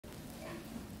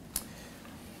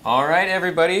All right,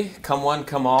 everybody, come one,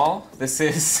 come all. This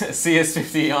is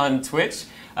CS50 on Twitch.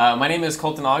 My name is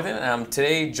Colton Ogden, and I'm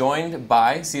today joined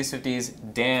by CS50's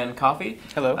Dan Coffey.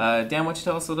 Hello. Dan, why don't you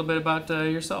tell us a little bit about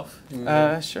yourself?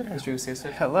 Sure. History with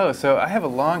CS50. Hello. So I have a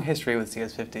long history with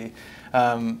CS50.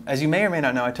 As you may or may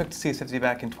not know, I took to CS50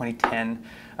 back in 2010,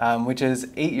 which is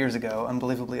 8 years ago,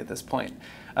 unbelievably at this point.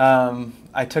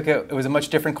 I took it, it was a much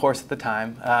different course at the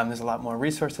time. There's a lot more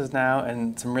resources now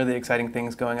and some really exciting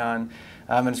things going on.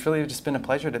 And it's really just been a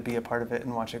pleasure to be a part of it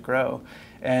and watch it grow.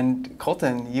 And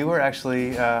Colton, you were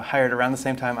actually hired around the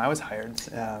same time I was hired.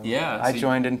 Yeah. I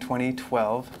joined in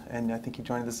 2012, and I think you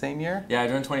joined the same year? Yeah, I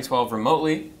joined 2012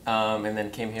 remotely, and then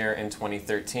came here in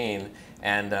 2013.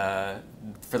 And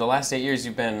for the last 8 years,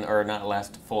 you've been, or not the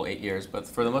last full 8 years, but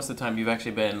for the most of the time, you've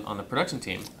actually been on the production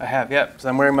team. I have, yep. So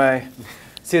I'm wearing my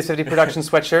CS50 production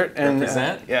sweatshirt. And,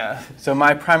 Represent? Yeah. So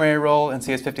my primary role in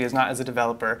CS50 is not as a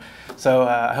developer. So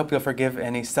I hope you'll forgive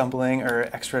any stumbling or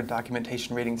extra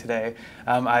documentation reading today.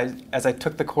 As I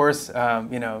took the course,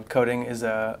 you know, coding is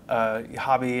a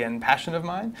hobby and passion of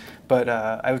mine. But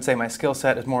I would say my skill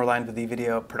set is more aligned with the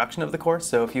video production of the course.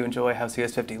 So if you enjoy how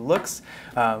CS50 looks,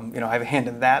 you know, I have a hand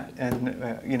in that.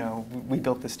 And you know, we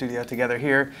built the studio together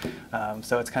here.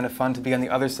 So it's kind of fun to be on the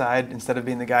other side instead of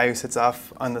being the guy who sits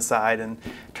off on the side and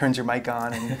turns your mic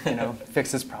on and, you know,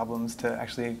 fixes problems, to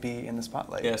actually be in the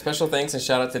spotlight. Yeah, special thanks and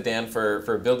shout out to Dan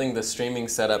for building the streaming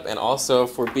setup, and also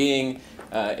for being,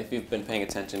 if you've been paying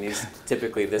attention, he's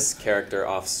typically this character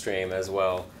off stream as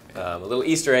well. A little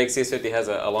Easter egg, CS50 has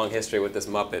a long history with this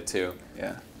Muppet too.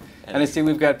 Yeah. And I see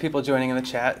we've got people joining in the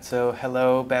chat, so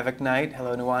hello Bavik Knight,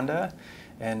 hello Nwanda,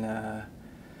 and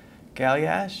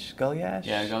Galyash?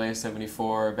 Yeah,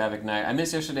 Galyash74, Bavik Knight. I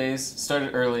missed yesterday's,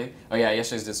 started early. Oh yeah,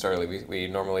 yesterday's did start early. We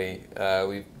normally,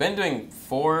 we've been doing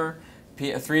 4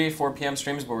 p.m.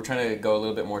 streams, but we're trying to go a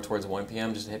little bit more towards 1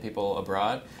 p.m. just to hit people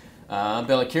abroad.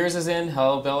 Bella Kiers is in.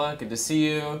 Hello, Bella. Good to see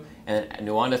you. And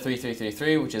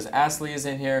Nwanda3333, which is Astley, is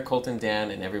in here. Colton,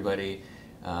 Dan, and everybody.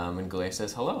 And Galyash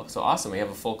says hello. So awesome. We have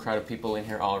a full crowd of people in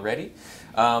here already.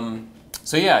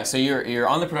 So yeah, so you're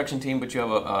on the production team, but you have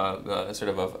a sort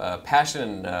of a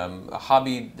passion and a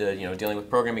hobby, you know, dealing with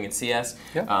programming and CS.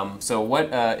 Yeah. So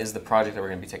what is the project that we're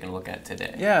going to be taking a look at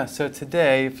today? Yeah. So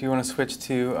today, if you want to switch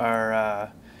to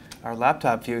our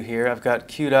laptop view here, I've got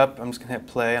queued up. I'm just going to hit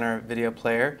play on our video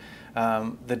player.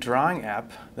 The drawing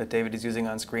app that David is using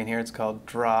on screen here, it's called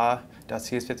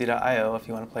draw.cs50.io if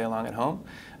you want to play along at home.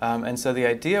 And so the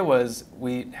idea was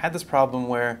we had this problem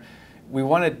where we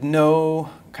wanted no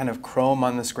kind of chrome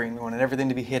on the screen. We wanted everything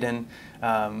to be hidden,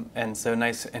 and so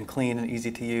nice and clean and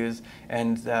easy to use.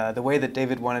 And the way that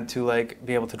David wanted to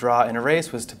be able to draw and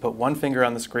erase was to put 1 finger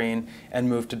on the screen and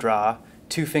move to draw,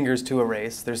 2 fingers to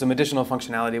erase. There's some additional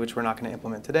functionality which we're not going to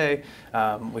implement today,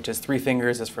 which is 3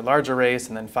 fingers is for large erase,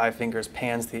 and then 5 fingers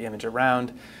pans the image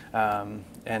around.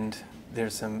 And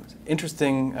there's some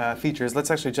interesting features.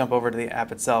 Let's actually jump over to the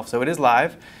app itself. So it is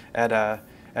live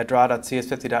at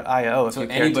draw.cs50.io. So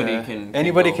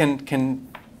anybody can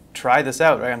try this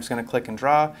out, right? I'm just going to click and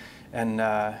draw, and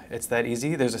it's that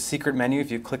easy. There's a secret menu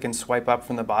if you click and swipe up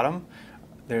from the bottom.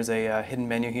 There's a hidden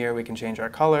menu here. We can change our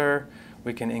color.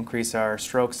 We can increase our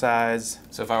stroke size.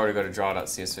 So if I were to go to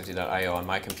draw.cs50.io on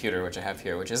my computer, which I have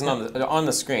here, which isn't on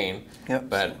the screen,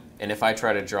 yep. And if I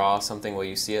try to draw something, will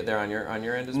you see it there on your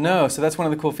end as well? No. So that's one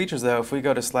of the cool features, though. If we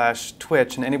go to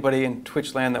 /Twitch, and anybody in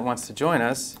Twitch land that wants to join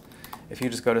us, if you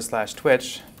just go to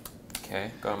 /Twitch. Okay,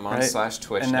 I'm on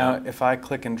 /Twitch and now if I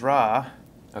click and draw.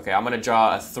 Okay, I'm going to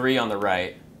draw a 3 on the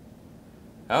right.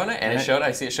 Oh, no, and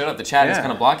I see it showed up. The chat is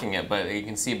kind of blocking it, but you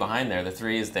can see behind there, the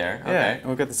 3 is there. Okay. Yeah, and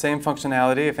we've got the same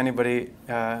functionality. If anybody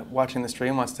watching the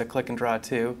stream wants to click and draw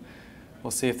too,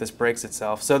 we'll see if this breaks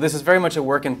itself. So this is very much a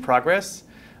work in progress.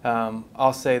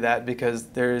 I'll say that because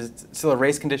there's still a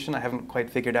race condition I haven't quite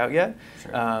figured out yet.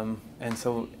 Sure. And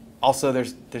so also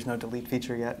there's no delete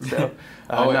feature yet. So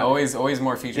always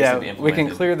more features to be implemented. We can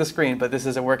clear the screen, but this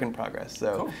is a work in progress.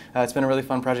 So cool. It's been a really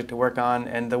fun project to work on,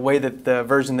 and the way that the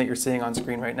version that you're seeing on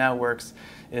screen right now works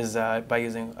is by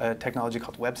using a technology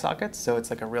called WebSockets. So it's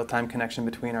like a real-time connection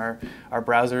between our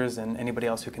browsers, and anybody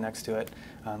else who connects to it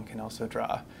can also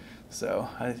draw. So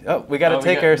we got a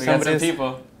taker. We got some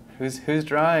people. Who's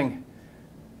drawing?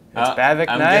 It's Bavik Knight.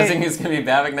 I'm guessing it's going to be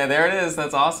Bavik Knight. There it is.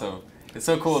 That's awesome. It's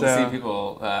so cool to see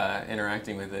people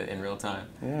interacting with it in real time.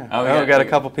 Yeah. We got a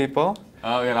couple people.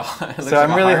 Oh, we got so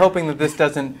I'm really hoping that this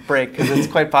doesn't break, because it's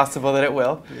quite possible that it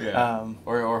will. Yeah.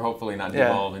 Or hopefully not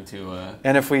devolve into.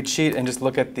 And if we cheat and just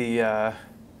look at the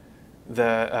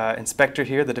inspector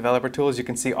here, the developer tools, you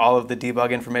can see all of the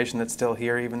debug information that's still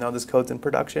here, even though this code's in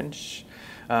production. Shh.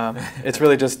 It's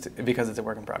really just because it's a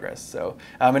work in progress. So,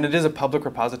 and it is a public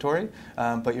repository,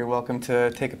 but you're welcome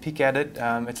to take a peek at it.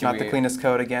 It's not the cleanest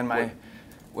code. Again,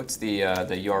 what's the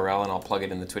URL, and I'll plug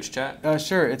it in the Twitch chat?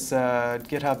 Sure, it's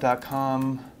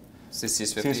github.com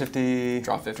CS50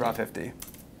 draw 50.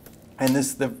 And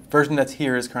the version that's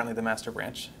here is currently the master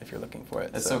branch, if you're looking for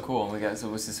it. That's so cool. We got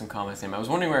we'll see some comments name. I was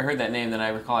wondering where I heard that name. Then I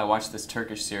recall I watched this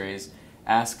Turkish series,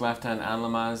 Ask Leftan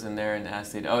Anlamaz, and there in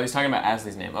Asli. Oh, he's talking about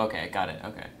Asli's name. Okay, got it.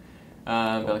 Okay.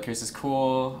 Bellakiris is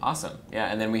cool. Awesome.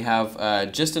 Yeah, and then we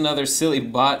have just another silly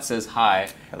bot says hi.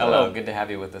 Hello. Good to have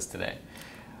you with us today.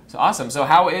 So awesome. So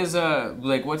how is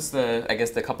what's the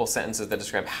the couple sentences that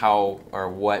describe how or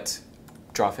what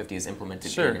Draw 50 is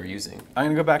implemented in or using? I'm going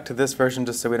to go back to this version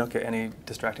just so we don't get any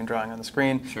distracting drawing on the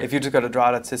screen. Sure. If you just go to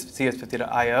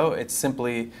draw.cs50.io, it's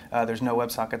simply, there's no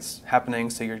WebSockets happening,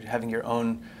 so you're having your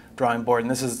own drawing board.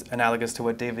 And this is analogous to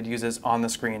what David uses on the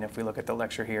screen if we look at the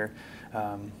lecture here.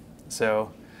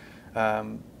 So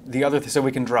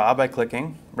we can draw by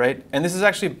clicking, right? And this is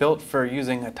actually built for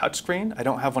using a touch screen. I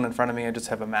don't have one in front of me, I just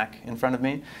have a Mac in front of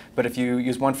me. But if you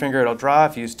use one finger, it'll draw.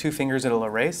 If you use two fingers, it'll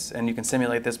erase. And you can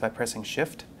simulate this by pressing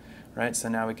Shift, right? So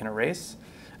now we can erase.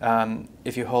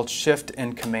 If you hold Shift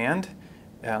and Command,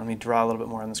 let me draw a little bit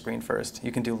more on the screen first.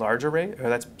 You can do large erase, or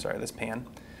that's pan.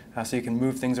 So you can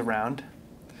move things around.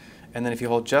 And then if you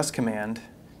hold just Command,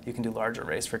 you can do large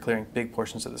erase for clearing big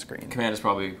portions of the screen. Command is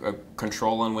probably a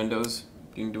Control on Windows.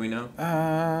 Do we know?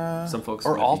 Some folks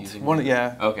or Alt.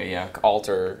 Yeah. Okay, yeah. Alt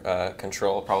or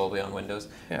Control probably on Windows.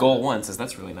 Yeah. Goal 1 says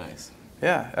that's really nice.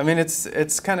 Yeah, I mean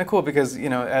it's kind of cool because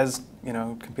as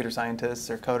computer scientists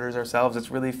or coders ourselves, it's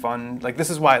really fun. Like this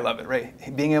is why I love it,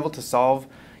 right? Being able to solve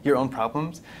your own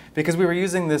problems. Because we were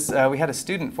using this, we had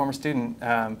a former student,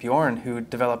 Bjorn, who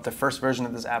developed the first version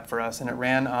of this app for us, and it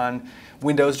ran on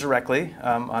Windows directly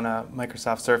on a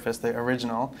Microsoft Surface, the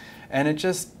original. And it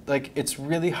just, it's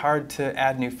really hard to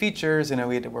add new features.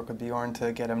 We had to work with Bjorn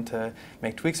to get him to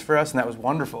make tweaks for us, and that was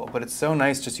wonderful. But it's so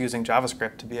nice just using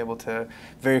JavaScript to be able to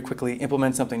very quickly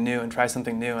implement something new and try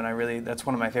something new. And that's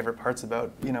one of my favorite parts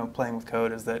about, playing with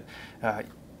code is that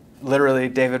literally,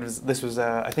 this was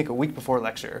I think a week before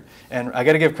lecture, and I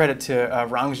got to give credit to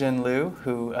Rangjin Liu,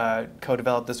 who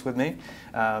co-developed this with me.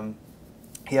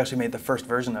 He actually made the first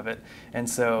version of it, and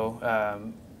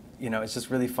so it's just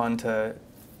really fun to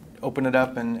open it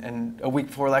up and a week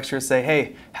before lecture say,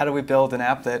 hey, how do we build an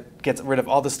app that gets rid of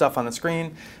all the stuff on the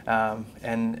screen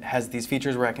and has these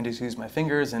features where I can just use my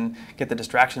fingers and get the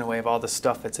distraction away of all the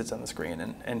stuff that sits on the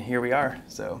screen, and here we are.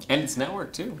 So. And it's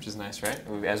networked too, which is nice, right?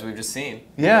 As we've just seen.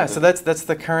 Yeah, so that's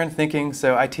the current thinking.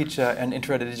 So I teach an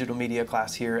Intro to Digital Media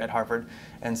class here at Harvard,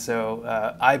 and so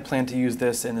I plan to use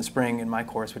this in the spring in my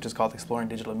course, which is called Exploring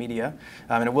Digital Media,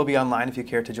 and it will be online if you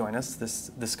care to join us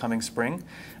this coming spring.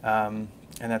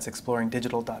 And that's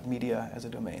exploringdigital.media as a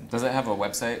domain. Does it have a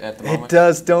website at the moment? It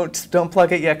does. Don't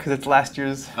plug it yet because it's last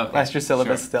year's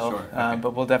syllabus still. Sure. Okay.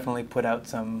 But we'll definitely put out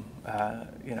some,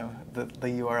 the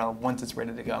URL once it's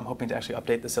ready to go. I'm hoping to actually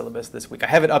update the syllabus this week. I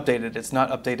have it updated. It's not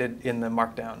updated in the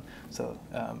Markdown, so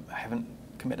I haven't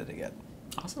committed it yet.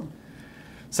 Awesome.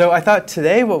 So I thought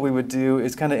today what we would do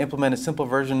is kind of implement a simple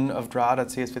version of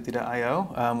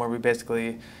draw.cs50.io where we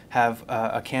basically have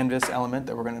a canvas element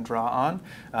that we're going to draw on.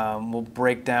 We'll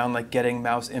break down getting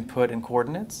mouse input and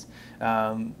coordinates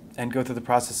and go through the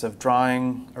process of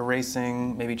drawing,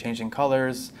 erasing, maybe changing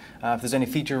colors. If there's any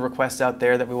feature requests out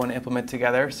there that we want to implement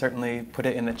together, certainly put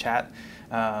it in the chat.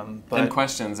 And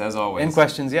questions, as always. And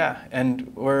questions, yeah.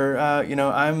 And we're,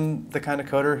 I'm the kind of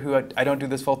coder who I don't do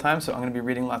this full time, so I'm going to be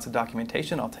reading lots of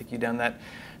documentation. I'll take you down that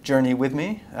journey with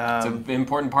me. It's an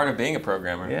important part of being a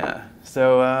programmer. Yeah.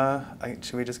 So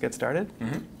should we just get started?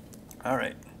 Mm-hmm. All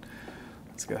right.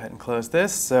 Let's go ahead and close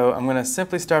this. So I'm going to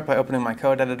simply start by opening my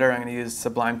code editor. I'm going to use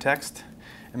Sublime Text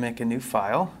and make a new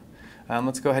file.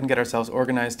 Let's go ahead and get ourselves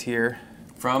organized here.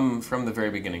 From the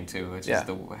very beginning, too, which is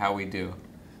how we do.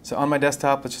 So on my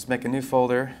desktop, let's just make a new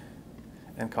folder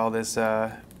and call this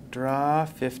Draw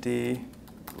 50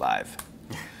 Live.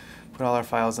 Put all our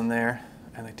files in there.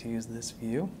 I like to use this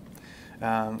view.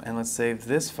 And let's save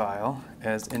this file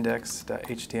as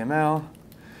index.html.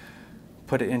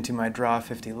 Put it into my Draw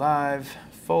 50 Live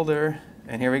folder.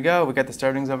 And here we go. We got the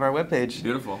startings of our web page.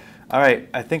 Beautiful. All right.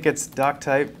 I think it's doc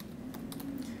type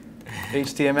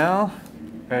HTML.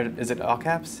 Or is it all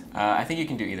caps? I think you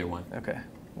can do either one. OK.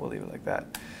 We'll leave it like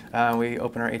that. We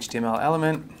open our HTML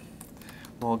element.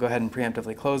 We'll go ahead and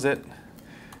preemptively close it.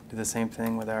 Do the same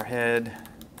thing with our head.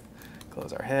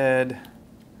 Close our head.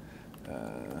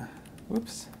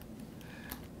 Whoops.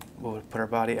 We'll put our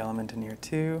body element in here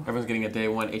too. Everyone's getting a day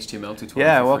one HTML tutorial.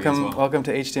 Yeah, for free as well. welcome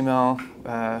to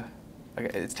HTML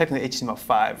it's technically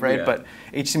HTML5, right? Yeah. But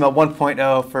HTML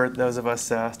 1.0 for those of us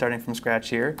starting from scratch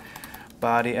here.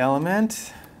 Body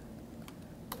element.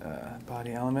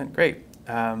 Body element, great.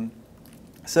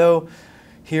 So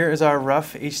here is our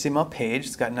rough HTML page.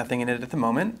 It's got nothing in it at the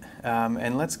moment.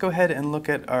 And let's go ahead and look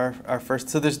at our first.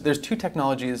 So there's two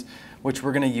technologies which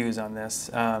we're going to use on this.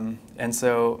 And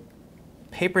so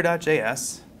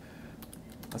Paper.js,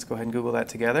 let's go ahead and Google that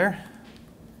together.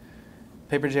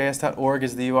 Paper.js.org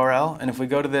is the URL. And if we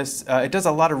go to this, it does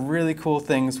a lot of really cool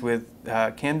things with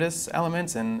canvas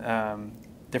elements and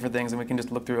different things. And we can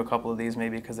just look through a couple of these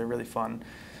maybe because they're really fun.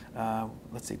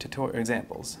 Let's see, tutorial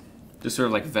examples. Just sort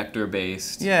of like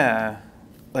vector-based. Yeah,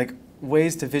 like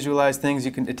ways to visualize things.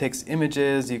 You can. It takes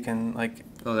images. You can like.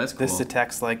 Oh, that's cool. This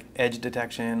detects like edge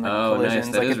detection, like oh, collisions.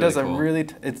 Nice. That like is it does really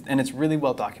cool. and it's really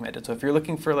well documented. So if you're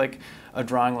looking for like a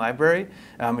drawing library,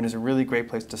 it is a really great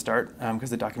place to start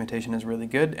because the documentation is really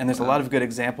good. And there's a lot of good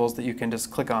examples that you can just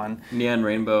click on. Neon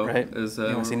Rainbow. Right. Is, you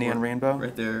want to see Neon Rainbow?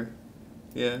 Right there.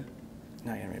 Yeah.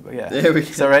 Neon Rainbow. Yeah. There we go.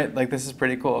 So right, like this is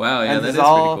pretty cool. Wow. Yeah, and that is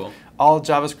all, pretty cool. All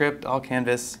JavaScript, all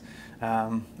canvas.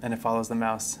 And it follows the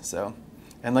mouse. So,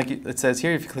 and like it says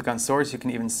here, if you click on source, you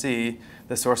can even see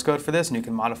the source code for this, and you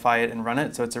can modify it and run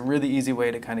it. So it's a really easy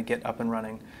way to kind of get up and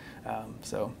running.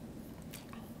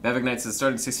 Bavik Knight says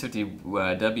started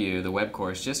CS50W, the web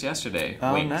course, just yesterday.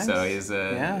 Oh, nice. So he's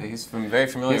very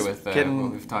familiar with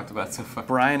what we've talked about so far.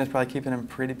 Brian is probably keeping him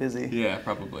pretty busy. Yeah,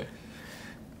 probably.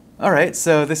 All right,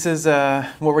 so this is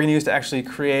what we're going to use to actually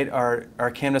create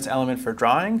our canvas element for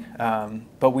drawing.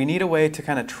 But we need a way to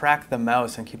kind of track the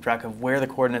mouse and keep track of where the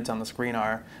coordinates on the screen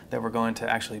are that we're going to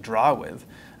actually draw with.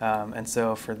 And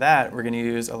so for that, we're going to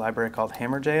use a library called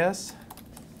hammer.js,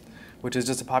 which is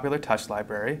just a popular touch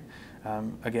library.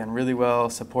 Again, really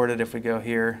well supported. If we go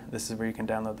here, this is where you can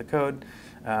download the code.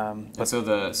 But so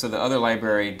the other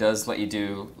library does let you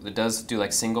do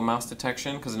like single mouse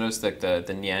detection, because I noticed that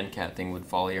the Nyan cat thing would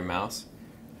follow your mouse.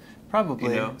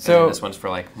 Probably. You know? So and this one's for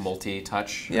like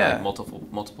multi-touch, yeah, like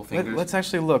multiple fingers. Let's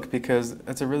actually look because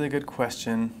that's a really good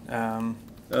question.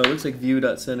 It looks like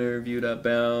view.center,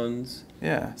 view.bounds.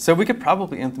 Yeah, so we could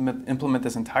probably implement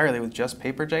this entirely with just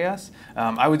Paper.js.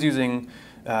 I was using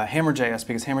hammer.js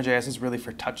because hammer.js is really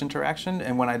for touch interaction.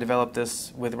 And when I developed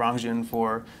this with Rangjun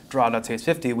for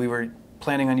draw.CS50, we were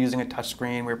planning on using a touch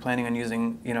screen. We were planning on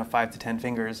using 5 to 10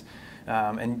 fingers.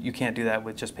 And you can't do that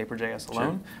with just Paper.js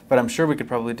alone. Sure. But I'm sure we could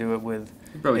probably do it with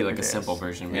probably Paper.js. Like a simple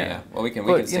version. Yeah. Well, we can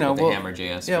stick with the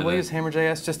hammer.js. Yeah, we'll use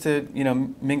hammer.js just to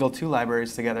mingle two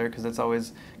libraries together because it's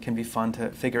always can be fun to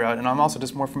figure out. And I'm also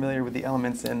just more familiar with the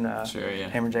elements in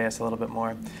hammer.js a little bit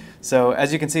more. So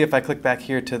as you can see, if I click back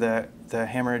here to the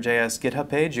hammer.js GitHub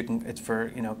page, it's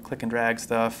for click and drag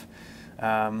stuff.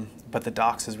 But the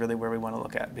docs is really where we want to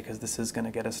look at because this is going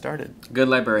to get us started. Good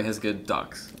library has good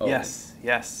docs. Always.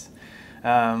 Yes.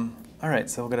 All right,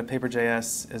 so we'll go to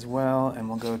Paper.js as well, and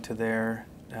we'll go to their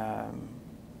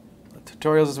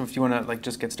tutorials if you want to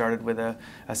just get started with a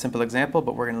simple example,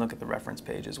 but we're going to look at the reference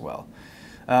page as well.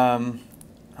 All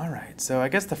right, so I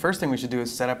guess the first thing we should do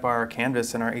is set up our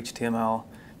canvas and our HTML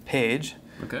page.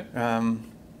 Okay.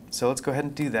 So let's go ahead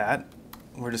and do that.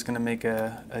 We're just going to make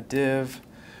a div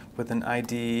with an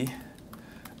ID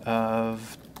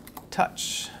of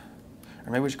touch,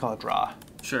 or maybe we should call it draw.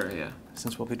 Sure, yeah.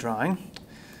 Since we'll be drawing.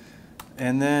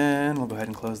 And then we'll go ahead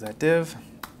and close that div.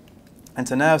 And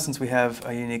so now, since we have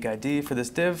a unique ID for this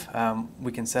div,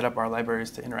 we can set up our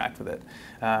libraries to interact with it.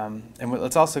 And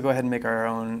let's also go ahead and make our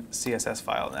own CSS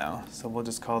file now. So we'll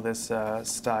just call this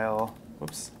style,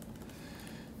 whoops,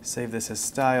 save this as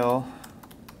style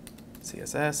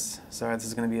CSS. Sorry, this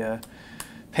is going to be a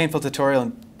painful tutorial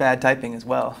and bad typing as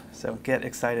well. So get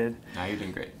excited. No, you're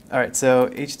doing great. All right, so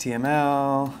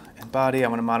HTML and body, I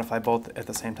want to modify both at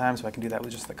the same time, so I can do that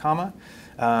with just the comma.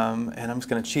 And I'm just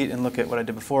going to cheat and look at what I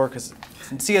did before, because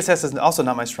CSS is also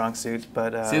not my strong suit.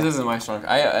 But CSS isn't my strong.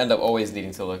 I end up always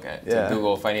needing to look at to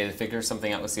Google if I need to figure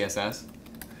something out with CSS.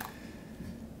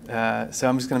 So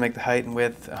I'm just going to make the height and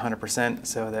width 100%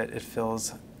 so that it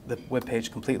fills the web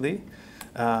page completely.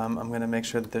 I'm going to make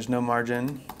sure that there's no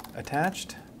margin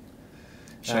attached.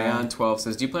 Cheyenne12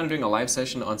 says, do you plan on doing a live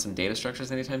session on some data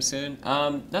structures anytime soon?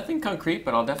 Nothing concrete,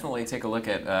 but I'll definitely take a look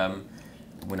at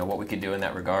what we could do in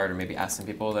that regard, or maybe ask some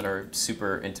people that are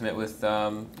super intimate with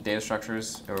data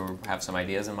structures or have some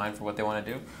ideas in mind for what they want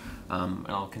to do. And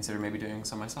I'll consider maybe doing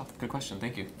some myself. Good question.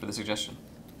 Thank you for the suggestion.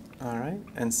 All right.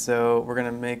 And so we're going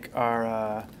to make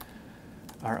our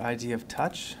ID of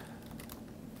touch.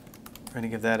 We're going to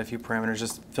give that a few parameters.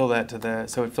 Just fill that to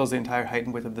so it fills the entire height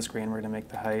and width of the screen. We're going to make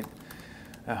the height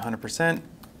 100%.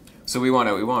 So we want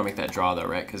to make that draw though,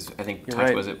 right? Because I think You're touch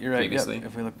right. was it You're right. previously. Yep.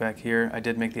 If we look back here, I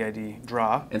did make the ID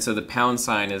draw. And so the pound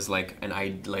sign is like an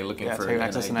ID, like looking for to an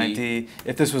access ID. an ID.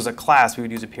 If this was a class, we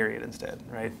would use a period instead,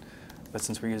 right? But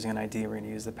since we're using an ID, we're going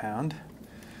to use the pound.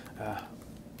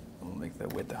 We'll make the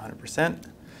width 100%.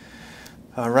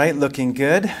 All right, looking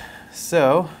good.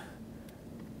 So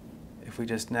if we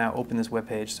just now open this web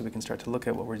page so we can start to look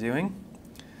at what we're doing,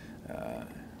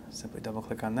 simply double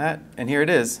click on that. And here it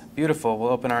is, beautiful.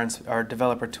 We'll open our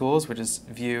developer tools, which is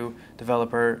view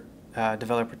developer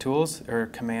tools,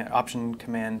 or option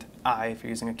command I if you're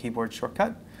using a keyboard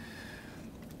shortcut.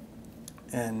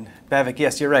 And Bavik,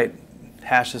 yes, you're right.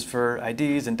 Hash is for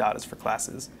IDs and dot is for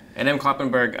classes. And M.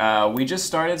 Kloppenberg, we just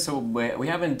started, so we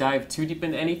haven't dived too deep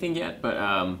into anything yet,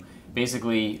 but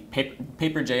basically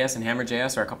Paper.js and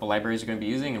hammer.js are a couple libraries you're going to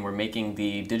be using, and we're making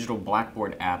the digital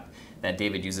blackboard app that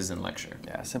David uses in lecture.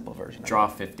 Yeah, simple version.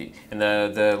 JAVASCRIPT. And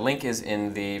the link is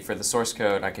for the source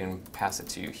code. I can pass it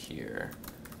to you here.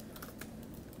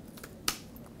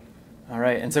 All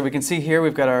right, and so we can see here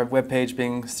we've got our web page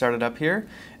being started up here.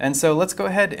 And so let's go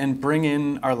ahead and bring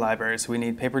in our libraries. So we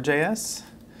need Paper.js.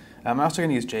 I'm also going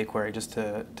to use jQuery just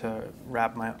to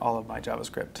wrap all of my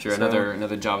JavaScript. Sure, so, another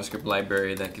JavaScript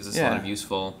library that gives us a lot of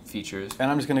useful features. And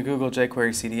I'm just going to Google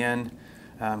jQuery CDN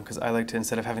because I like to,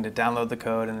 instead of having to download the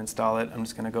code and install it, I'm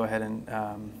just going to go ahead and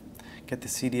get the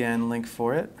CDN link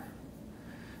for it.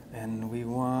 And I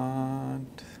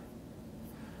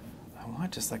want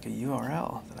just like a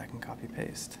URL that I can copy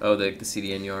paste. Oh, the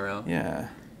CDN URL? Yeah,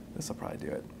 this will probably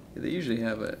do it. They usually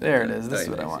have it. There it is. This is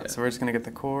what I want. Yeah. So we're just going to get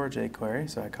the core jQuery.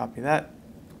 So I copy that.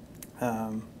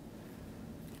 Go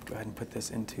ahead and put this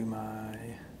into my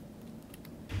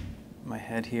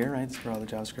head here, right? That's where all the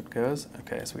JavaScript goes.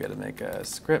 Okay, so we got to make a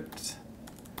script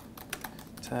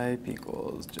type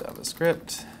equals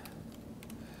JavaScript,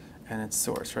 and it's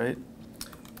source, right?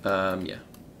 Yeah.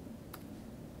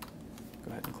 Go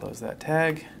ahead and close that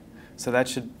tag. So that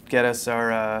should get us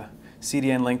our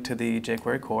CDN link to the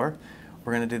jQuery core.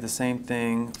 We're going to do the same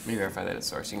thing. Let me verify that it's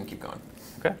source. You can keep going.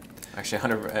 Okay. Actually, I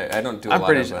don't do a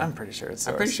lot of... I'm pretty sure it's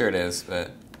source. I'm pretty sure it is,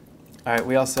 but... All right,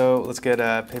 let's get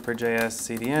a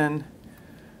Paper.js CDN.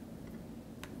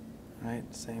 All right,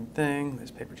 same thing. There's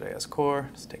Paper.js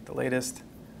core. Just take the latest.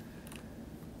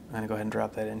 I'm going to go ahead and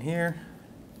drop that in here.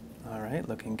 All right,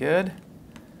 looking good.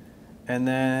 And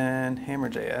then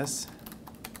hammer.js.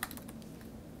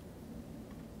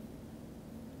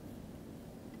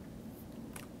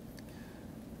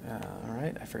 All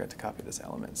right, I forgot to copy this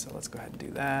element, so let's go ahead and do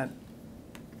that.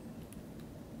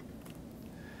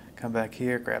 Come back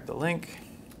here, grab the link,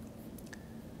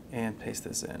 and paste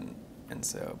this in. And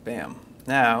so, bam.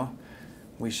 Now,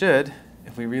 we should,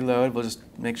 if we reload, we'll just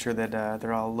make sure that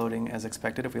they're all loading as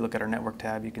expected. If we look at our network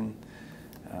tab, you can,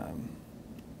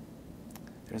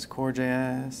 there's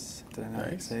core.js. Did I not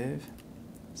hit save?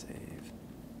 Save.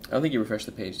 I don't think you refreshed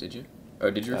the page, did you? Oh,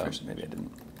 did you refresh? Maybe I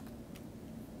didn't.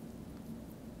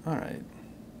 All right.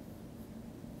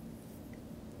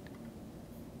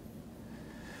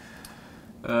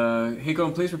 Hey,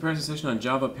 Colton, please prepare a session on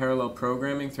Java parallel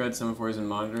programming, thread semaphores, and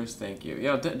monitors. Thank you.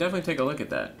 Yeah, I'll definitely take a look at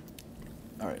that.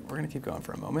 All right, we're going to keep going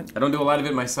for a moment. I don't do a lot of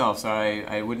it myself, so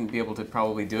I wouldn't be able to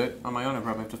probably do it on my own. I'd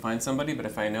probably have to find somebody, but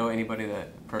if I know anybody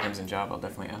that programs in Java, I'll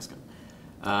definitely ask them.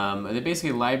 Are they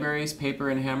basically libraries, Paper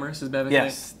and Hammer, says Bavik?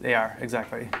 Yes, they are,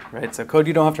 exactly. Right, so code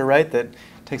you don't have to write that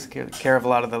takes care of a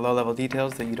lot of the low-level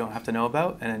details that you don't have to know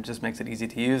about, and it just makes it easy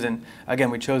to use. And again,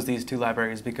 we chose these two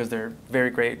libraries because they're very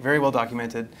great, very well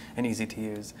documented, and easy to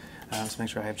use. Let's make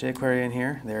sure I have jQuery in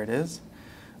here. There it is.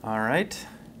 All right.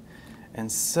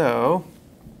 And so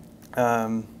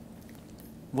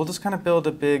we'll just kind of build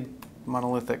a big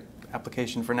monolithic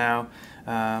application for now.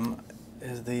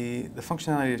 Is the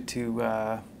functionality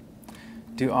to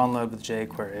do onload with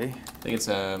jQuery. I think it's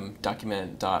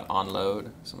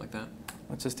document.onload, something like that.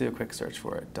 Let's just do a quick search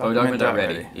for it.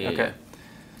 Document.ready. Yeah, okay.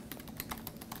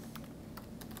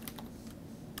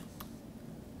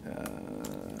 Yeah.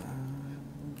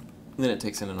 And then it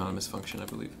takes an anonymous function, I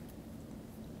believe.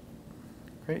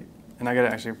 Great. And I got to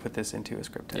actually put this into a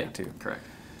script tag too. Correct.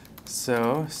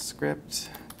 So script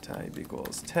type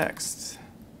equals text.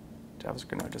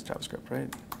 JavaScript, no, just JavaScript,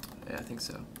 right? Yeah, I think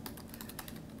so.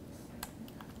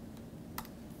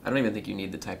 I don't even think you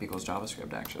need the type equals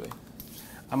JavaScript, actually.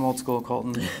 I'm old school,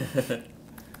 Colton.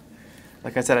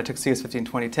 Like I said, I took CS50 in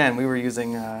 2010. We were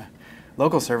using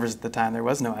local servers at the time. There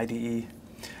was no IDE.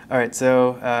 All right,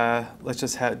 so let's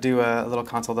just do a little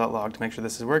console.log to make sure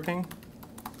this is working.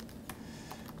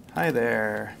 Hi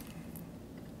there.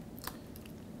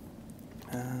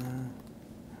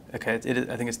 Okay, I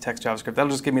think it's text JavaScript.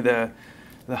 That'll just give me the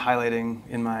the highlighting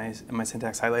in my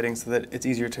syntax highlighting so that it's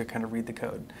easier to kind of read the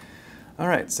code. All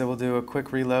right, so we'll do a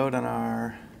quick reload on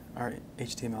our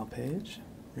HTML page.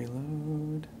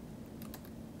 Reload.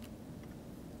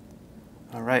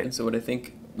 All right. And so what I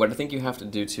think you have to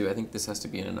do too, I think this has to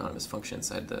be an anonymous function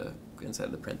inside the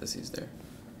parentheses there.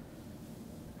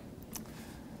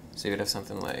 So you would have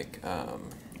something like,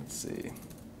 let's see.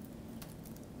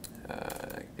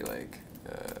 it'd be like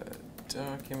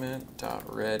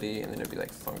document.ready, and then it'd be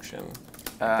like function.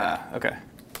 Okay.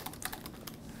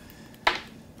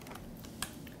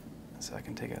 So I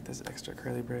can take out this extra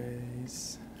curly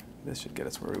brace. This should get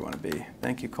us where we want to be.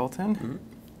 Thank you, Colton. Mm-hmm.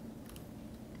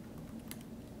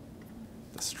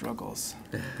 The struggles.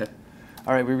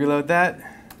 All right, we reload that.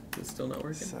 It's still not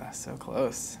working. So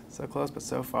close, but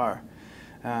so far.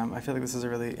 I feel like this is a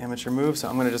really amateur move, so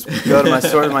I'm going to just go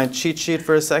to my cheat sheet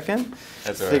for a second.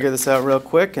 That's all right. Figure this out real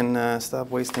quick and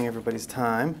stop wasting everybody's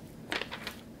time.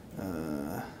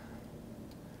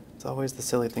 It's always the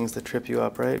silly things that trip you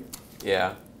up, right?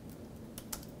 Yeah.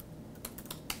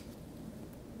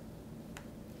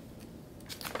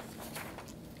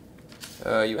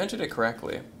 You entered it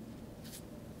correctly.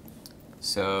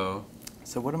 So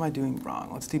what am I doing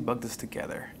wrong? Let's debug this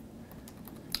together.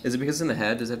 Is it because it's in the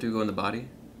head? Does it have to go in the body?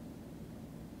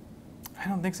 I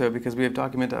don't think so, because we have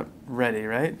document.ready,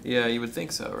 right? Yeah, you would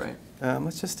think so, right?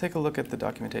 Let's just take a look at the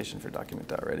documentation for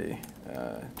document.ready.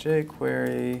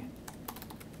 jQuery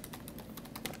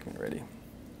document ready.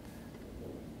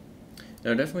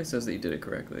 No, it definitely says that you did it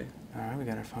correctly. All right, we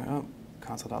got our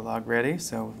console.log ready,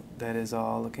 so that is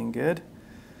all looking good.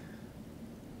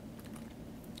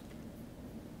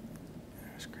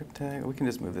 Our script tag. We can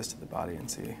just move this to the body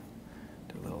and see.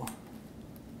 Do a little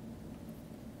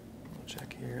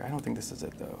check here. I don't think this is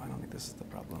it, though. I don't think this is the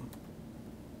problem.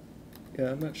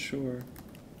 Yeah, I'm not sure.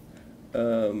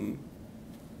 Yeah,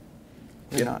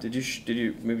 did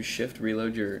you maybe shift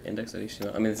reload your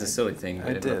index.html? I mean, it's a silly thing, but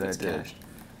I don't know if it's cached.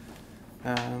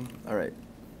 All right,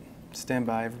 stand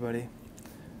by, everybody.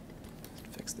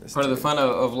 Let's fix this. Part of the fun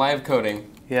of live coding.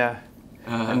 Yeah,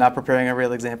 and not preparing a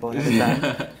real example ahead of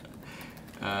time.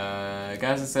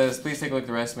 Guys, it says, please take a look at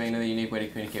the resume. You know the unique way to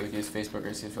communicate with you is Facebook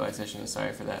or CSV live session.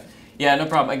 Sorry for that. Yeah, no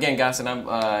problem. Again, Gaston,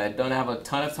 I don't have a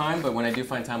ton of time, but when I do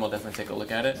find time, I'll definitely take a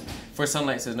look at it. For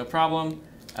Sunlight says, no problem.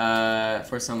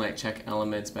 For Sunlight, check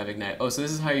elements, blackboard. Oh, so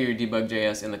this is how you debug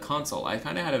JS in the console. I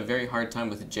kind of had a very hard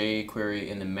time with jQuery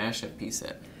in the mashup piece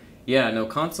set. Yeah, no,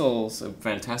 console's a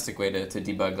fantastic way to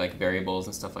debug like variables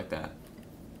and stuff like that.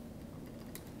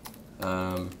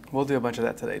 We'll do a bunch of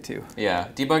that today, too. Yeah,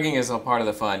 debugging is a part of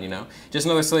the fun, you know. Just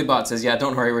another silly bot says, yeah,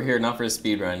 don't worry, we're here not for a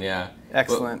speed run, yeah.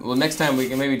 Excellent. Well, next time we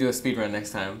can maybe do a speed run next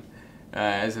time.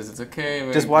 It says it's okay.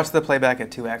 Just watch the playback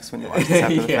at 2x when you watch this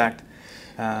after the fact.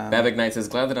 Babic Knight says,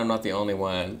 glad that I'm not the only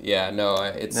one. Yeah, no,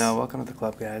 it's... No, welcome to the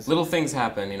club, guys. Little things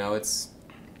happen, you know, it's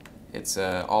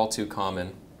all too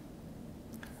common.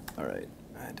 All right,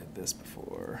 I did this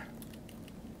before.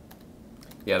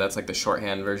 Yeah, that's like the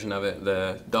shorthand version of it,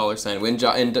 the $sign. In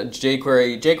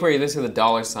jQuery, this is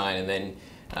the $sign, and then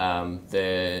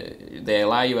they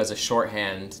allow you as a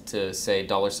shorthand to say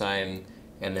 $sign,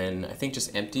 and then I think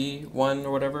just empty one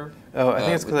or whatever. Oh, I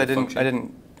think it's because I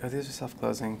didn't. Oh, these are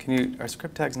self-closing. Are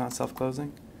script tags not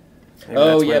self-closing?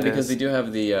 Oh yeah, because they do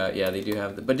have the they do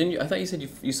have the. But didn't you? I thought you said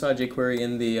you saw jQuery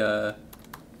in the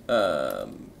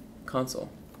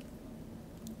console.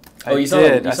 Oh, you saw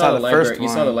the library. You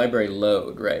saw the library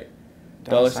load, right?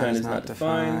 $sign is not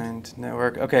defined.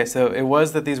 Network. Okay, so it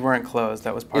was that these weren't closed.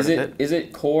 That was part of it. Is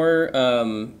it core?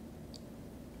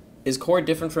 Is core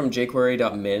different from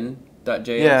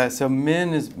jQuery.min.js? Yeah. So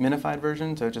min is minified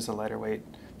version, so it's just a lighter weight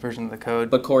version of the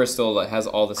code. But core still has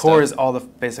all the core stuff. is all the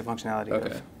basic functionality of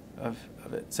it.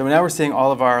 So now we're seeing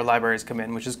all of our libraries come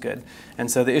in, which is good. And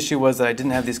so the issue was that I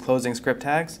didn't have these closing script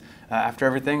tags after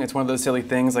everything. It's one of those silly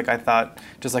things. Like I thought,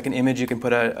 just like an image, you can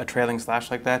put a trailing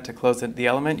slash like that to close the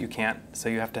element. You can't. So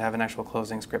you have to have an actual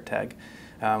closing script tag,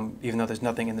 even though there's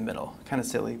nothing in the middle. Kind of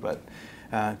silly, but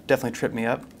definitely tripped me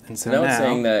up. And so now it's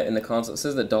saying that in the console, it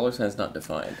says that $sign is not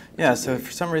defined. Yeah. So if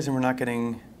for some reason we're not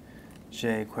getting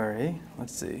jQuery,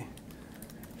 let's see.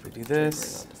 If we do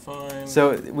this,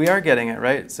 so we are getting it,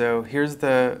 right? So here's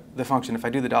the function. If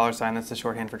I do the $sign, that's the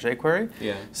shorthand for jQuery.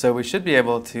 Yeah. So we should be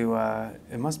able to,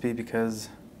 it must be because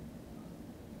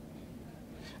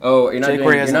you're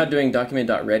not doing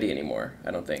document.ready anymore,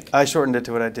 I don't think. I shortened it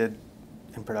to what I did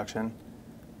in production,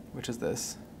 which is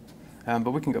this. But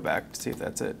we can go back to see if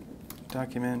that's it.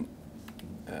 Document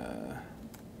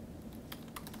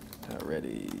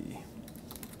 .ready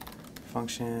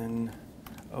function.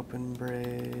 Open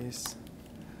brace.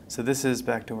 So this is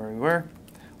back to where we were.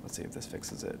 Let's see if this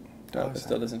fixes it. Oh, it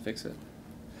still doesn't fix it.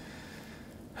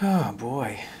 Oh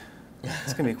boy,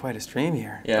 it's gonna be quite a stream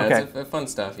here. Yeah, okay. it's fun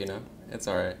stuff, you know. It's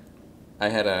all right. I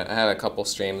had a couple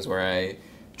streams where I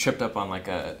tripped up on like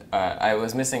I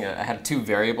was missing I had two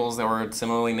variables that were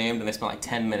similarly named, and I spent like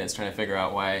 10 minutes trying to figure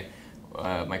out why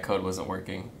my code wasn't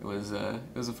working. It was a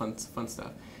fun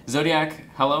stuff. Zodiac,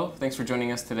 hello, thanks for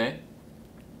joining us today.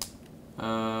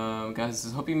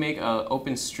 Guys, hope you make an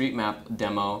OpenStreetMap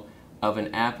demo of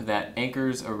an app that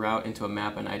anchors a route into a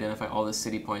map and identify all the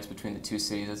city points between the two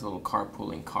cities as a little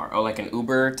carpooling car. Oh, like an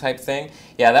Uber type thing?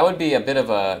 Yeah, that would be a bit of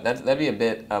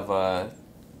a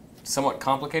somewhat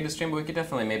complicated stream, but we could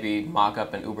definitely maybe mock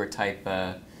up an Uber type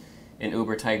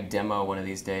demo one of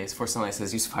these days for someone that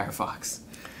says use Firefox.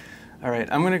 All right,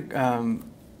 I'm gonna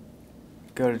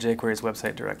go to jQuery's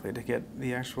website directly to get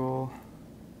the actual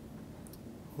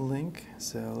link.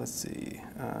 So let's see.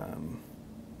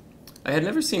 I had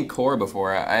never seen core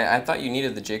before. I thought you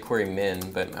needed the jQuery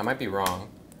min, but I might be wrong.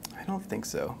 I don't think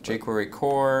so. jQuery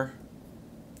core.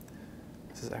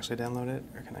 Does this actually download it,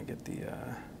 or can I get the?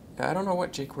 I don't know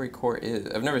what jQuery core is.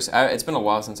 It's been a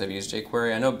while since I've used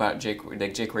jQuery. I know about jQuery,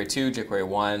 like jQuery 2, jQuery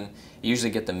 1. You usually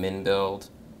get the min build.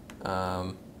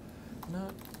 I'm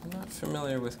not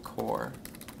familiar with core.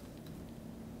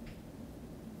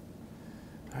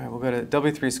 All right, we'll go to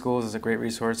W3 Schools is a great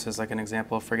resource as like an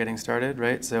example for getting started,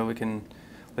 right? So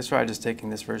let's try just taking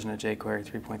this version of jQuery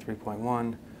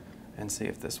 3.3.1 and see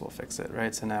if this will fix it,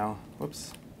 right? So now,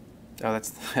 whoops. Oh,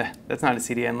 that's that's not a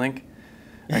CDN link.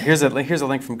 All right, here's a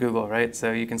link from Google, right?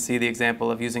 So you can see the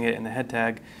example of using it in the head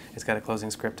tag. It's got a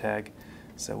closing script tag.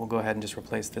 So we'll go ahead and just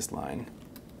replace this line.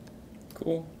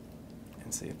 Cool.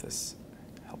 And see if this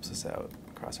helps us out.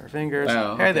 Cross our fingers.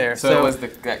 Oh, okay. There. So it was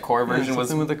that core version was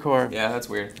something with the core. Yeah, that's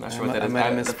weird. Not sure what that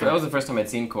is. That was the first time I'd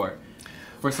seen core.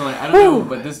 Personally, I don't know,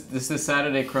 but this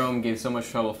Saturday Chrome gave so much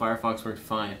trouble. Firefox worked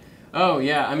fine. Oh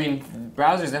yeah, I mean,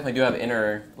 browsers definitely do have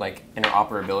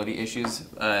interoperability issues.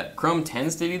 Chrome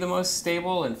tends to be the most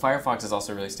stable, and Firefox is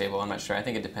also really stable. I'm not sure. I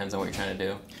think it depends on what you're trying to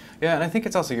do. Yeah, and I think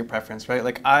it's also your preference, right?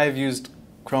 Like I've used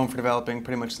Chrome for developing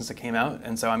pretty much since it came out,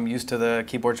 and so I'm used to the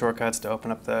keyboard shortcuts to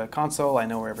open up the console. I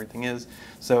know where everything is,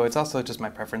 so it's also just my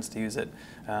preference to use it.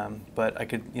 But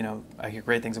I hear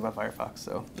great things about Firefox.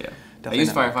 So yeah, I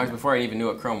used Firefox before I even knew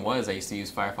what Chrome was. I used to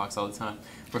use Firefox all the time.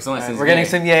 We're getting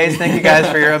some yays. Thank you guys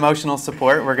for your emotional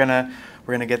support. We're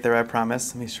gonna get there, I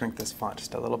promise. Let me shrink this font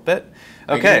just a little bit.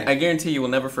 Okay. I guarantee you will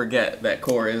never forget that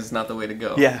core is not the way to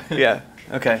go. Yeah.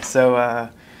 Okay. So.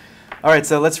 All right,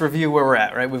 so let's review where we're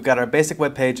at, right? We've got our basic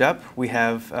web page up. We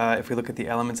have, if we look at the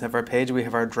elements of our page, we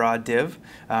have our draw div.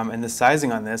 And the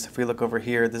sizing on this, if we look over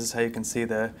here, this is how you can see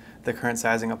the current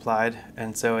sizing applied.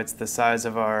 And so it's the size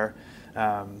of our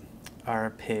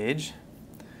page.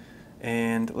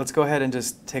 And let's go ahead and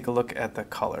just take a look at the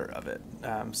color of it.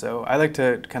 So I like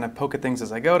to kind of poke at things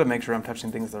as I go to make sure I'm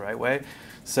touching things the right way.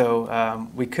 So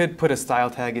we could put a style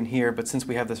tag in here, but since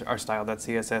we have our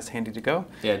style.css handy to go.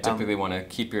 Yeah, typically want to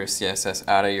keep your CSS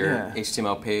out of your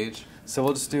HTML page. So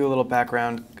we'll just do a little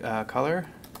background color.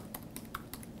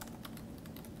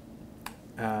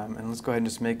 And let's go ahead and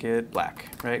just make it black,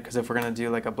 right? Because if we're going to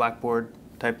do like a blackboard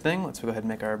type thing, let's go ahead and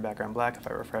make our background black. If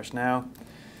I refresh now.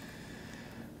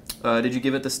 Did you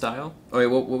give it the style? Oh wait,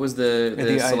 what was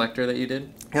the selector that you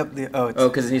did? Yep.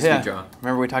 Because it needs to be draw.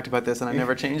 Remember we talked about this and I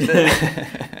never changed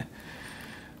it?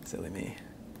 Silly me.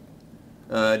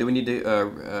 Do we need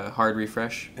to hard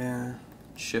refresh? Yeah.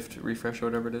 Shift refresh or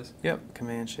whatever it is? Yep.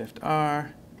 Command Shift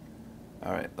R.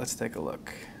 All right, let's take a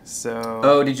look. So.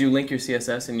 Oh, did you link your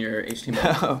CSS in your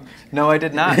HTML? No, I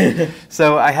did not.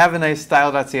 So I have a nice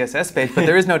style.css page, but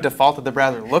there is no default that the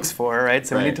browser looks for, right?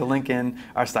 So we need to link in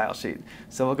our style sheet.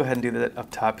 So we'll go ahead and do that up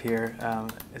top here.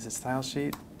 Is it style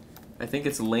sheet? I think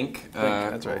it's link.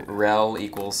 That's right. Rel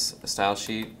equals style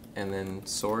sheet and then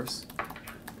source.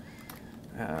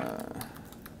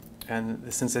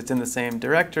 And since it's in the same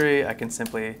directory, I can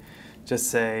simply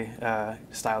just say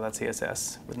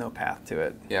style.css with no path to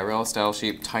it. Yeah, rel style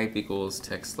sheet type equals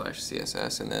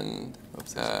text/css, and then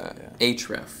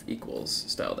href equals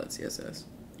style.css.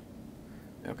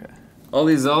 Okay. All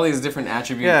these different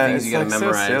attribute things you got to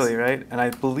memorize. So silly, right? And I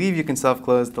believe you can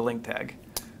self-close the link tag.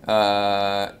 You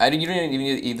don't even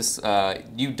need this.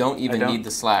 You don't even need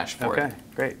the slash for it. Okay,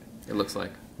 great. It looks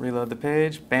like. Reload the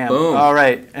page. Bam. Boom. All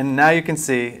right, and now you can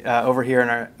see over here in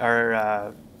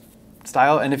our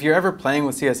style. And if you're ever playing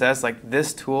with CSS, like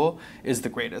this tool is the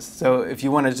greatest. So if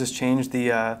you want to just change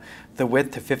the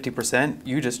width to 50%,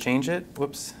 you just change it.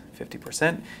 Whoops.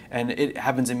 50%, and it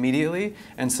happens immediately.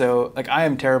 And so, like, I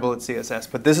am terrible at CSS,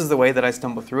 but this is the way that I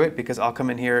stumble through it because I'll come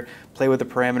in here, play with the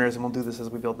parameters, and we'll do this as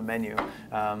we build the menu.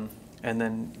 and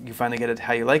then you finally get it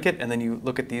how you like it, and then you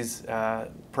look at these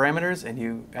parameters, and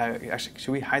you actually,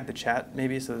 should we hide the chat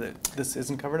maybe so that this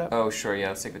isn't covered up? Oh, sure, yeah,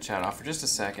 let's take the chat off for just a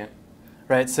second.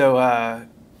 Right, so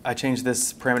I changed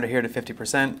this parameter here to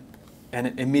 50%,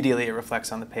 and immediately it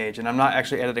reflects on the page. And I'm not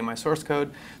actually editing my source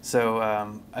code,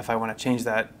 so if I want to change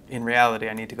that in reality,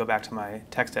 I need to go back to my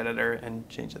text editor and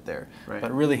change it there. Right.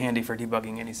 But really handy for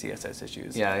debugging any CSS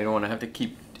issues. Yeah, you don't want to have to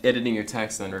keep editing your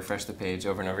text and then refresh the page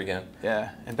over and over again.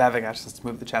 Yeah, and Bhavik asked us to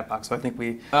move the chat box, so I think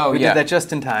we yeah. did that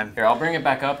just in time. Here, I'll bring it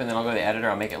back up, and then I'll go to the editor.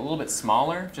 I'll make it a little bit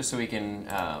smaller, just so we can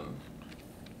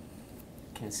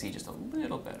see just a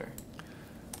little better.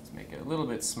 Let's make it a little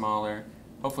bit smaller.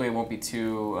 Hopefully, it won't be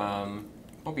too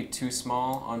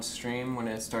small on stream when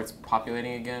it starts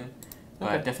populating again.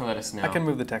 But definitely let us know. I can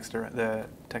move the text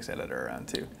editor around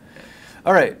too.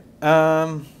 All right.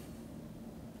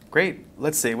 Great.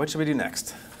 Let's see. What should we do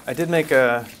next? I did make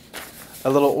a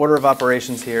little order of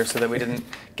operations here so that we didn't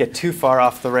get too far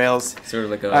off the rails. Sort of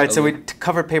like all right. So we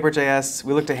covered Paper.js.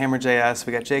 We looked at hammer.js.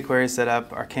 We got jQuery set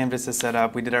up. Our canvas is set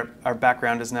up. We did our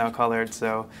background is now colored.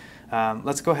 So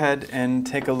let's go ahead and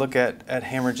take a look at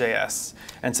hammer.js.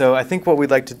 And so I think what we'd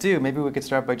like to do, maybe we could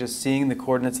start by just seeing the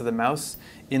coordinates of the mouse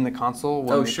in the console.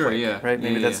 When we click, yeah. Right?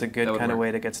 Maybe that's a good that kind of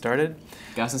way to get started.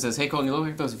 Gaston says, hey, Colton, you look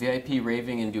like those VIP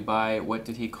raving in Dubai. What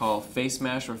did he call Face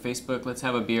Mash or Facebook? Let's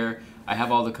have a beer. I have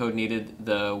all the code needed.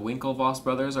 The Winklevoss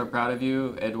brothers are proud of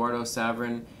you. Eduardo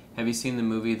Savrin. Have you seen the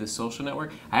movie The Social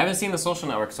Network? I haven't seen The Social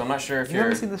Network, so I'm not sure if you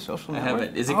haven't seen The Social Network? I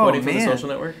haven't. Is he quoting from The Social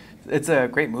Network? It's a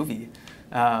great movie.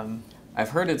 I've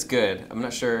heard it's good. I'm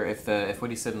not sure if what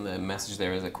he said in the message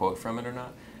there is a quote from it or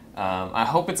not. I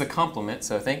hope it's a compliment,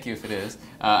 so thank you if it is.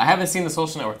 I haven't seen The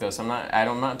Social Network though, so I'm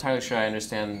not entirely sure I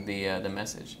understand the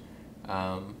message.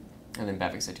 And then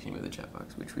Bhavik said, "Can you move the chat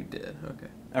box?" Which we did. Okay.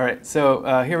 All right.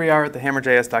 So here we are at the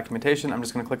hammer.js documentation. I'm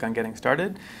just going to click on Getting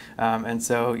Started. And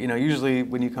so usually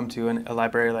when you come to a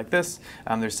library like this,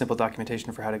 there's simple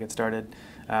documentation for how to get started.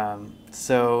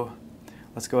 So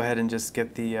let's go ahead and just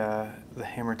get the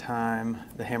hammer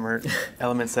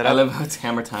element set up. I love how it's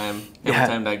hammer time.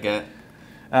 Hammertime.get.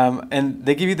 And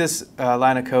they give you this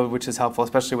line of code, which is helpful,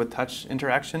 especially with touch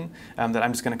interaction, that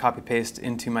I'm just going to copy paste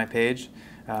into my page,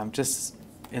 just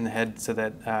in the head, so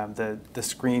that the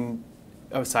screen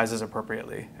sizes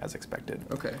appropriately as expected.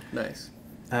 Okay, nice.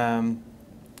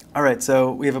 All right,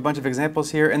 so we have a bunch of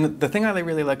examples here, and the thing I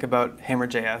really like about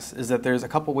hammer.js is that there's a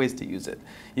couple ways to use it.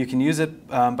 You can use it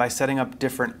by setting up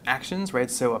different actions, right?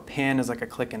 So a pan is like a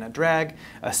click and a drag.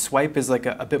 A swipe is like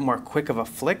a bit more quick of a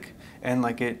flick, and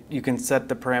you can set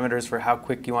the parameters for how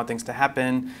quick you want things to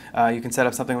happen. You can set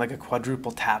up something like a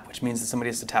quadruple tap, which means that somebody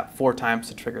has to tap 4 times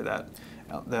to trigger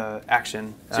the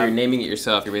action. So you're naming it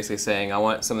yourself. You're basically saying, I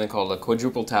want something called a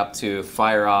quadruple tap to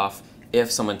fire off if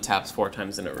someone taps 4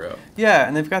 times in a row. Yeah,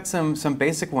 and they've got some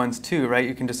basic ones too, right?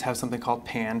 You can just have something called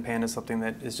pan. Pan is something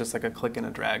that is just like a click and a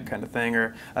drag kind of thing,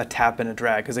 or a tap and a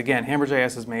drag. Because again,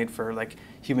 hammer.js is made for like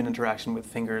human interaction with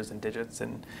fingers and digits,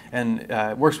 and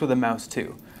it works with a mouse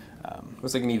too.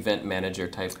 It's like an event manager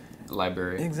type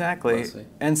library. Exactly. Mostly.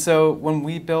 And so when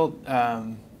we built,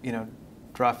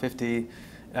 Draw50,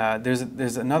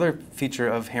 there's another feature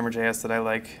of hammer.js that I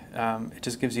like. It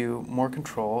just gives you more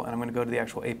control, and I'm going to go to the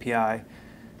actual API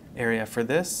area for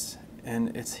this,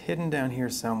 and it's hidden down here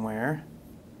somewhere.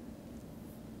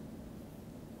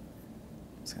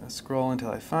 I'm just going to scroll until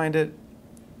I find it.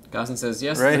 Gossen says,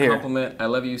 yes, right it's a here. compliment. I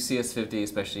love you, CS50,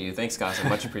 especially you. Thanks, Gossen.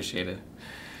 Much appreciated.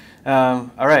 All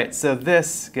right, so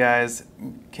this, guys,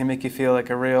 can make you feel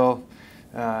like a real,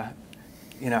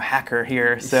 hacker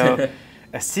here. So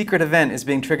a secret event is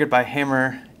being triggered by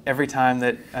Hammer every time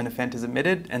that an event is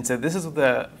emitted. And so this is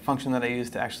the function that I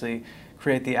use to actually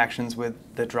create the actions with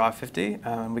the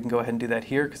Draw50. We can go ahead and do that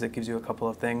here because it gives you a couple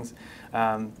of things. So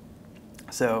I'm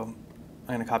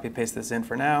going to copy paste this in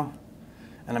for now.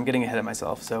 And I'm getting ahead of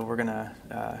myself, so we're going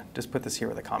to just put this here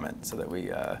with a comment so that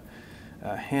we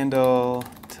handle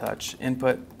touch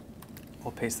input.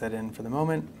 We'll paste that in for the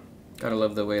moment. Gotta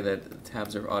love the way that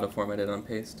tabs are auto-formatted on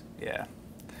paste. Yeah.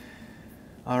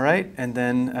 All right, and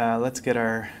then let's get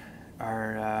our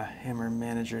Hammer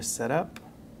manager set up.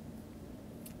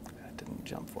 That didn't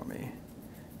jump for me.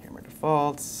 Hammer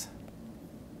defaults.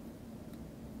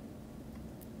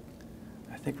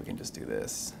 I think we can just do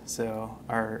this. So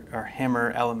our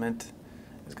Hammer element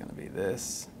is going to be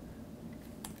this.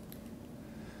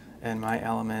 And my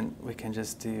element, we can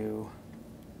just do...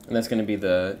 And that's going to be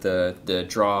the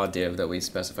draw div that we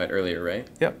specified earlier, right?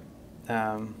 Yep.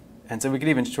 And so we could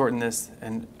even shorten this,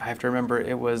 and I have to remember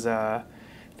it was, I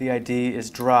the ID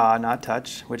is draw, not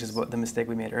touch, which is what the mistake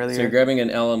we made earlier. So you're grabbing an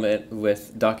element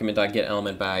with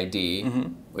document.getElement by ID,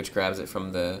 which grabs it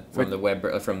from the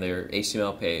from their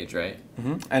HTML page, right?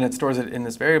 And it stores it in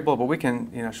this variable, but we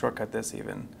can shortcut this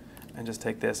even, and just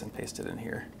take this and paste it in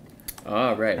here.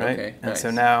 Ah, right. Okay. And so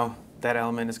now that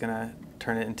element is going to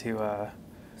turn it into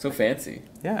so fancy.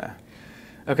 Yeah.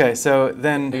 Okay, so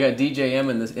then we got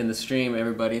DJM in the stream,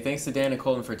 everybody. Thanks to Dan and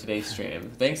Colton for today's stream.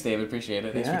 Thanks, David. Appreciate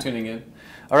it. Thanks for tuning in.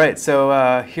 All right,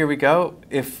 so here we go.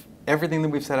 If everything that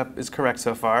we've set up is correct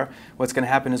so far, what's going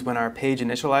to happen is when our page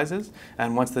initializes,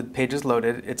 and once the page is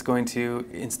loaded, it's going to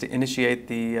initiate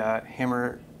the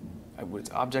hammer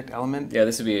object element. Yeah,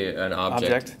 this would be an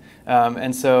object.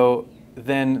 And so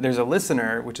then there's a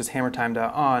listener, which is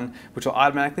hammertime.on, which will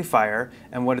automatically fire.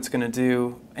 And what it's going to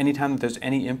do, anytime that there's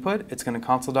any input, it's going to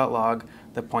console.log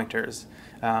the pointers.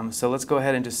 So let's go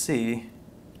ahead and just see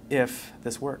if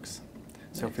this works.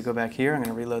 So if we go back here, I'm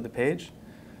going to reload the page.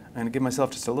 I'm going to give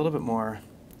myself just a little bit more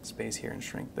space here and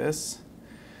shrink this.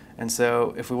 And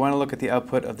so if we want to look at the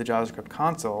output of the JavaScript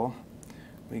console,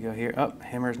 we go here. Oh,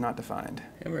 hammer is not defined.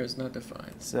 Hammer is not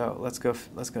defined. So let's go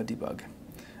debug.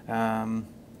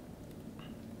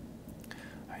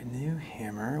 New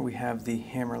hammer. We have the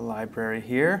hammer library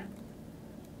here.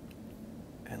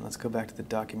 And let's go back to the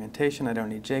documentation. I don't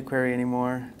need jQuery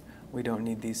anymore. We don't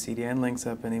need these CDN links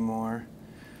up anymore.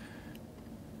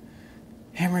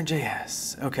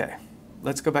 Hammer.js. Okay,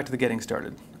 let's go back to the getting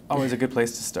started. Always a good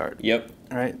place to start. Yep.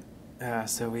 All right.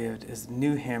 So we have is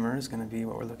new hammer is going to be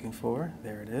what we're looking for.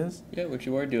 There it is. Yeah, what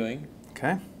you are doing.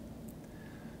 Okay.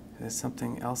 There's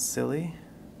something else silly.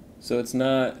 So it's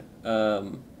not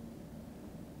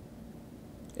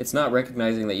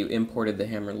recognizing that you imported the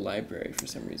hammer library for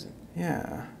some reason.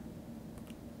 Yeah.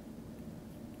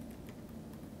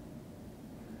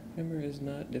 Hammer is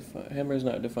not defined. Hammer is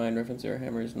not defined. Reference error.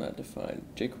 Hammer is not defined.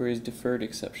 jQuery's deferred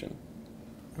exception.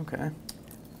 Okay.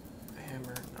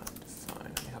 Hammer not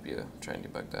defined. Let me help you try and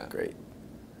debug that. Great.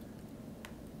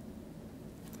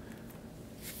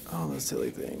 All those silly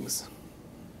things.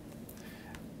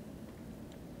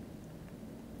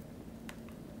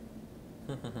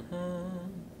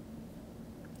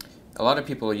 A lot of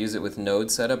people use it with Node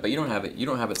setup, but you don't have it. You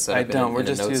don't have it set up. I don't. In We're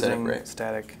just Node using setup, right?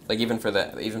 static. Like even for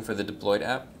the deployed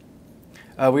app.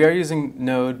 We are using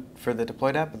Node for the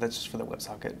deployed app, but that's just for the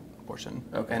WebSocket portion.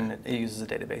 Okay. And it uses a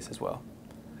database as well.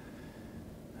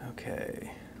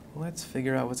 Okay, let's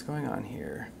figure out what's going on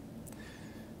here.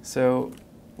 So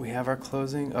we have our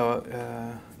closing.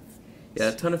 Yeah,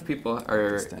 a ton of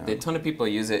people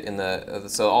use it in the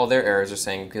so all their errors are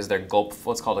saying because their gulp,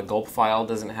 what's called a gulp file,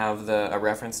 doesn't have a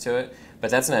reference to it. But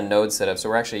that's in a Node setup, so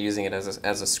we're actually using it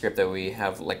as a script that we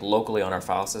have like locally on our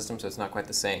file system, so it's not quite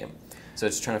the same. So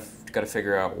it's got to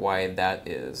figure out why that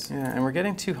is. Yeah, and we're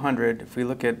getting 200. If we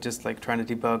look at just like trying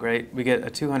to debug, right? We get a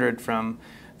 200 from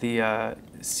the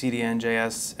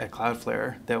CDN.js at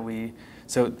Cloudflare that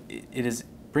so it is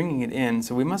bringing it in.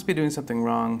 So we must be doing something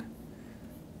wrong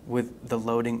with the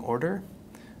loading order.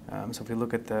 So if we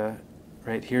look at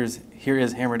here is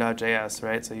hammer.js,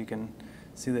 right? So you can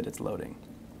see that it's loading.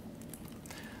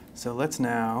 So let's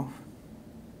now,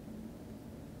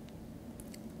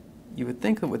 you would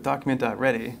think that with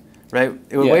document.ready, right,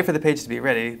 it would wait for the page to be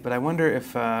ready, but I wonder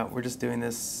if we're just doing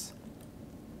this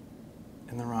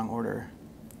in the wrong order.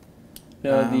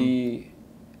 No,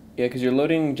 because you're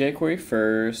loading jQuery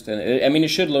first, and it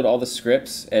should load all the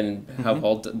scripts and have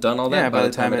done all that by the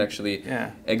time it actually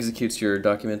executes your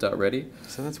document.ready.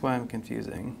 So that's why I'm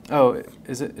confusing. Oh,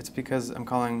 it's because I'm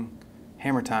calling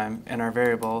hammer time and our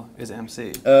variable is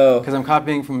MC. Oh. Because I'm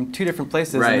copying from two different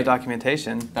places in the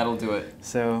documentation. That'll do it.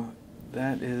 So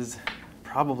that is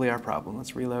probably our problem.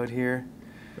 Let's reload here.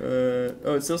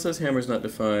 It still says hammer's not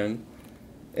defined.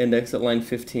 Index at line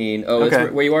 15. Oh, okay.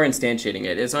 It's where you are instantiating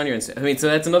it. It's on your so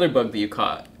that's another bug that you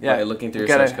caught by looking through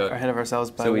your source code. Ahead of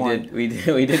ourselves by one. We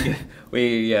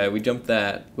jumped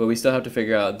that, but we still have to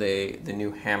figure out the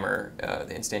new hammer,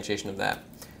 the instantiation of that.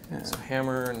 Yeah. So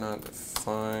hammer not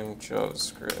defined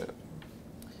JavaScript.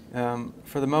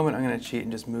 For the moment, I'm going to cheat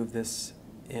and just move this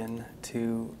in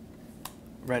to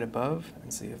right above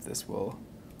and see if this will.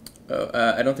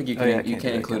 I don't think you can. You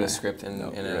can't include a script in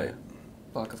a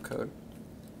block of code.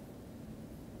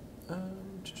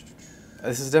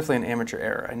 This is definitely an amateur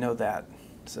error. I know that.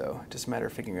 So just a matter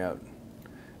of figuring out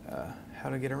how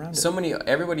to get around it.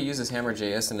 Everybody uses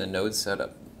hammer.js in a Node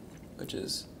setup, which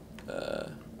is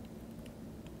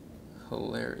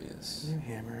hilarious. New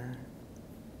hammer.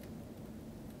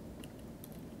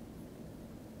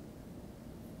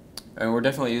 And we're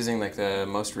definitely using like the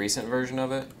most recent version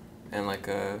of it, and like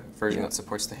a version that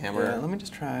supports the hammer. Yeah, let me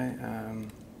just try.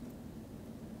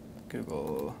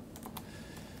 Google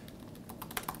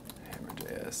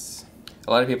hammer.js.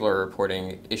 A lot of people are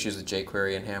reporting issues with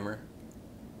jQuery and Hammer.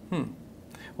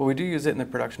 Well, we do use it in the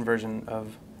production version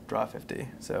of Draw50,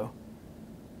 so.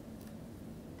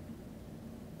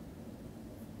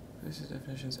 This is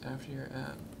definitions after your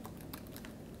app.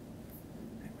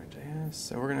 Hammer.js.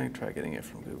 So we're going to try getting it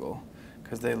from Google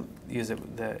because they use it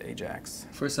with the Ajax.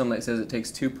 For some, it says it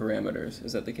takes 2 parameters.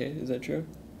 Is that the case? Is that true?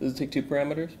 Does it take 2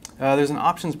 parameters? There's an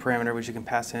options parameter which you can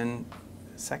pass in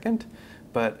second,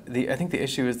 but I think the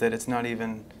issue is that it's not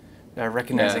even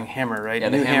recognizing hammer, right? Yeah,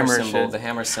 New the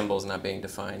hammer symbol is not being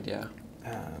defined, yeah.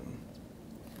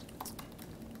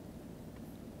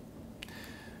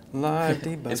 Live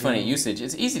debugging. It's funny, usage.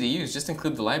 It's easy to use. Just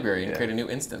include the library and create a new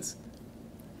instance.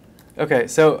 Okay,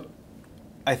 so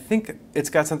I think it's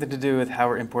got something to do with how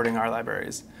we're importing our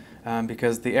libraries.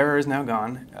 Because the error is now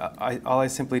gone. All I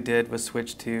simply did was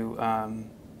switch to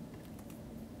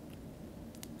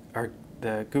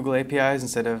the Google APIs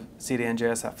instead of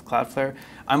CDN.js off Cloudflare.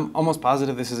 I'm almost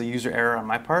positive this is a user error on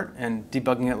my part, and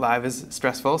debugging it live is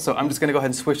stressful. So I'm just going to go ahead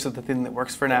and switch to the thing that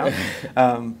works for now.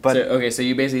 So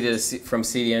you basically did it from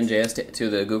CDN.js to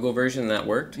the Google version, and that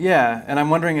worked? Yeah, and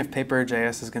I'm wondering if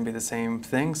Paper.js is going to be the same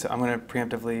thing. So I'm going to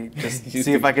preemptively just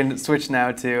see if I can switch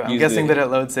now to. I'm guessing that it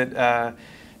loads it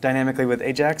dynamically with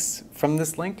Ajax from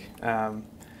this link,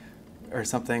 or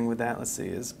something with that. Let's see,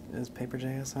 is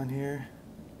Paper.js on here?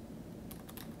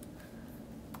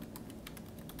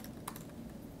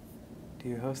 Do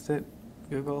you host it,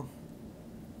 Google?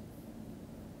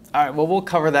 All right, well, we'll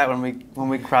cover that when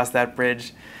we cross that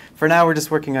bridge. For now, we're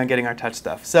just working on getting our touch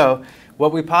stuff. So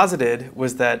what we posited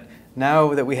was that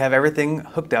now that we have everything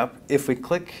hooked up, if we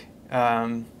click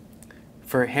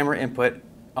for hammer input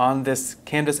on this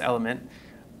canvas element,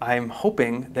 I'm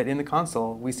hoping that in the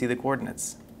console we see the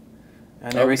coordinates.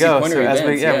 And there we go. So as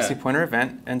we see pointer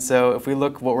event. And so if we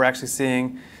look, what we're actually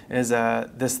seeing is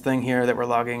this thing here that we're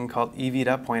logging called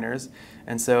ev.pointers.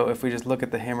 And so if we just look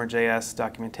at the hammer.js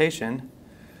documentation,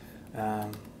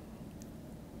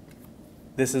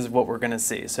 this is what we're going to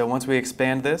see. So once we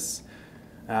expand this,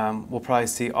 we'll probably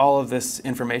see all of this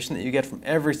information that you get from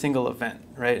every single event,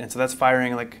 right? And so that's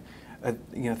firing like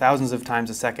thousands of times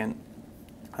a second.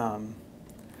 And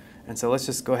so let's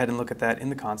just go ahead and look at that in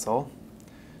the console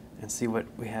and see what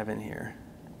we have in here.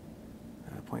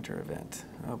 Pointer event.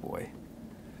 Oh boy.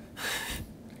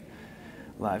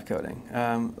 Live coding.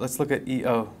 Let's look at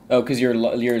Oh, because you're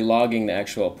logging the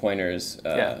actual pointers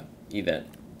event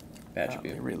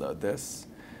attribute. Let me reload this.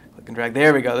 Click and drag.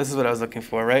 There we go. This is what I was looking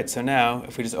for, right? So now,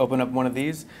 if we just open up one of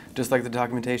these, just like the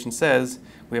documentation says,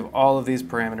 we have all of these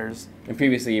parameters. And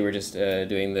previously, you were just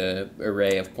doing the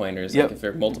array of pointers. Like if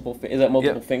there are multiple, is that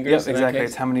multiple fingers? Yep, exactly.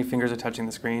 It's how many fingers are touching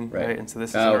the screen, right? And so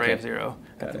this is an array of 0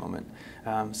 at the moment.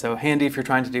 So handy if you're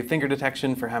trying to do finger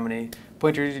detection for how many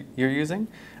pointers you're using.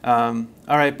 All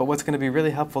right, but what's going to be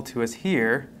really helpful to us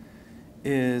here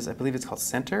is, I believe it's called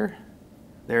center.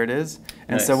 There it is.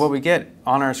 And so what we get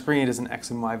on our screen is an X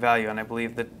and Y value. And I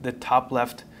believe that the top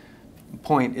left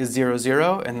point is 0,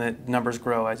 0, and the numbers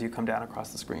grow as you come down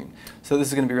across the screen. So this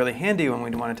is going to be really handy when we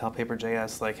want to tell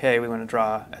Paper.js, like, hey, we want to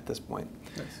draw at this point.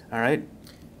 Nice. All right?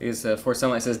 Because For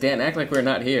Sunlight says, Dan, act like we're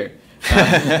not here.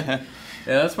 Yeah,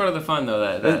 that's part of the fun,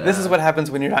 though. This is what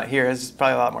happens when you're not here. It's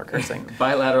probably a lot more cursing.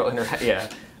 Bilateral interaction. Yeah.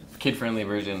 Kid-friendly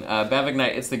version.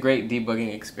 Bavignite, it's the great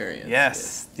debugging experience.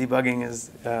 Yes, debugging is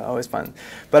always fun.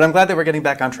 But I'm glad that we're getting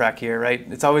back on track here, right?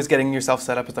 It's always getting yourself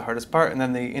set up is the hardest part, and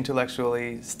then the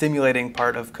intellectually stimulating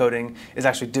part of coding is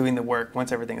actually doing the work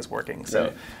once everything is working.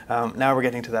 So now we're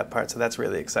getting to that part, so that's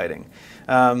really exciting.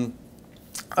 All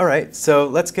right, so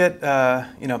let's get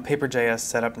Paper.js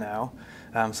set up now.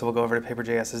 So we'll go over to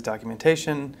Paper.js's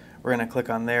documentation. We're going to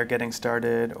click on there, Getting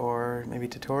Started, or maybe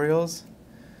Tutorials.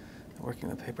 Working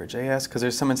with Paper.js, because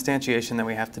there's some instantiation that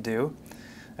we have to do.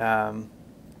 All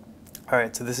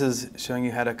right, so this is showing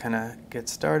you how to kind of get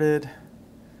started.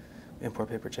 Import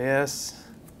Paper.js.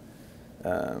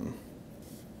 All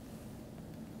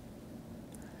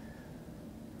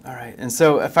right, and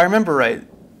so if I remember right,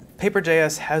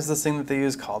 Paper.js has this thing that they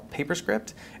use called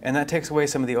PaperScript, and that takes away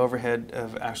some of the overhead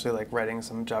of actually like writing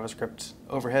some JavaScript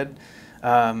overhead.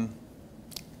 I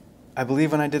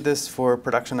believe when I did this for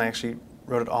production, I actually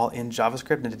wrote it all in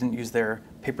JavaScript and didn't use their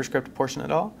PaperScript portion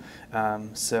at all.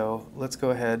 So let's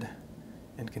go ahead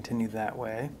and continue that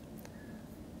way.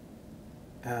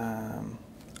 I'm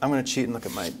going to cheat and look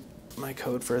at my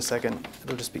code for a second.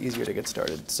 It'll just be easier to get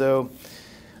started. So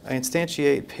I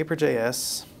instantiate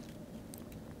Paper.js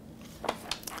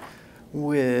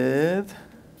with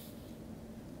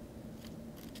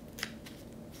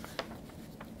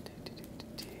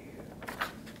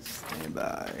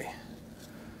standby.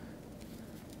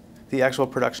 the actual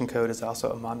production code is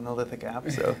also a monolithic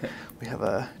app, so we have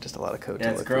just a lot of code to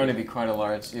Yeah, look it's grown through. to be quite a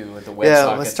large, with the WebSockets. Yeah,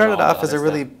 let's start and it all off the as a other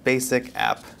really stuff. basic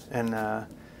app, and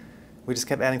we just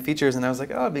kept adding features, and I was like,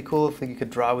 oh, it'd be cool if we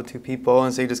could draw with 2 people,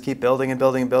 and so you just keep building and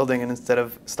building and building, and instead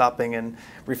of stopping and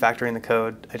refactoring the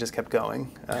code, I just kept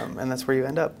going, and that's where you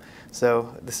end up.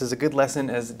 So this is a good lesson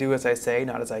as do as I say,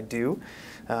 not as I do,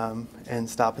 and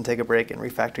stop and take a break and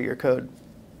refactor your code.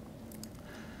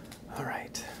 All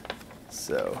right,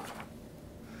 so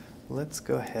let's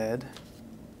go ahead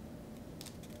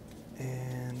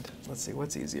and let's see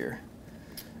what's easier.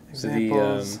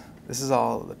 Examples. This is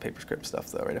all the PaperScript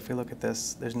stuff, though, right? If we look at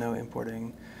this, there's no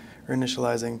importing or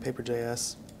initializing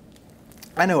Paper.js.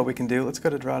 I know what we can do. Let's go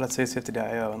to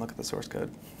draw.cs50.io and look at the source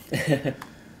code. So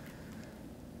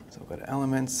we'll go to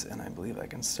Elements, and I believe I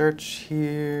can search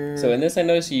here. So in this, I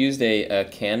noticed you used a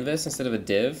canvas instead of a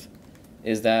div.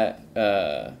 Is that,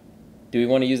 do we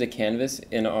want to use a canvas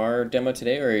in our demo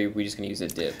today, or are we just going to use a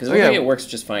div? Because I think it works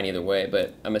just fine either way,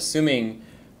 but I'm assuming,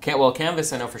 well,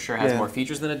 canvas I know for sure has more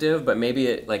features than a div, but maybe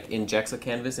it like injects a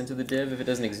canvas into the div if it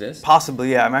doesn't exist?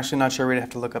 Possibly, yeah. I'm actually not sure. We'd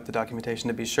have to look up the documentation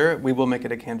to be sure. We will make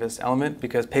it a canvas element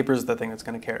because Paper is the thing that's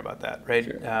going to care about that, right?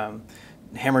 Sure.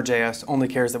 Hammer.js only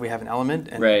cares that we have an element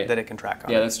and that it can track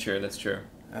on. Yeah, that's true. That's true.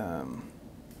 All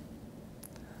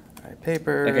right,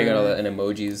 Paper. Like I got an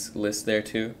emojis list there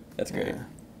too. That's great.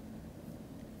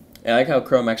 I like how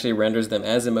Chrome actually renders them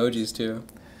as emojis too.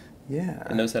 Yeah.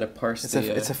 It knows how to parse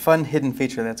It's a fun hidden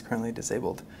feature that's currently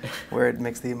disabled, where it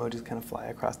makes the emojis kind of fly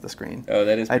across the screen. Oh,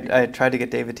 that is pretty cool. I tried to get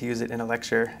David to use it in a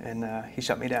lecture, and he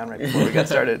shut me down right before we got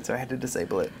started, so I had to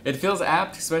disable it. It feels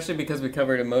apt, especially because we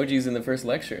covered emojis in the first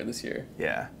lecture this year.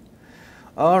 Yeah.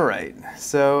 All right.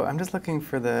 So I'm just looking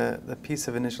for the piece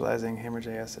of initializing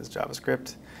hammer.js as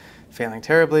JavaScript, failing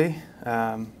terribly. It's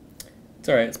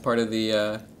all right. It's part of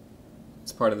the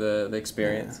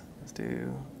experience. Yeah. Let's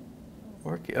do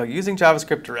using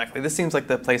JavaScript directly. This seems like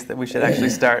the place that we should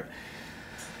actually start.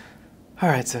 All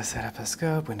right, so set up a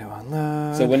scope, window on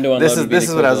load. So window on load. This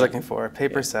is what I was looking for.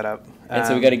 Paper setup. And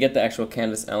so we got to get the actual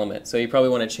canvas element. So you probably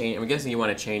want to change. I'm guessing you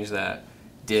want to change that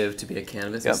div to be a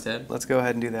canvas instead. Let's go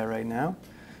ahead and do that right now.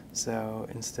 So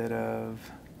instead of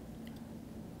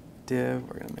div,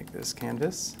 we're going to make this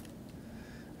canvas.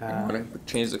 I want to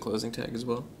change the closing tag as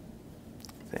well.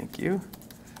 Thank you.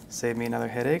 Save me another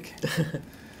headache.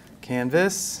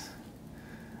 Canvas.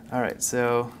 All right,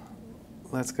 so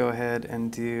let's go ahead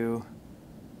and do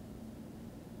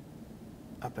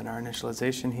up in our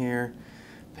initialization here,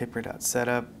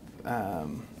 paper.setup,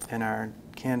 and our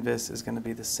canvas is going to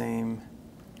be the same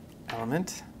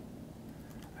element.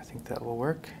 I think that will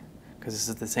work because this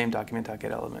is the same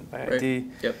document.getElement by ID.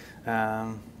 Yep.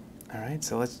 All right,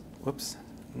 so let's,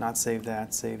 not save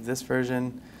that, save this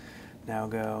version. Now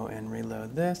go and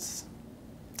reload this.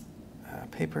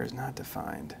 Paper is not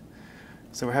defined.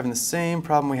 So we're having the same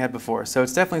problem we had before. So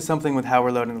it's definitely something with how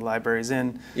we're loading the libraries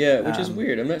in. Yeah, which is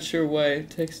weird. I'm not sure why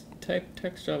text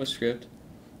JavaScript.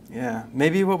 Yeah,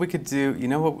 maybe what we could do, you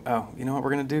know what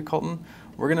we're going to do, Colton?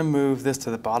 We're going to move this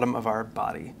to the bottom of our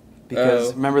body.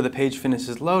 Because remember, the page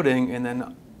finishes loading, and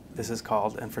then this is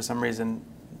called, and for some reason,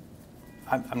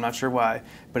 I'm not sure why,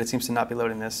 but it seems to not be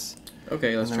loading this in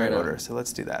the right order. So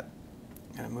let's do that.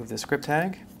 I'm going to move the script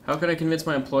tag. How could I convince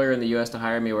my employer in the U.S. to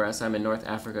hire me whereas I'm in North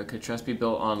Africa? Could trust be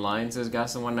built online, says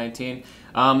Gasson119.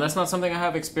 That's not something I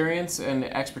have experience and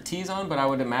expertise on, but I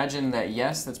would imagine that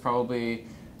yes, that's probably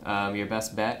your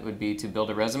best bet would be to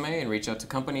build a resume and reach out to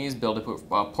companies, build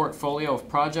a portfolio of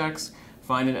projects,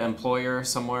 find an employer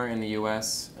somewhere in the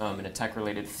U.S. In a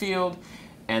tech-related field,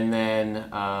 and then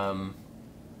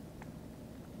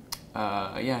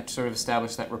sort of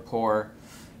establish that rapport.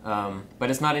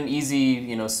 But it's not an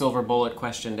easy, silver bullet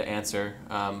question to answer.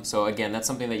 So again, that's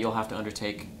something that you'll have to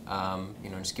undertake.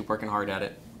 Just keep working hard at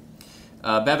it.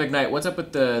 Bavignite, what's up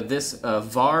with this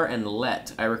var and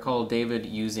let? I recall David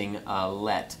using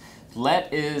let.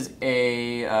 Let is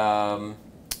a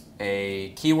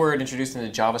keyword introduced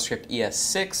into JavaScript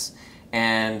ES6,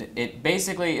 and it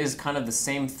basically is kind of the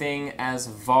same thing as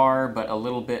var, but a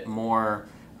little bit more.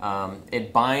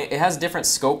 It has different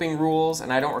scoping rules,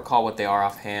 and I don't recall what they are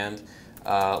offhand.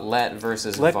 Let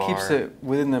versus var. Let keeps it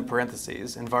within the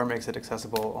parentheses, and var makes it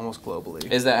accessible almost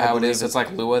globally. Is that how it is? It's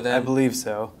like Lua then? I believe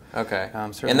so. Okay.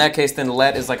 In that case, then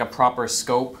let is like a proper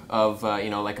scope of,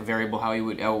 like a variable, how it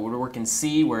would work in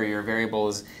C, where your variable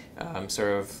is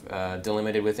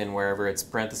delimited within wherever its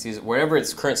parentheses, wherever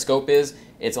its current scope is,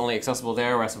 it's only accessible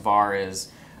there, whereas var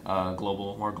is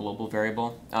more global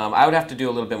variable. I would have to do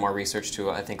a little bit more research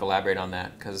to, I think, elaborate on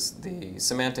that, because the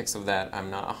semantics of that I'm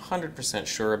not 100%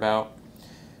 sure about.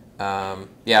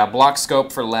 Block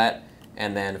scope for let,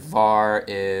 and then var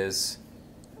is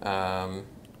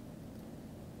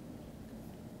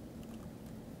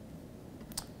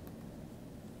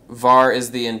var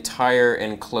is the entire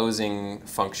enclosing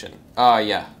function.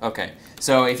 Yeah, okay.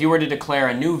 So if you were to declare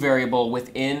a new variable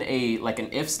within like an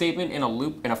if statement in a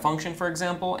loop, in a function, for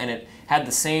example, and it had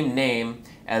the same name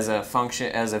as a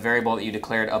function, as a variable that you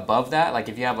declared above that, like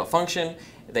if you have a function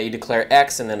that you declare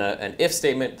x and then an if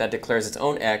statement that declares its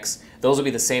own x, those will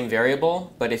be the same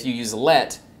variable. But if you use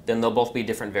let, then they'll both be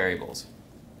different variables.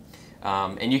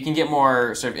 And you can get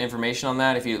more sort of information on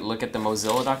that if you look at the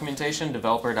Mozilla documentation,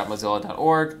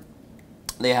 developer.mozilla.org.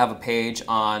 They have a page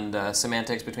on the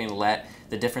semantics between let,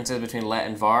 the differences between let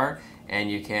and var, and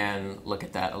you can look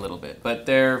at that a little bit. But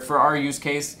for our use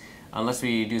case, unless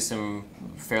we do some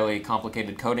fairly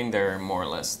complicated coding, they're more or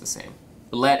less the same.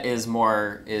 Let is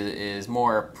more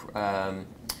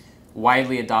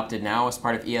widely adopted now as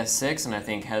part of ES6, and I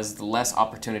think has less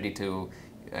opportunity to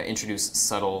introduce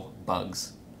subtle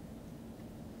bugs.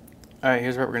 All right,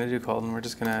 here's what we're going to do, Colton. We're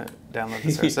just going to download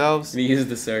this ourselves. We use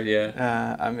this,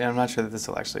 yeah. I'm not sure that this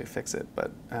will actually fix it,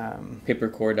 but...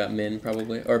 papercore.min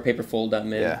probably, or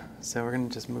paperfold.min. Yeah, so we're going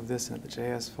to just move this into the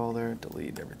JS folder,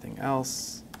 delete everything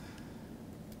else,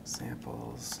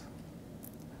 samples,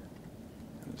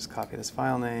 and just copy this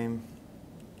file name.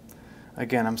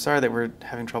 Again, I'm sorry that we're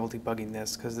having trouble debugging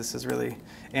this, because this is really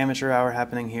amateur hour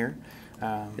happening here.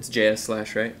 It's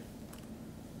JS/, right?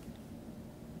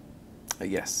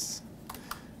 Yes.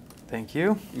 Thank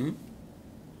you. Mm-hmm.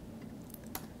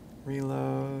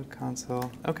 Reload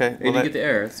console. Okay. You did get the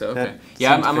error, so okay.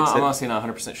 Yeah, I'm honestly not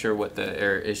 100% sure what the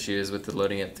error issue is with the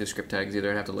loading it through script tags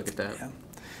either. I'd have to look at that.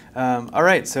 Yeah. All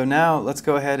right, so now let's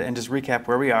go ahead and just recap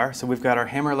where we are. So we've got our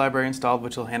Hammer library installed,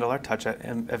 which will handle our touch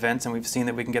events, and we've seen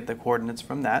that we can get the coordinates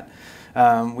from that.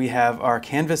 We have our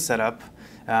canvas set up,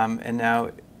 and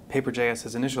now Paper.js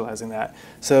is initializing that.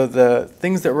 So the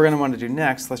things that we're going to want to do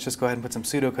next, let's just go ahead and put some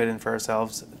pseudocode in for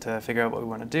ourselves to figure out what we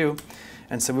want to do.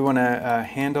 And so we want to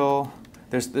handle,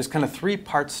 there's kind of 3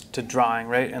 parts to drawing,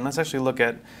 right? And let's actually look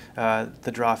at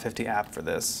the Draw50 app for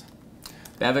this.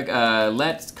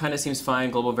 Let kind of seems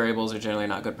fine. Global variables are generally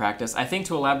not good practice. I think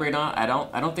to elaborate on, I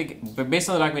don't think, but based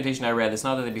on the documentation I read, it's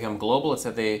not that they become global, it's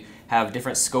that they have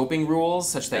different scoping rules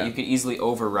such that you could easily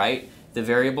overwrite the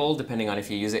variable depending on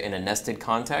if you use it in a nested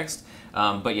context.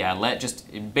 But yeah,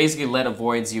 basically let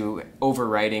avoids you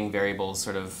overwriting variables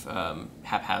sort of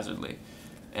haphazardly.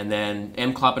 And then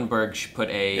M. Kloppenberg put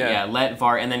a let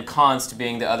var, and then const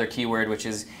being the other keyword, which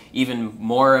is even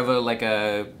more of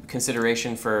a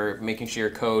consideration for making sure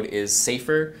your code is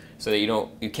safer, so that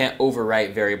you can't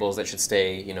overwrite variables that should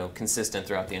stay consistent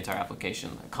throughout the entire application.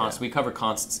 We cover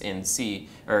consts in C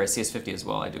or CS50 as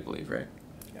well, I do believe, right?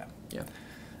 Yeah.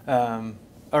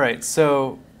 All right,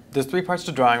 so there's 3 parts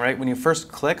to drawing, right? When you first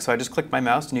click, so I just clicked my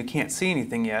mouse and you can't see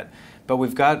anything yet, but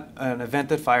we've got an event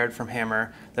that fired from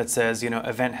Hammer that says,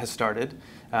 event has started.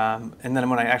 And then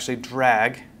when I actually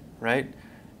drag, right,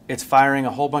 it's firing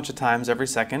a whole bunch of times every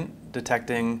second,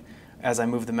 detecting as I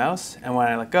move the mouse. And when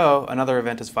I let go, another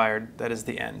event is fired. That is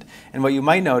the end. And what you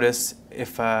might notice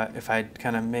if I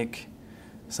kind of make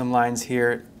some lines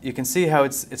here, you can see how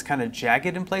it's kind of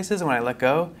jagged in places, and when I let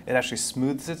go, it actually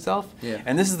smooths itself. Yeah.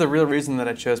 And this is the real reason that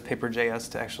I chose Paper.js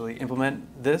to actually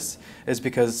implement this, is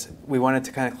because we wanted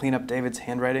to kind of clean up David's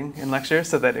handwriting in lecture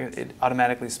so that it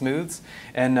automatically smooths.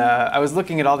 And I was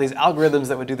looking at all these algorithms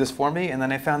that would do this for me, and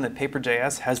then I found that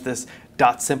Paper.js has this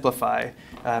 .simplify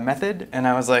method, and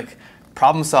I was like,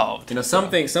 problem solved. Some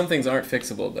things aren't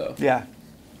fixable though. Yeah,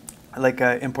 like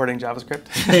importing JavaScript.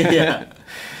 Yeah.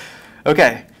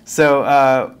 Okay,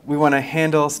 so we want to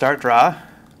handle start draw.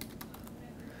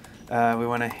 We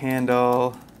want to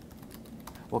handle,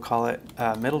 we'll call it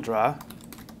middle draw,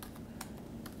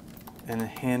 and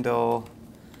handle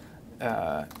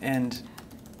end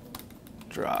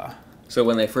draw. So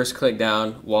when they first click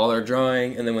down while they're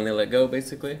drawing, and then when they let go,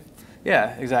 basically?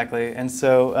 Yeah, exactly. And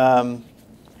so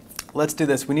let's do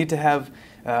this. We need to have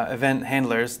event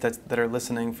handlers that are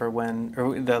listening for when,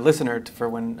 or the listener for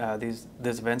when these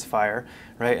events fire,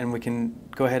 right? And we can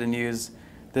go ahead and use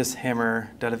this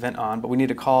hammer.eventOn, but we need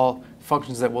to call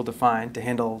functions that we'll define to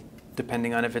handle,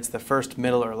 depending on if it's the first,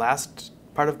 middle, or last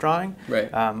part of drawing,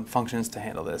 right. Functions to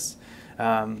handle this.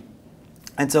 And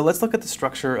so let's look at the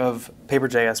structure of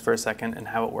Paper.js for a second and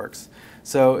how it works.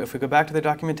 So if we go back to the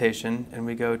documentation and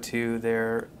we go to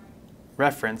their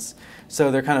reference,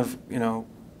 so they're kind of,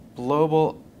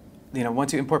 global,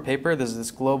 once you import Paper, there's this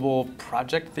global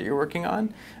project that you're working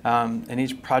on, and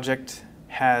each project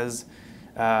has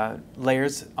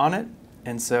layers on it.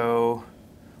 And so,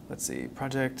 let's see,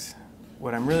 project,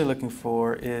 what I'm really looking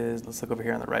for is, let's look over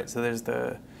here on the right. So there's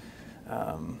the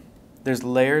there's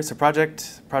layers. So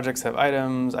projects have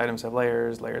items have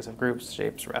layers have groups,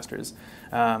 shapes, rasters.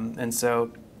 And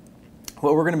so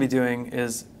what we're going to be doing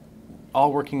is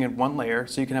all working in one layer.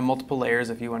 So you can have multiple layers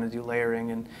if you want to do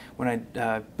layering. And when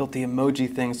I built the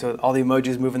emoji thing, so all the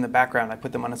emojis move in the background, I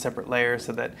put them on a separate layer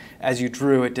so that as you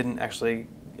drew, it didn't actually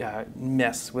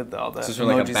mess with all the so it's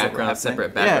emojis like a background,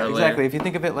 separate background layer. Yeah, exactly. layer. If you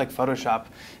think of it like Photoshop,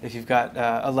 if you've got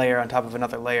a layer on top of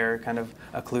another layer, it kind of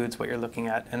occludes what you're looking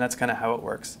at, and that's kind of how it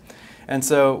works. And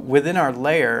so within our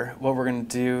layer, what we're going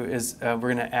to do is we're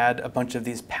going to add a bunch of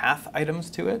these path items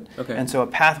to it. Okay. And so a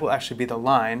path will actually be the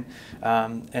line.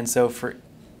 And so for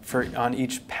on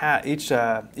each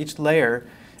layer,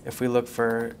 if we look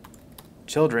for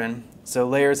children, so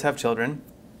layers have children,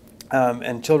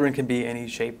 and children can be any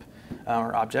shape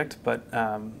or object, but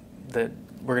we're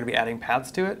going to be adding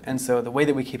paths to it. And so the way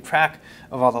that we keep track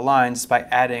of all the lines is by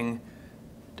adding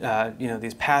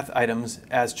these path items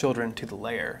as children to the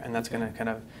layer, and that's going to kind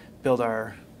of build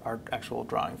our actual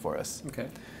drawing for us. Okay.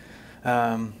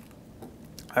 All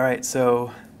right,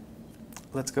 so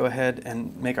let's go ahead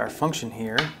and make our function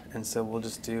here, and so we'll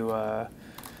just do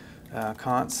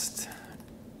const,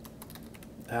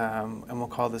 and we'll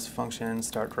call this function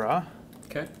start draw.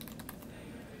 Okay.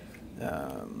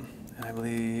 And I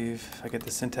believe if I get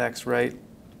the syntax right.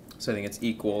 So I think it's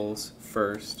equals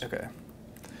first. Okay.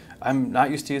 I'm not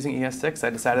used to using ES6.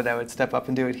 I decided I would step up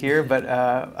and do it here, but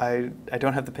I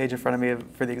don't have the page in front of me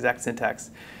for the exact syntax.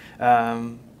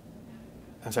 I'm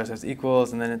sorry, so it's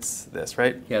equals, and then it's this,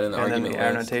 right? Yeah, then the and argument then the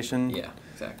arrow list. notation. Yeah,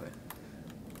 exactly.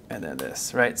 And then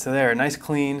this, right? So there, nice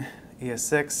clean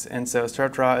ES6. And so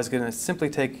start draw is going to simply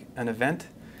take an event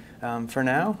for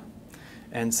now.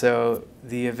 And so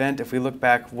the event, if we look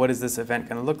back, what is this event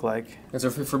going to look like? And so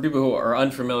for people who are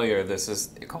unfamiliar, this is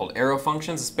called arrow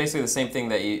functions. It's basically the same thing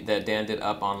that Dan did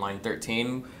up on line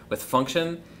 13 with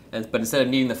function. But instead of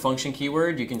needing the function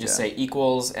keyword, you can just say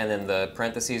equals and then the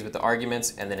parentheses with the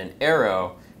arguments and then an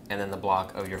arrow and then the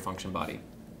block of your function body.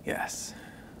 Yes.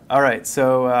 All right,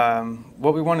 so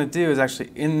what we want to do is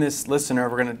actually in this listener,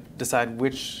 we're going to decide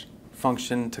which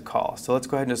function to call. So let's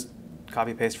go ahead and just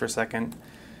copy paste for a second.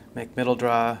 Make middle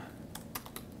draw.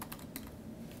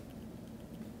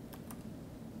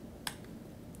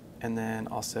 And then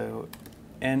also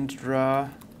end draw.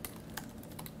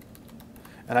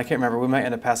 And I can't remember, we might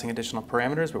end up passing additional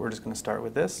parameters, but we're just going to start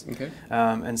with this. Okay.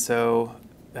 And so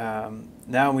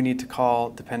now we need to call,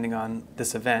 depending on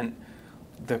this event,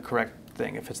 the correct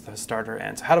thing, if it's the start or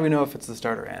end. So how do we know if it's the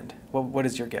start or end? What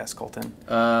is your guess, Colton?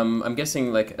 I'm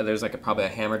guessing like there's like probably a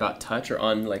hammer.touch or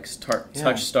on like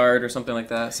touch start or something like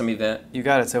that, some event. You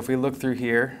got it. So if we look through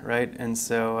here, right, and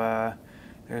so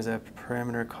there's a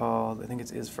parameter called, I think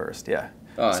it's isFirst, yeah.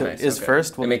 Oh, so nice.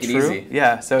 isFirst will make be it true. easy.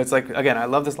 Yeah, so it's like, again, I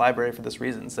love this library for this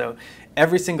reason. So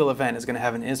every single event is going to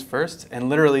have an isFirst, and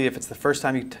literally if it's the first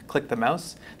time you click the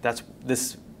mouse,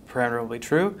 this parameter will be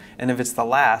true, and if it's the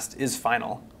last,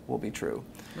 isFinal will be true.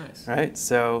 Nice. Right,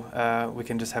 so we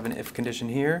can just have an if condition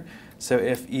here. So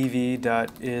if ev.isFirst,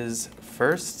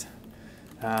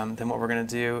 then what we're going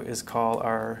to do is call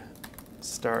our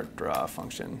start draw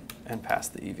function and pass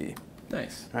the ev.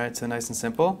 Nice. All right, so nice and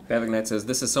simple. Bavik Knight says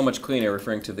this is so much cleaner,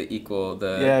 referring to the arrow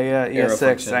ES6.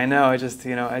 function. I know. I just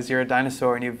as you're a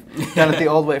dinosaur and you've done it the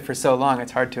old way for so long,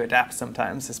 it's hard to adapt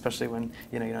sometimes, especially when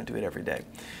you don't do it every day.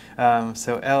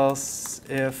 So else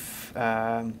if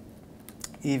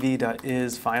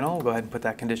ev.isFinal, we'll go ahead and put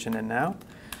that condition in now.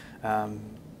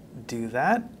 Do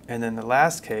that, and then the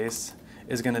last case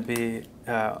is going to be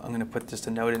I'm going to put just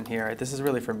a note in here. Right? This is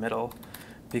really for middle.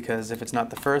 Because if it's not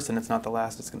the first and it's not the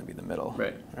last, it's going to be the middle.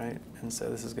 Right. Right. And so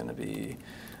this is going to be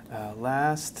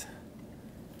last,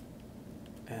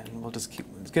 and we'll just keep.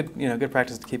 It's good, good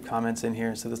practice to keep comments in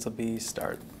here. So this will be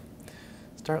start,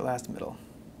 last, middle.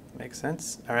 Makes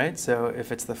sense. All right. So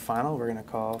if it's the final, we're going to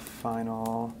call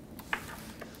final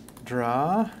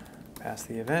draw, pass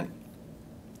the event,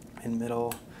 and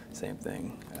middle, same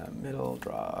thing. Middle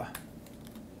draw,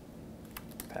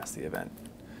 pass the event.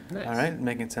 Nice. All right,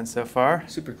 making sense so far.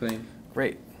 Super clean.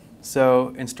 Great.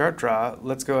 So in start draw,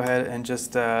 let's go ahead and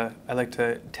just, I like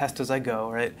to test as I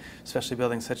go, right? Especially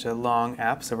building such a long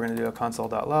app. So we're going to do a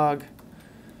console.log.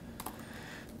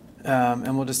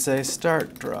 And we'll just say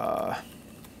start draw.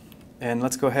 And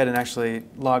let's go ahead and actually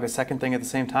log a second thing at the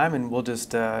same time. And we'll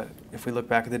just, if we look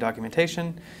back at the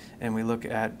documentation and we look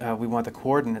at, we want the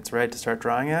coordinates, right, to start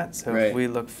drawing at. So if we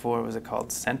look for, what was it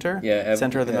called, center? Yeah.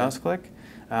 Center of the mouse click.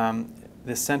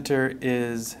 The center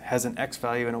has an x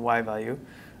value and a y value,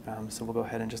 so we'll go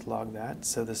ahead and just log that.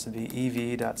 So this would be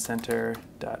ev.center.x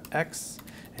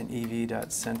and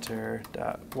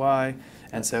ev.center.y,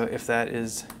 and so if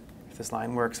this this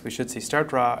line works. We should see start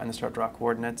draw and the start draw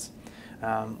coordinates.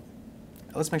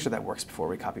 Let's make sure that works before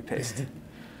we copy paste.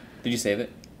 Did you save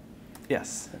it?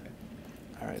 Yes. Okay.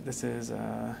 All right, this is,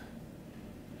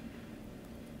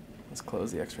 let's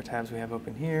close the extra tabs we have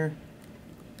open here.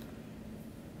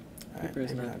 All right,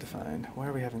 paper not defined. Why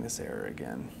are we having this error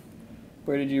again?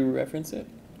 Where did you reference it?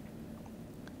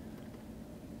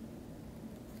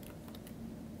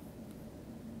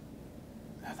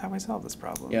 I thought we solved this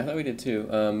problem. Yeah, I thought we did too.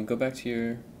 Go back to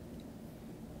your...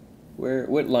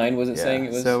 What line was it saying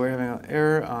it was? So we're having an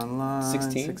error on line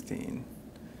 16? 16.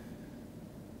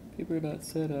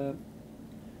 Paper.setup.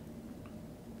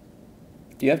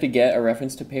 Do you have to get a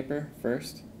reference to paper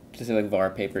first? To say like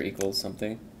var paper equals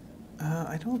something?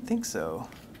 I don't think so.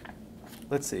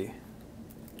 Let's see.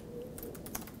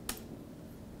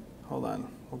 Hold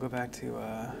on. We'll go back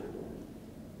to,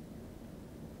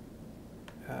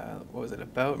 what was it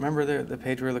about? Remember the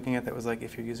page we were looking at that was like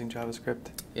if you're using JavaScript?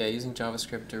 Yeah, using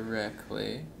JavaScript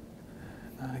directly.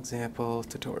 Examples,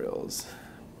 tutorials.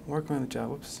 Working with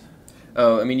Java. Whoops.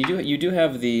 Oh, I mean, you do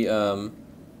have the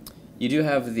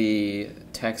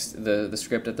text, the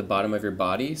script at the bottom of your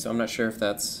body. So I'm not sure if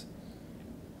that's,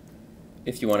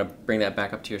 if you want to bring that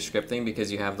back up to your scripting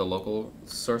because you have the local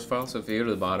source file. So if you go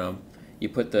to the bottom, you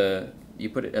put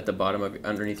it at the bottom of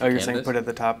underneath your canvas. You're saying put it at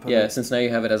the top? Yeah, since now you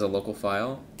have it as a local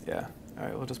file. Yeah. All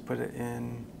right, we'll just put it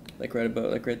in. Like right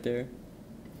about, like right there.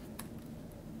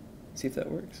 See if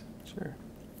that works. Sure.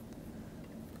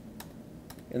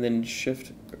 And then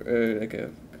shift, like a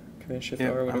command shift R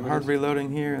or whatever. I'm hard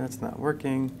reloading here. That's not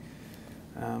working.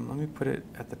 Let me put it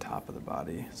at the top of the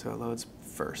body so it loads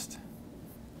first.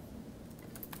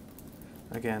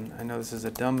 Again, I know this is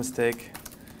a dumb mistake,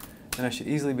 and I should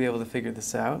easily be able to figure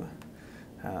this out.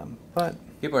 But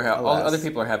other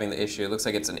people are having the issue. It looks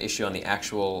like it's an issue on the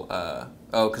actual.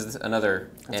 Because it's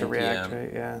another that's NPM. A React,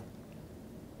 right? Yeah.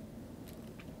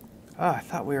 Oh, I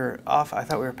thought we were off. I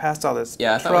thought we were past all this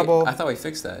trouble. I thought we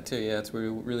fixed that too. Yeah, it's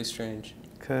really strange.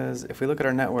 Because if we look at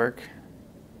our network,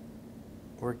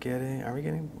 we're getting. Are we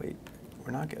getting? Wait,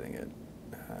 we're not getting it.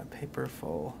 Paper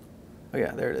full. Oh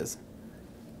yeah, there it is.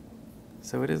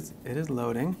 So it is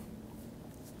loading.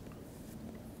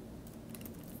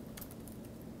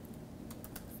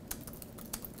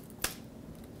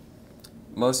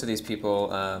 Most of these people,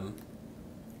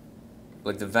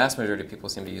 like the vast majority of people,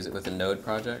 seem to use it with a Node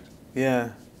project. Yeah,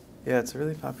 it's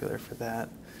really popular for that.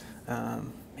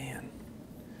 Man.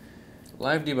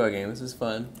 Live debugging, this is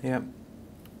fun. Yep. I'm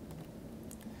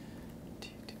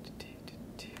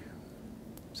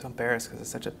so embarrassed because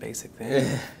it's such a basic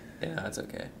thing. Yeah, that's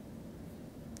okay.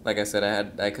 Like I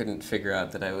said, I couldn't figure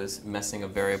out that I was messing a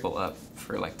variable up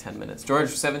for like 10 minutes.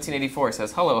 George1784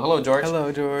 says, hello, George.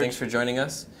 Hello, George. Thanks for joining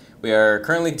us. We are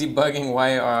currently debugging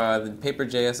why the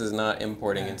Paper.js is not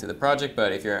importing into the project,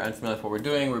 but if you're unfamiliar with what we're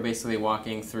doing, we're basically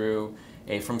walking through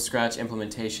a from-scratch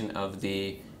implementation of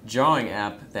the drawing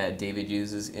app that David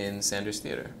uses in Sanders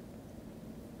Theater.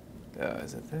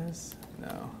 Is it this?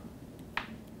 No.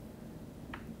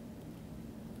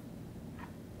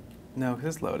 No,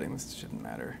 because it's loading. This shouldn't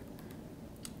matter.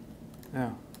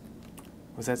 No.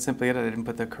 Was that simply it? I didn't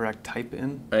put the correct type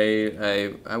in?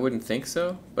 I wouldn't think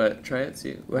so, but try it.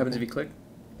 See what happens if you click.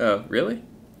 Oh, really?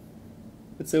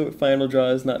 It's a final draw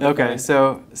is not defined. Okay,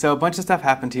 so a bunch of stuff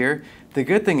happened here. The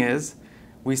good thing is,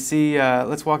 we see.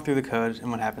 Let's walk through the code and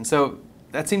what happened. So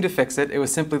that seemed to fix it. It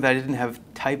was simply that I didn't have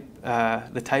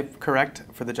the type correct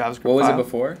for the JavaScript file. What was it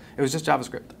before? It was just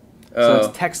JavaScript. Oh. So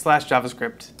it's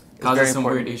text/JavaScript. Causes some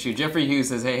weird issue. Jeffrey Hughes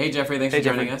says, hey Jeffrey, thanks for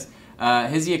joining us.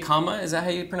 Hizikama, is that how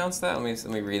you pronounce that? Let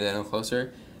me read that a little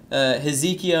closer.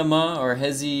 Hizikiyama or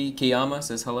Hezikiyama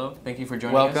says hello. Thank you for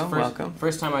joining us. Welcome.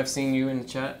 First time I've seen you in the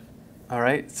chat. All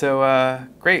right, so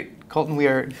great.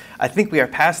 Colton, I think we are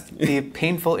past the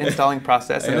painful installing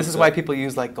process, and this is why people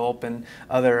use like Gulp and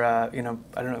other, I don't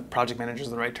know if project manager is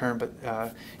the right term, but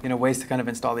ways to kind of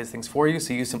install these things for you,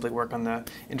 so you simply work on the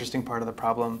interesting part of the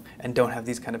problem and don't have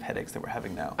these kind of headaches that we're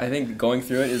having now. I think going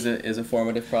through it is a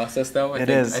formative process, though. It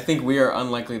is. I think we are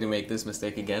unlikely to make this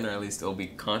mistake again, or at least we'll be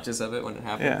conscious of it when it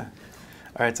happens. Yeah.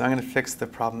 All right, so I'm going to fix the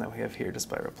problem that we have here just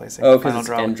by replacing the final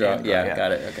draw. End draw. Yeah,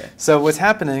 got it. Okay. So what's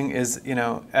happening is,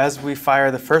 as we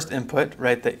fire the first input,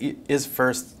 right, the is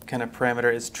first kind of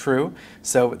parameter is true.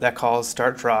 So that calls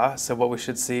start draw. So what we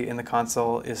should see in the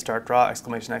console is start draw,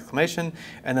 exclamation, exclamation,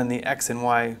 and then the X and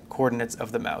Y coordinates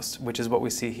of the mouse, which is what we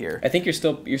see here. I think you're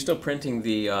still printing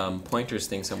the pointers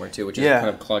thing somewhere too, which is kind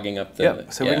of clogging up the.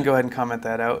 Yep. So we can go ahead and comment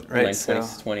that out, right? Line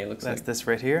 20 looks like. That's this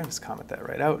right here. Let's comment that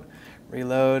right out.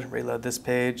 Reload this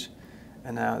page,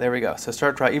 and now there we go. So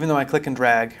start draw, even though I click and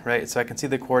drag, right, so I can see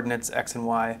the coordinates X and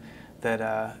Y,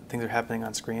 that things are happening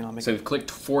on screen. I'll make So we've clicked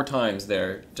 4 times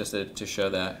there just to show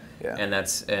that. Yeah. And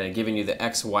that's giving you the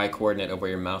X, Y coordinate of where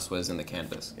your mouse was in the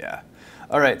canvas. Yeah.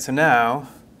 All right, so now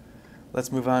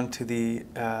let's move on to the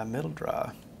middle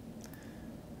draw.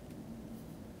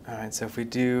 All right, so if we'll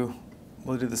do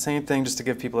the same thing just to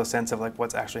give people a sense of like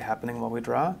what's actually happening while we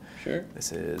draw. Sure.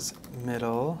 This is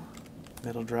middle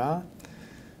draw,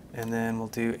 and then we'll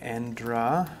do end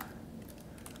draw,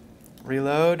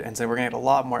 reload, and so we're gonna get a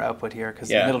lot more output here because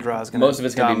the middle draw is gonna most of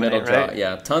it's gonna be middle draw. Right?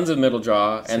 Yeah, tons of middle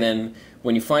draw, and then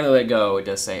when you finally let go, it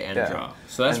does say end draw.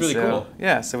 So that's really cool.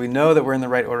 Yeah, so we know that we're in the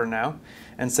right order now.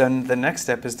 And so the next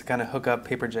step is to kind of hook up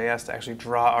Paper.js to actually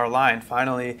draw our line.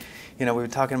 Finally, we were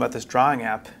talking about this drawing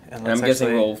app. And I'm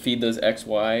guessing we'll feed those X,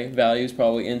 Y values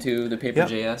probably into the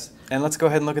Paper.js. Yep. And let's go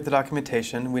ahead and look at the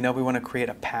documentation. We know we want to create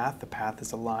a path. The path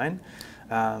is a line.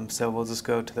 So we'll just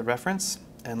go to the reference,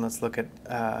 and let's look at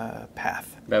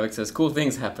path. Bavik says, cool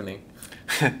things happening.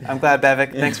 I'm glad,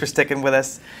 Bavik. Thanks for sticking with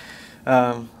us.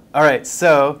 All right,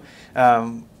 so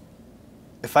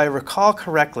if I recall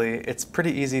correctly, it's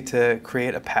pretty easy to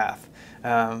create a path.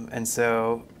 And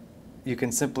so you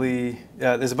can simply,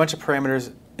 there's a bunch of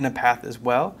parameters in a path as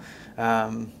well.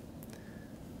 And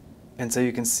so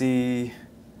you can see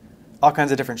all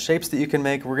kinds of different shapes that you can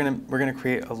make. We're gonna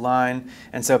create a line.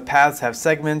 And so paths have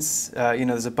segments.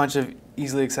 There's a bunch of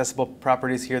easily accessible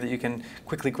properties here that you can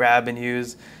quickly grab and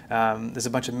use. There's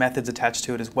a bunch of methods attached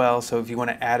to it as well. So if you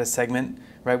want to add a segment,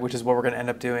 right, which is what we're going to end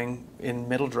up doing in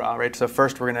middle draw, right? So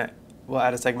first we'll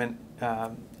add a segment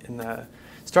in the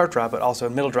start draw, but also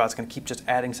in middle draw it's going to keep just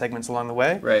adding segments along the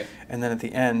way. Right. And then at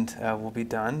the end we'll be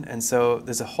done. And so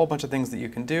there's a whole bunch of things that you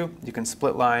can do. You can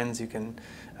split lines. You can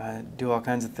do all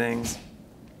kinds of things.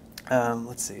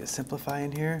 Let's see, a simplify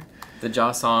in here. The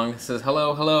Jaw song says,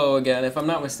 hello, hello again. If I'm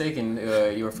not mistaken,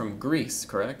 you are from Greece,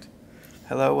 correct?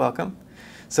 Hello, welcome.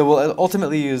 So we'll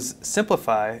ultimately use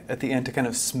simplify at the end to kind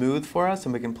of smooth for us,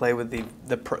 and we can play with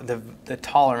the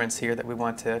tolerance here that we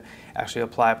want to actually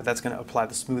apply, but that's going to apply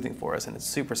the smoothing for us, and it's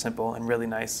super simple and really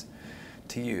nice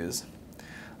to use.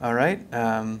 All right,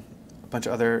 a bunch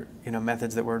of other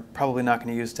methods that we're probably not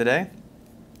going to use today,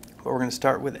 but we're going to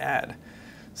start with add.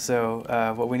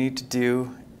 So what we need to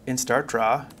do in start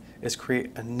draw is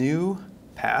create a new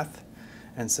path.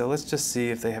 And so let's just see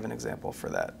if they have an example for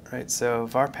that, right? So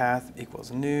var path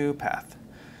equals new path.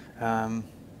 So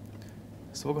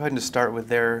we'll go ahead and just start with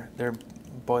their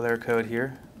boiler code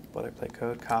here, boilerplate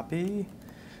code, copy,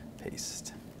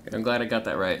 paste. I'm glad I got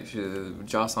that right.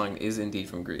 Jaw song is indeed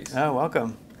from Greece. Oh,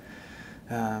 welcome.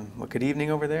 Good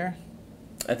evening over there?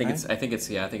 I think it's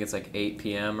like 8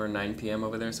 p.m. or 9 p.m.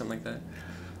 over there, something like that.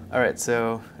 All right,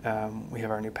 so we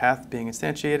have our new path being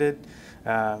instantiated.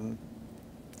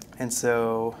 And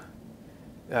so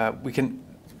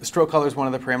stroke color is one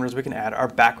of the parameters we can add. Our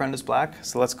background is black,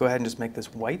 so let's go ahead and just make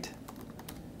this white.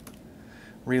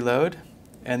 Reload.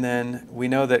 And then we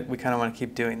know that we kind of want to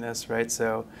keep doing this, right?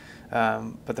 So,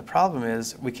 but the problem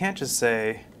is we can't just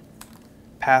say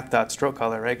path.stroke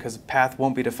color, right? Because path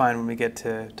won't be defined when we get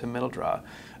to middle draw.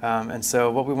 And so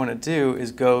what we want to do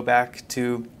is go back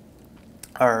to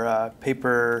our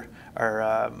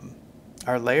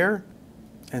our layer.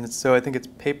 And so I think it's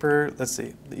paper, let's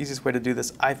see, the easiest way to do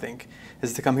this, I think,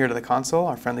 is to come here to the console,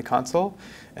 our friendly console,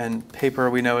 and paper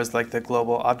we know is like the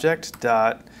global object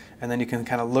dot, and then you can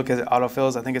kind of look as it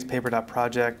autofills. I think it's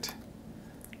paper.project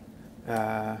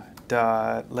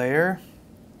dot layer,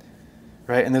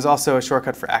 right? And there's also a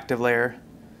shortcut for active layer,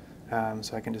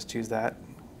 so I can just choose that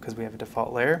because we have a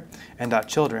default layer, and dot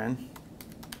children,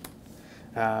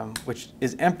 which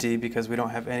is empty because we don't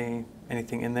have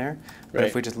anything in there. But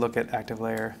if we just look at active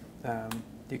layer,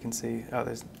 you can see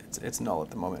it's null at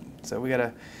the moment. So we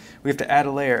have to add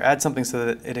a layer, add something so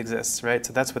that it exists, right?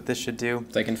 So that's what this should do.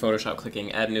 It's like in Photoshop,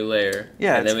 clicking add new layer,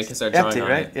 yeah, and then we can start drawing empty, on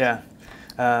right? it. Yeah.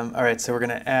 All right, so we're going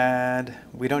to add.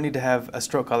 We don't need to have a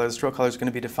stroke color. The stroke color is going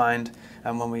to be defined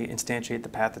when we instantiate the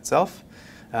path itself.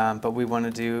 But we want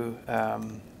to do.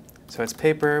 So it's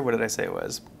paper. What did I say it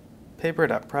was?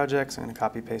 Paper.projects. I'm going to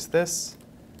copy paste this.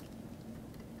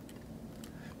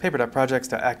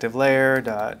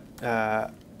 Paper.projects.activeLayer.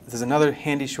 There's another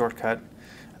handy shortcut.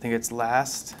 I think it's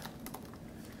last.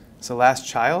 So last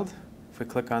child. If we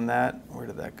click on that, where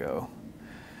did that go?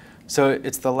 So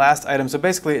it's the last item. So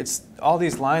basically, it's all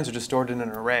these lines are just stored in an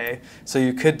array. So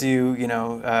you could do,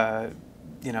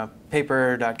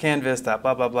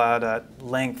 paper.canvas.blah blah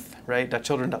blah.length, right?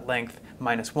 .children.length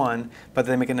 -1, but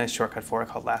they make a nice shortcut for it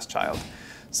called last child.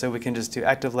 So we can just do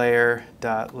active layer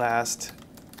 .last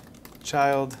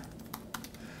child,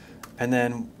 and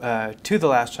then to the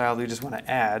last child we just want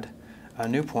to add a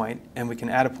new point, and we can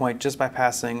add a point just by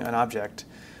passing an object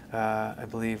I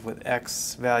believe with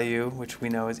x value, which we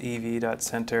know is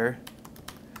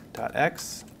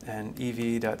ev.center.x and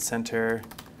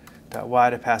ev.center.y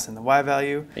to pass in the y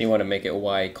value. And you want to make it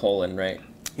y colon, right?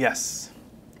 Yes.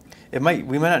 We might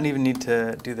not even need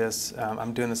to do this.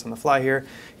 I'm doing this on the fly here.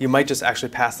 You might just actually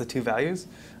pass the two values.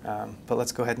 But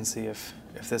let's go ahead and see if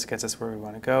this gets us where we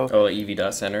want to go. Oh,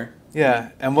 ev.center? Yeah,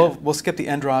 and we'll skip the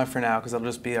end drawing for now because it'll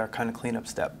just be our kind of cleanup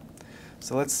step.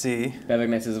 So let's see. Bavik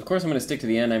Knight says, of course I'm going to stick to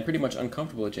the end. I'm pretty much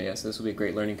uncomfortable with JS, so this will be a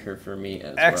great learning curve for me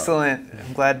as well. Excellent.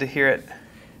 I'm glad to hear it.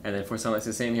 And then for someone that's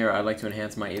the same here, I'd like to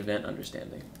enhance my event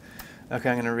understanding. Okay,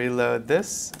 I'm going to reload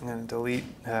this. I'm going to delete,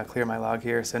 clear my log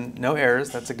here. So no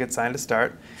errors. That's a good sign to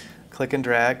start. Click and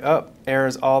drag. Oh,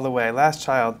 errors all the way. Last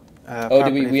child. Oh,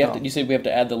 did we have to, you said we have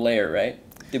to add the layer, right?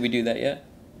 Did we do that yet?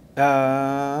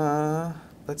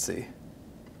 Let's see.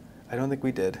 I don't think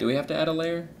we did. Do we have to add a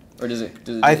layer? Or does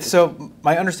it? So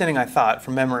my understanding, I thought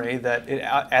from memory, that it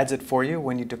adds it for you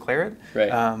when you declare it.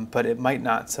 Right. But it might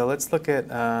not. So let's look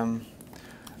at, I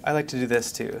like to do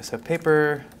this too. So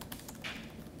Paper.js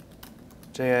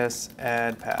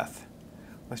add path.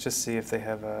 Let's just see if they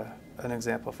have an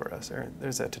example for us. Or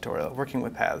there's a tutorial, working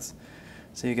with paths.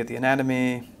 So you get the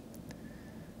anatomy.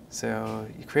 So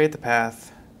you create the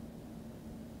path.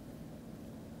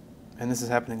 And this is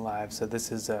happening live. So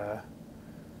this is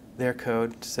their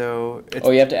code. So it's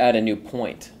you have to add a new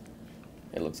point,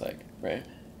 it looks like, right?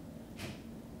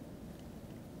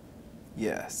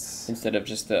 Yes. Instead of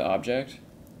just the object?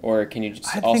 Or can you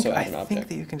just also add an object? I think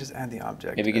that you can just add the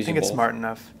object. Maybe I think it's smart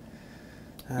enough.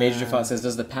 Major Jaffa says,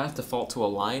 does the path default to a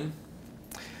line?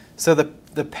 So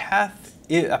the path,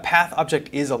 a path object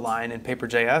is a line in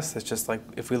Paper.js. It's just like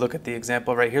if we look at the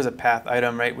example, right, here's a path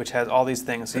item, right, which has all these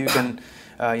things. So you can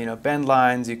bend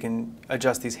lines, you can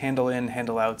adjust these handle in,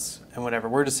 handle outs, and whatever.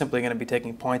 We're just simply going to be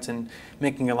taking points and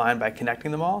making a line by connecting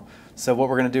them all. So what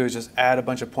we're going to do is just add a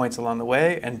bunch of points along the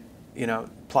way and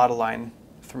plot a line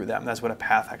through them. That's what a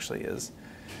path actually is.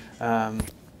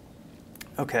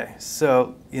 Okay,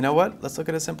 so you know what? Let's look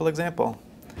at a simple example.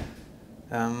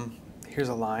 Here's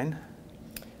a line.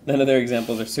 None of their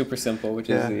examples are super simple, which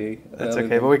is the... That's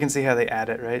okay, but we can see how they add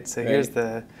it, right? So here's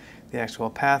the actual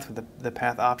path with the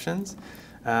path options.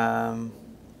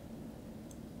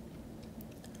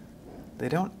 They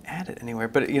don't add it anywhere,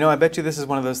 but I bet you this is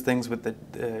one of those things with the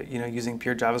using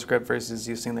pure JavaScript versus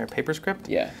using their Paper script.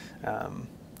 Yeah.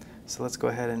 So let's go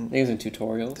ahead and... I think it's in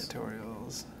tutorials.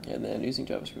 Tutorials. Yeah, and then using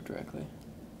JavaScript directly.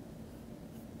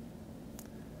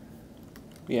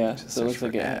 Yeah, so it looks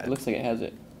like it has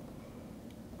it.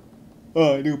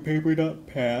 Oh, I do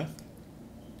paper.path.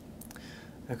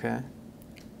 Okay.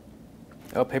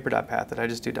 Oh, paper.path. Did I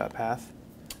just do .path?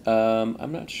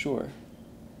 I'm not sure.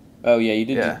 Oh yeah, you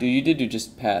did. Yeah. You did do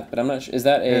just path, but I'm not sure. Is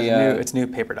that a? It's new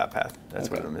paper.path. That's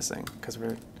okay. what we're missing because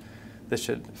this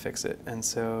should fix it, and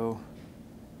so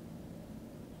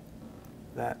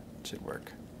that should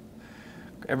work.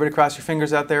 Everybody, cross your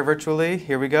fingers out there virtually.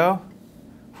 Here we go.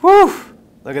 Whew!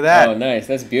 Look at that. Oh, nice.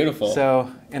 That's beautiful.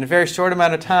 So in a very short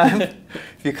amount of time,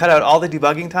 if you cut out all the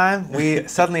debugging time, we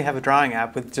suddenly have a drawing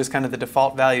app with just kind of the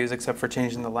default values except for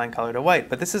changing the line color to white.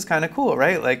 But this is kind of cool,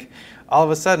 right? Like all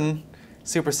of a sudden,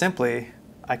 super simply,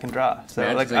 I can draw. So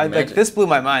this blew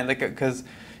my mind, because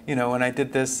when I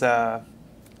did this on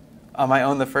my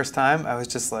own the first time, I was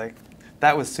just like,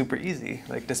 that was super easy.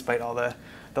 Like despite all the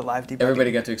live debugging.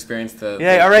 Everybody got to experience the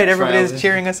all right, everybody's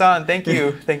cheering us on. Thank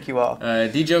you. Thank you all.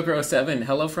 DJoker07,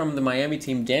 hello from the Miami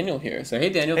team, Daniel here. So hey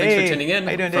Daniel, thanks for tuning in.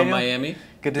 How you doing, from Daniel? Miami.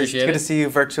 Good to see you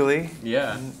virtually.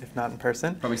 Yeah. If not in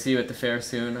person. Probably see you at the fair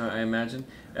soon, I imagine.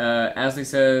 Asley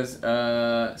says,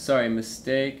 sorry,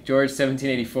 mistake. George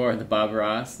 1784, the Bob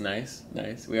Ross. Nice.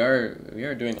 We are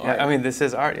doing art. Yeah, I mean, this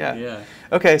is art, yeah. Yeah.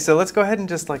 Okay, so let's go ahead and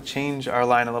just change our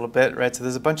line a little bit, right? So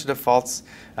there's a bunch of defaults.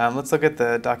 Let's look at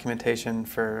the documentation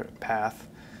for path.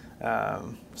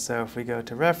 So if we go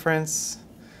to reference,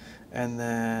 and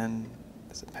then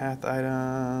there's a path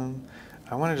item.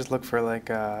 I want to just look for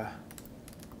a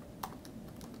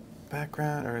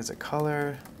background, or is it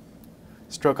color?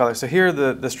 Stroke color. So here are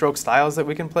the stroke styles that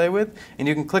we can play with, and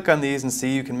you can click on these and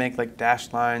see you can make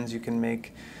dashed lines, you can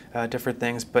make different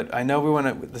things, but I know we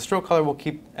want the stroke color we'll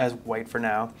keep as white for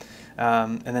now,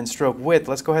 and then stroke width,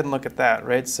 let's go ahead and look at that,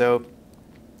 right? So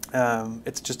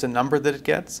it's just a number that it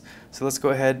gets. So let's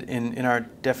go ahead in our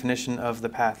definition of the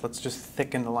path, let's just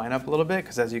thicken the line up a little bit,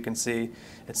 because as you can see,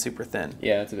 it's super thin.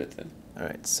 Yeah, it's a bit thin. All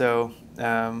right, so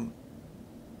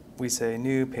we say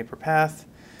new paper path,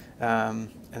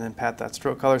 and then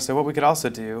path.stroke color. So what we could also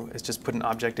do is just put an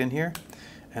object in here,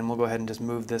 and we'll go ahead and just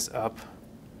move this up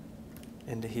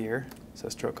into here. So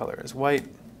stroke color is white.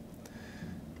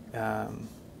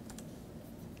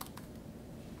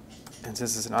 And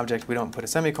since this is an object, we don't put a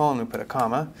semicolon, we put a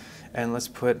comma. And let's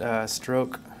put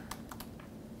stroke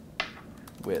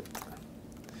width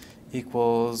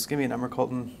equals, give me a number,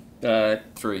 Colton.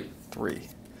 3. 3.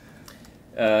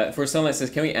 For someone that says,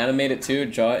 can we animate it too,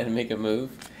 draw it and make it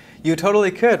move? You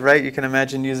totally could, right? You can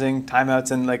imagine using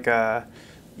timeouts and like,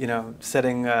 you know,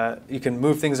 setting, you can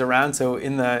move things around. So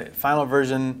in the final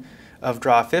version of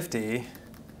Draw 50,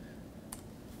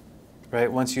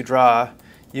 right, once you draw,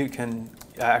 you can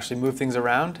actually move things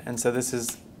around. And so this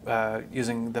is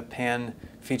using the pan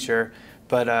feature.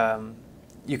 But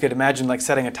you could imagine like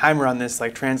setting a timer on this,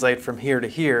 like translate from here to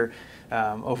here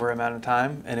over amount of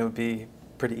time, and it would be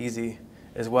pretty easy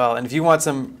as well. And if you want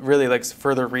some really like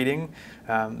further reading,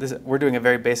 we're doing a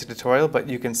very basic tutorial, but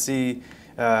you can see,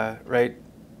 right,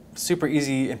 super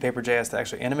easy in Paper.js to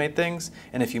actually animate things.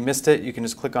 And if you missed it, you can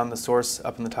just click on the source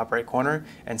up in the top right corner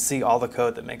and see all the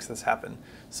code that makes this happen.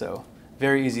 So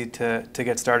very easy to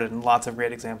get started, and lots of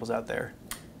great examples out there.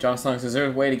 John Slongs, is there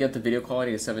a way to get the video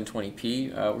quality to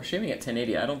 720p? We're streaming at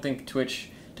 1080. I don't think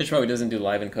Twitch probably doesn't do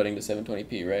live encoding to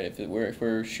 720p, right? If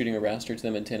we're shooting a raster to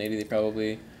them in 1080, they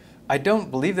probably... I don't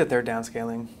believe that they're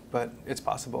downscaling, but it's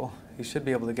possible. You should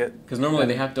be able to get... Because normally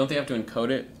don't they have to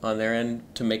encode it on their end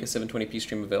to make a 720p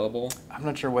stream available? I'm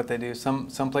not sure what they do. Some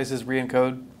places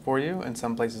re-encode for you, and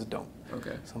some places don't.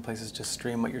 Okay. Some places just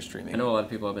stream what you're streaming. I know a lot of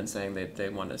people have been saying they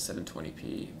want a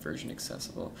 720p version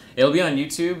accessible. It'll be on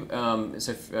YouTube,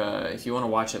 so if you want to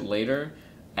watch it later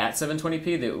at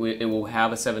 720p, it will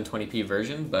have a 720p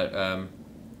version, but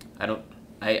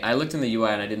I looked in the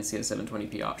UI and I didn't see a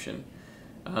 720p option.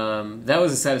 That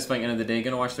was a satisfying end of the day.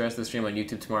 Gonna watch the rest of the stream on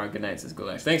YouTube tomorrow. Good night, says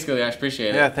Gulash. Thanks, Gulash.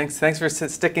 Appreciate it. Yeah, thanks for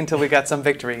sticking till we got some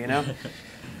victory, you know?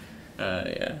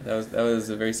 Yeah, that was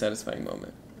a very satisfying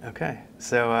moment. Okay,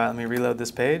 so let me reload this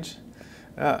page.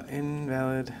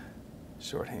 Invalid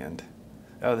shorthand.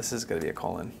 Oh, this is going to be a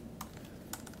colon.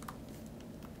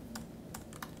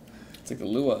 It's like the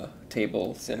Lua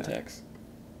table syntax.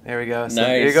 There we go. So nice.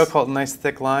 There you go, Colton. Nice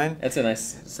thick line. That's a nice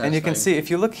satisfying. And you can see,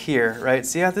 if you look here, right,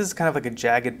 see how this is kind of like a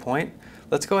jagged point?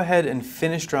 Let's go ahead and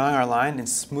finish drawing our line and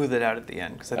smooth it out at the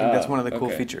end, because I think that's one of the cool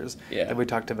features that we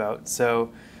talked about.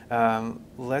 So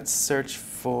let's search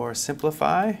for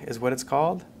simplify is what it's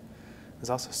called. There's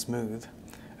also smooth.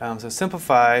 So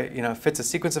simplify, you know, fits a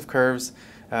sequence of curves.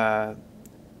 So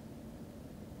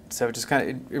it just kind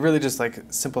of, it really just like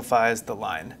simplifies the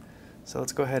line. So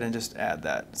let's go ahead and just add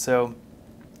that. So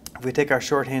if we take our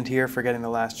shorthand here for getting the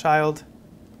last child,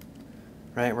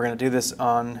 right, we're going to do this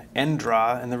on end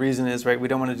draw, and the reason is, right, we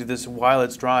don't want to do this while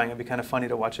it's drawing. It'd be kind of funny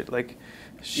to watch it like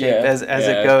shape as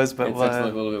it goes, but it's look a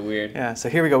little bit weird. Yeah, so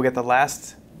here we go. We get the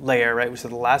last layer, right? So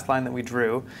the last line that we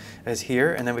drew is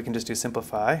here, and then we can just do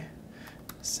simplify,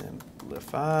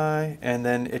 and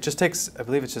then it just takes, I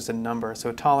believe it's just a number.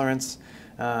 So tolerance,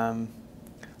 let's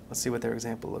see what their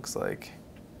example looks like.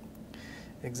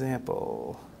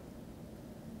 Example,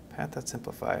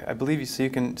 path.simplify. I believe so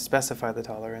you can specify the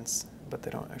tolerance, but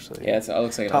they don't actually. Yeah, it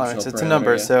looks like an tolerance. It's a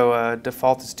number, so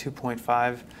default is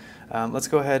 2.5. Let's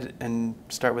go ahead and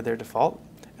start with their default,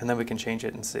 and then we can change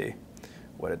it and see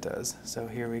what it does. So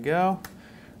here we go,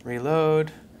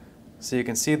 reload. So you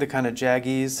can see the kind of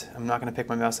jaggies. I'm not going to pick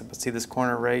my mouse up, but see this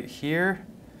corner right here.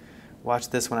 Watch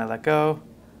this when I let go.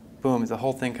 Boom, the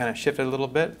whole thing kind of shifted a little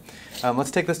bit.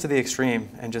 Let's take this to the extreme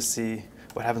and just see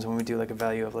what happens when we do like a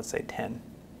value of, let's say, 10.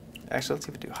 Actually, let's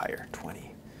even do higher,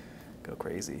 20. Go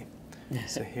crazy.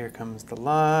 So here comes the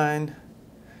line.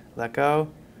 Let go.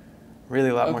 Really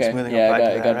a lot more smoothing applied to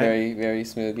that, it got right? very, very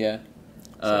smooth, yeah.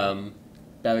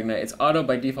 It's auto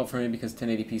by default for me because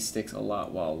 1080p sticks a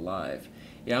lot while live.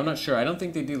 Yeah, I'm not sure. I don't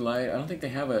think they do live. I don't think they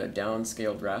have a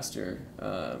downscaled raster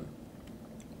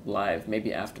live.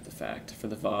 Maybe after the fact for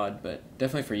the VOD, but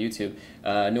definitely for YouTube.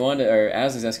 Nuanda or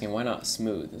Az is asking why not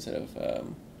smooth instead of.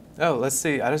 Oh, let's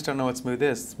see. I just don't know what smooth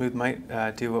is. Smooth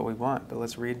might do what we want, but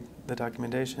let's read the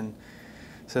documentation.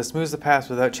 So smooths the path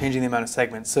without changing the amount of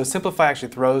segments. So simplify actually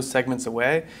throws segments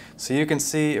away. So you can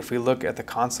see if we look at the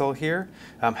console here,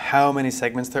 how many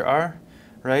segments there are,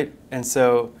 right? And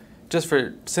so just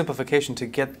for simplification to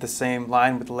get the same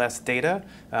line with less data,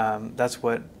 that's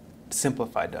what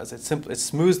simplify does. It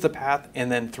smooths the path and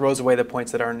then throws away the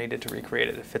points that are needed to recreate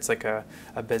it. It fits like a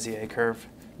Bezier curve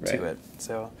to it.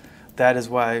 So that is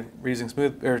why we're using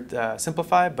smooth or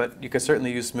simplify, but you could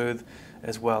certainly use smooth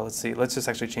as well. Let's see. Let's just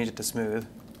actually change it to smooth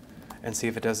and see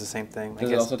if it does the same thing. Does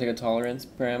it also take a tolerance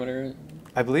parameter?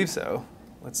 I believe so.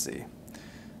 Let's see.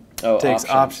 Oh, it takes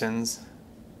options.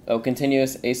 Oh,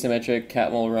 continuous, asymmetric,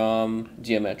 Catmull, ROM,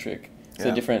 geometric. So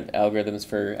different algorithms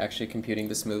for actually computing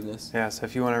the smoothness. Yeah, so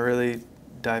if you want to really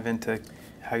dive into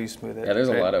how you smooth it. Yeah,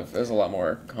 there's a lot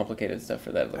more complicated stuff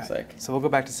for that, it looks like. So we'll go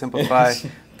back to simplify,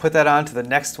 put that on to the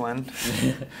next one.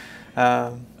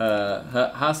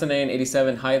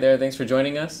 Hasanain87, hi there, thanks for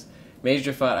joining us.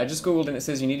 Major Fat, I just Googled and it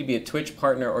says you need to be a Twitch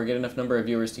partner or get enough number of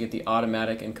viewers to get the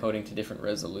automatic encoding to different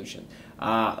resolution.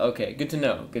 Okay, good to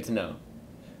know, good to know.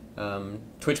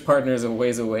 Twitch partner is a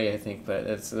ways away, I think, but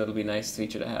that'll be a nice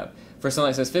feature to have. First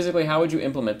one says, physically, how would you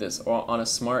implement this? Or on a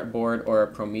smart board or a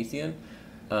Promethean?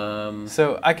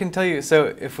 So I can tell you,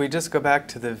 so if we just go back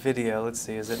to the video, let's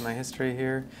see, is it my history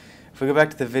here? If we go back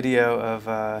to the video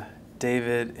of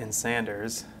David and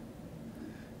Sanders,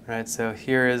 right, so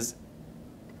here is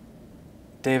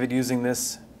David using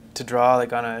this to draw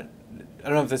like on a, I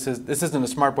don't know if this isn't a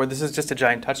smart board, this is just a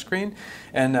giant touchscreen.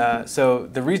 And so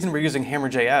the reason we're using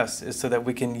hammer.js is so that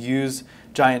we can use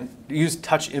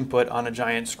touch input on a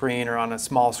giant screen or on a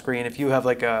small screen. If you have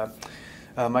like a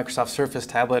Microsoft Surface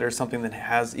tablet or something that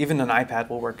has, even an iPad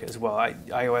will work as well.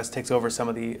 iOS takes over some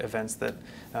of the events that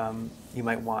you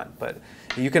might want. But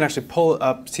you can actually pull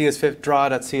up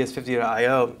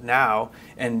draw.cs50.io now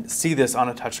and see this on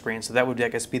a touchscreen. So that would, I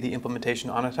guess, be the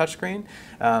implementation on a touchscreen.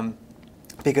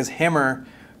 Because Hammer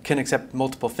can accept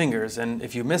multiple fingers. And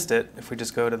if you missed it, if we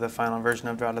just go to the final version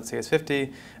of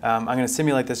draw.cs50, I'm going to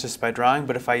simulate this just by drawing.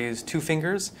 But if I use 2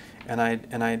 fingers and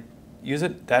I use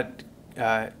it, that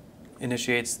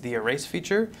initiates the erase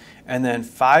feature, and then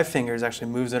 5 fingers actually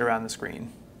moves it around the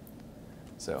screen.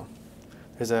 So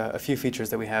there's a few features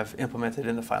that we have implemented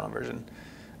in the final version.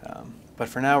 But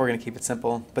for now, we're going to keep it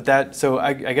simple. But so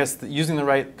I guess using the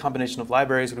right combination of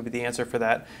libraries would be the answer for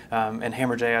that. And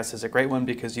hammer.js is a great one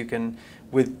because you can,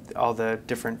 with all the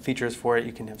different features for it,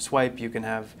 you can have swipe, you can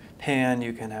have pan,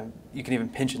 you can even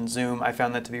pinch and zoom. I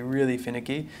found that to be really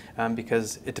finicky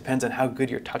because it depends on how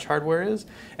good your touch hardware is.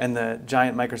 And the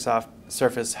giant Microsoft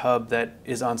Surface hub that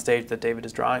is on stage that David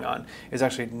is drawing on is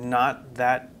actually not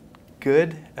that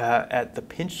good at the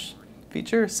pinch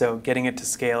feature, so getting it to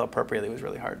scale appropriately was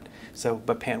really hard.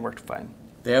 But pan worked fine.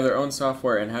 They have their own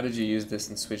software, and how did you use this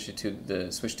and switch to the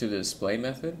display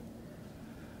method?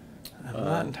 I'm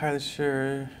not entirely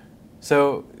sure.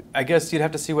 So I guess you'd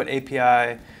have to see what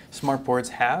API smart boards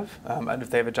have. And if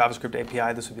they have a JavaScript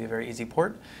API, this would be a very easy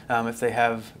port. If you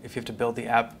have to build the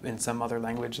app in some other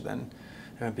language, then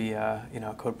it would be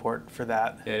a code port for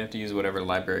that. Yeah, you have to use whatever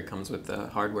library comes with the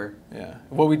hardware. Yeah.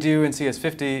 What we do in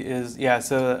CS50 is,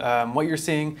 what you're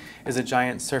seeing is a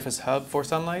giant Surface hub for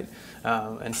Sunlight.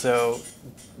 And so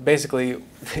basically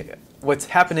what's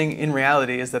happening in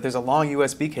reality is that there's a long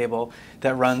USB cable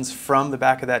that runs from the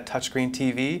back of that touchscreen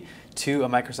TV to a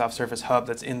Microsoft Surface hub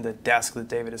that's in the desk that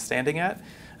David is standing at.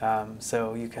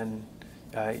 So you can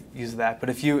use that. But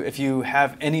if you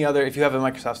have a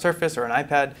Microsoft Surface or an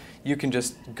iPad, you can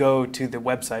just go to the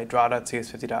website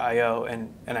draw.cs50.io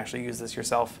and actually use this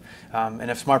yourself. And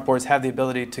if smartboards have the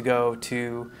ability to go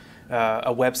to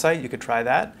a website, you could try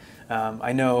that.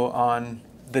 I know on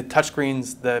the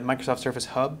touchscreens, the Microsoft Surface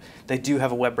Hub, they do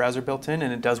have a web browser built in,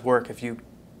 and it does work. If you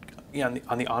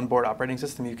on the onboard operating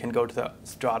system, you can go to the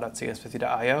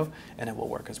draw.cs50.io, and it will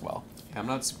work as well. Yeah, I'm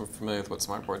not super familiar with what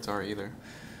smartboards are either.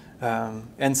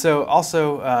 And so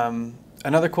also,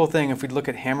 another cool thing, if we look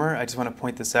at Hammer, I just want to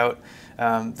point this out.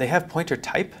 They have pointer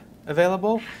type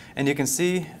available, and you can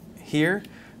see here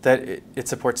that it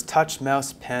supports touch,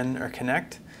 mouse, pen, or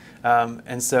connect.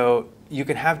 And so you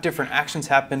can have different actions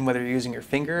happen whether you're using your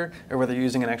finger or whether you're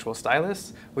using an actual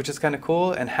stylus, which is kind of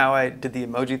cool. And how I did the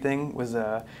emoji thing was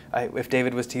if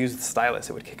David was to use the stylus,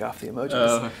 it would kick off the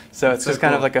emojis. So it's just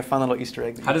kind of like a fun little Easter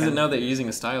egg. How does it know that you're using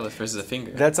a stylus versus a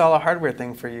finger? That's all a hardware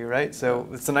thing for you, right? So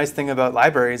it's the nice thing about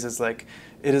libraries is like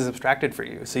it is abstracted for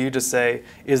you. So you just say,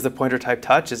 is the pointer type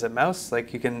touch? Is it mouse?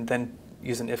 Like you can then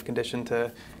use an if condition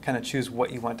to kind of choose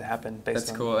what you want to happen based on.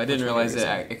 That's cool. I didn't realize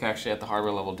that it can actually at the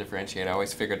hardware level differentiate. I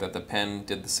always figured that the pen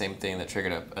did the same thing that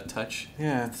triggered a touch.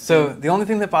 Yeah. So the only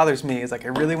thing that bothers me is like I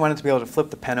really wanted to be able to flip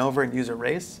the pen over and use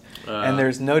erase, and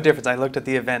there's no difference. I looked at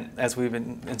the event as we've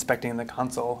been inspecting the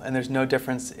console, and there's no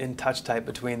difference in touch type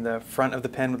between the front of the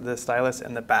pen with the stylus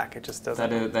and the back. It just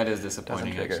doesn't. That is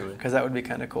disappointing actually. Because that would be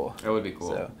kind of cool. That would be cool.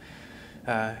 So,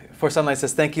 For Sunlight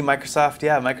says, thank you, Microsoft.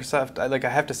 Yeah, Microsoft, I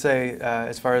have to say,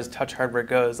 as far as touch hardware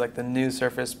goes, like the new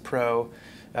Surface Pro,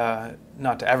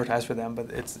 not to advertise for them,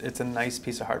 but it's a nice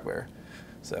piece of hardware.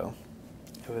 So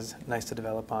it was nice to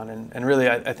develop on. And really,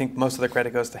 I think most of the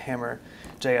credit goes to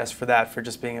hammer.js for that, for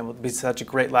just being able to be such a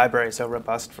great library, so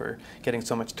robust for getting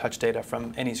so much touch data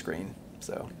from any screen.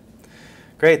 So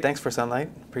great, thanks for Sunlight.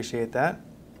 Appreciate that.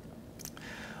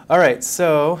 All right,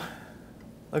 so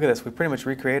look at this. We pretty much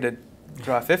recreated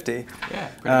Draw 50. Yeah,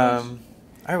 pretty much. All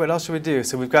right, what else should we do?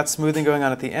 So we've got smoothing going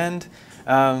on at the end.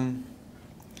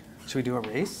 Should we do a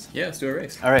race? Yeah, let's do a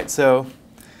race. All right, so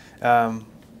a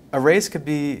race could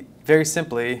be very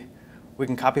simply, we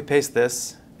can copy paste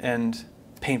this and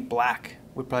paint black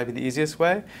would probably be the easiest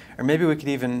way. Or maybe we could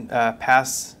even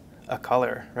pass a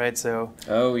color, right? So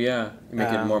oh yeah, make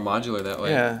it more modular that way.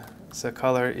 Yeah, so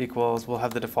color equals, we'll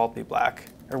have the default be black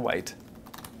or white.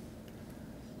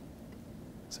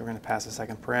 So we're going to pass a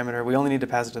second parameter. We only need to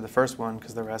pass it to the first one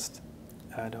because the rest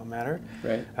don't matter.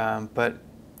 Right.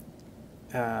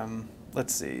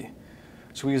 Let's see.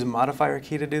 Should we use a modifier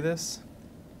key to do this?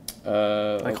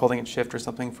 Like holding it shift or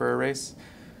something for a race?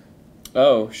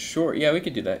 Oh, sure. Yeah, we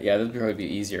could do that. Yeah, that would probably be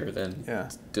easier than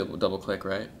double click,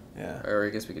 right? Yeah. Or I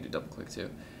guess we could do double click too.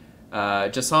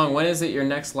 Jasong, when is it your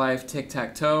next live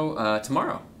tic-tac-toe?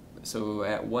 Tomorrow. So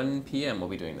at 1 p.m. we'll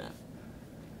be doing that.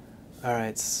 All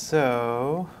right,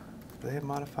 so do they have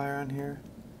modifier on here?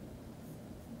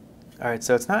 All right,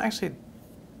 so it's not actually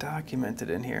documented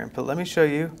in here, but let me show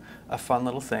you a fun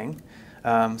little thing.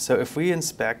 So if we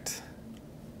inspect,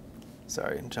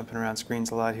 sorry, I'm jumping around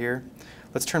screens a lot here.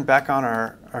 Let's turn back on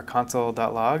our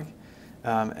console.log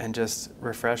and just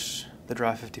refresh the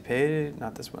Draw50 page,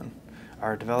 not this one,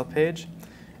 our develop page,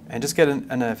 and just get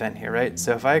an event here, right?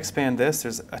 So if I expand this,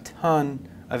 there's a ton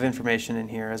of information in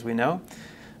here, as we know.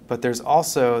 But there's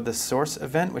also the source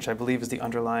event, which I believe is the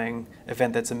underlying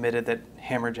event that's emitted that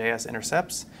hammer.js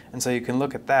intercepts. And so you can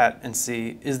look at that and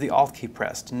see, is the Alt key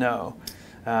pressed? No.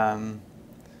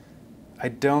 I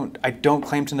don't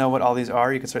claim to know what all these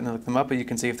are. You can certainly look them up, but you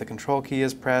can see if the control key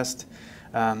is pressed.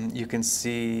 You can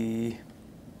see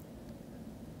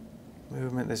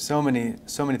movement. There's so many,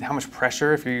 how much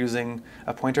pressure if you're using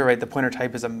a pointer, right? The pointer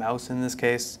type is a mouse in this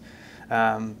case.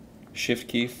 Shift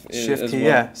key. Shift key, well.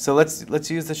 Yeah. So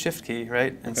let's use the shift key,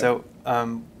 right? And so,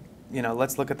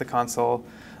 let's look at the console.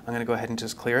 I'm going to go ahead and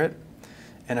just clear it.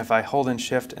 And if I hold in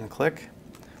shift and click,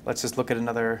 let's just look at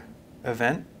another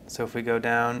event. So if we go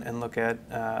down and look at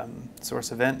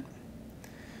source event,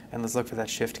 and let's look for that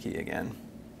shift key again.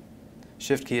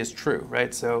 Shift key is true,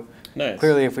 right? So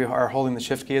clearly if we are holding the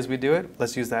shift key as we do it,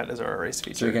 let's use that as our erase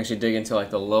feature. So we can actually dig into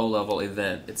like the low-level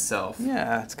event itself.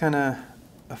 Yeah, it's kind of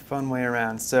a fun way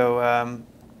around. So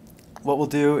what we'll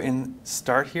do in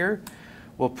start here,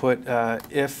 we'll put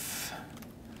if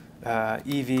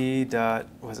ev dot,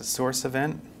 was it source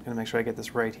event? I'm going to make sure I get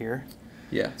this right here.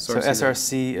 Yeah, source so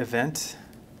src event.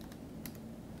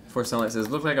 Before Sunlight says,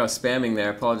 looked like I was spamming there.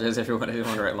 Apologize everyone, I didn't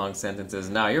want to write long sentences.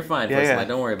 No, you're fine, Sunlight,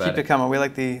 don't worry about it. Keep it coming. We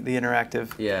like the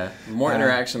interactive. Yeah, the more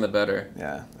interaction, the better.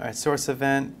 Yeah. All right, source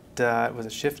event was a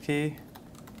shift key.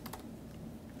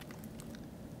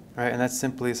 All right, and that's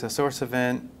simply, so source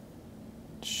event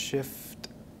shift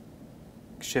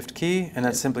key, and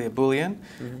that's simply a Boolean,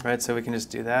 right? So we can just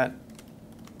do that.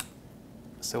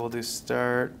 So we'll do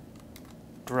start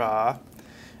draw.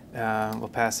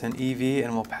 We'll pass in EV,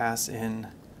 and we'll pass in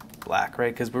black,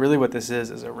 right? Because really what this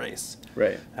is a race,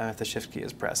 right? If the shift key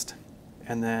is pressed.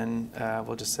 And then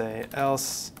we'll just say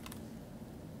else,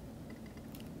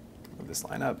 move this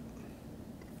line up,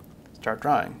 start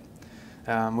drawing.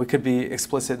 We could be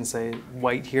explicit and say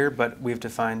white here, but we've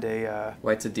defined a...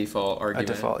 White's a default argument.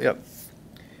 A default, yep.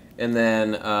 And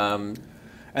then...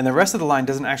 and the rest of the line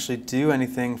doesn't actually do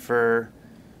anything for...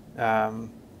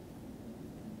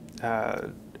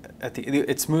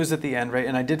 it smooths at the end, right?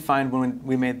 And I did find when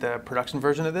we made the production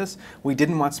version of this, we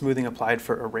didn't want smoothing applied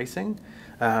for erasing.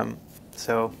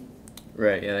 So...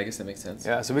 Right, yeah, I guess that makes sense.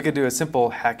 Yeah, so we could do a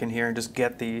simple hack in here and just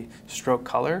get the stroke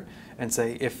color and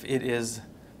say if it is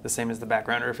the same as the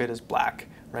background or if it is black,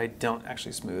 right? Don't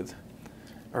actually smooth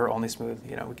or only smooth.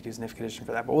 You know, we could use an if condition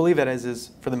for that, but we'll leave it as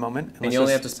is for the moment. And you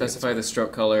only have to specify the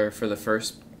stroke color for the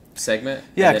first segment.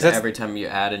 Yeah, and then every time you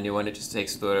add a new one, it just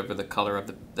takes whatever the color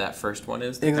of that first one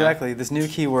is. Exactly. This new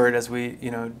keyword, as we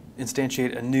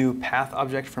instantiate a new path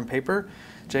object from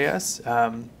Paper.js,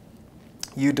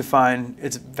 you define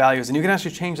its values, and you can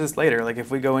actually change this later. Like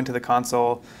if we go into the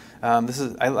console,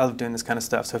 I love doing this kind of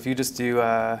stuff. So if you just do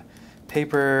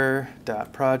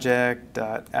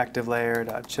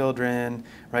paper.project.activeLayer.children,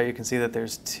 right? You can see that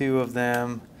there's two of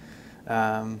them.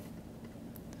 And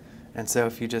so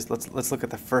if you just, let's look at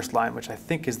the first line, which I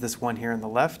think is this one here on the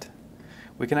left.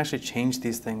 We can actually change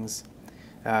these things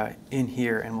in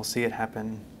here, and we'll see it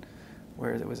happen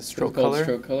where it was a stroke color.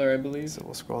 Stroke color, I believe. So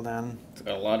we'll scroll down. It's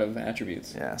got a lot of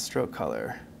attributes. Yeah, stroke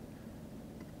color.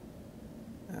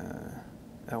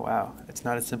 Oh wow, it's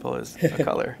not as simple as a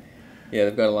color. Yeah,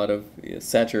 they've got a lot of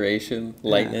saturation,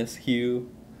 lightness, hue.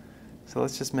 So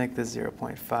let's just make this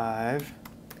 0.5.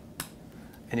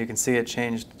 and you can see it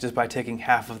changed just by taking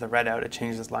half of the red out. It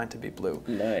changed this line to be blue.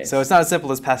 Nice. So it's not as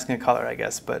simple as passing a color, I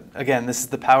guess. But again, this is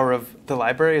the power of the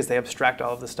library, is they abstract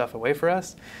all of this stuff away for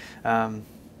us,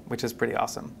 which is pretty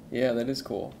awesome. Yeah, that is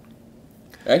cool.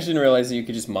 I actually didn't realize that you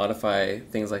could just modify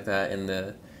things like that in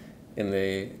the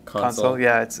console.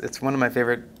 Yeah, it's one of my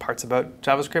favorite parts about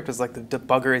JavaScript is like the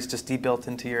debugger is just debuilt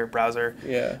into your browser.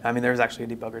 Yeah. I mean, there's actually a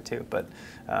debugger too, but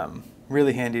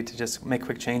really handy to just make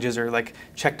quick changes or like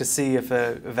check to see if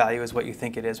a value is what you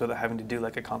think it is without having to do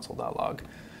like a console.log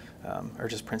or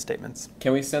just print statements.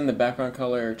 Can we send the background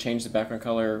color or change the background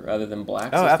color rather than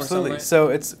black? Oh, absolutely.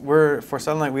 So for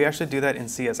Sunlight, we actually do that in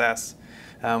CSS.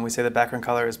 We say the background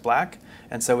color is black,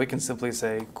 and so we can simply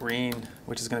say green,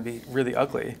 which is going to be really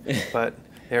ugly. But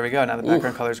there we go. Now the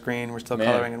background color is green. We're still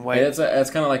coloring in white. Yeah, that's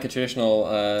kind of like a traditional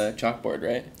chalkboard,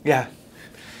 right? Yeah.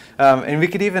 And we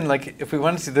could even, like, if we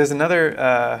wanted to, there's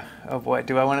another, oh boy,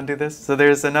 do I want to do this? So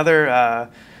there's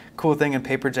another cool thing in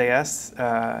Paper.js.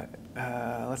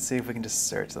 Let's see if we can just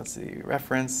search. Let's see,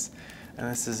 reference. And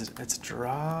it's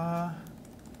draw.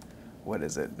 What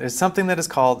is it? There's something that is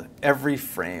called every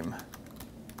frame.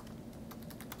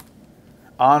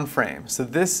 On frame. So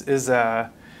this is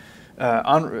a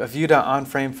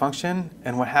view.onFrame function,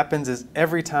 and what happens is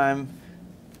every time,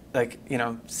 like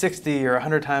 60 or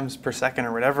 100 times per second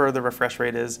or whatever the refresh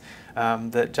rate is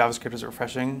that JavaScript is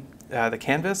refreshing the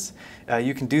canvas,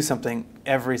 you can do something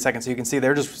every second. So you can see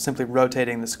they're just simply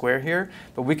rotating the square here,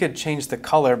 but we could change the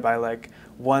color by like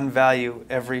one value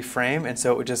every frame, and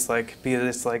so it would just like be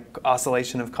this like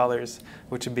oscillation of colors,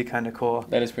 which would be kind of cool.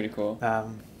 That is pretty cool.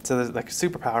 So there's like a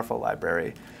super powerful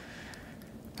library.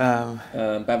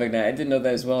 Bavig Knight, I didn't know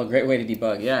that as well. Great way to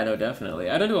debug. Yeah, no,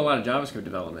 definitely. I don't do a lot of JavaScript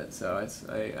development, so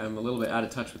I'm a little bit out of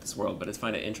touch with this world, but it's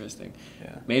find it interesting.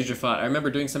 Yeah. Major Fought. I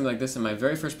remember doing something like this in my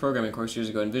very first programming course years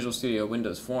ago in Visual Studio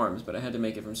Windows Forms, but I had to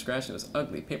make it from scratch. It was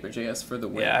ugly. Paper.js for the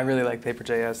win. Yeah, I really like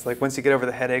Paper.js. Like once you get over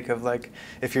the headache of like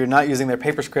if you're not using their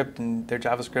PaperScript and their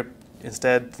JavaScript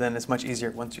instead, then it's much easier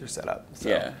once you're set up. So.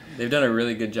 Yeah, they've done a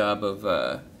really good job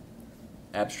of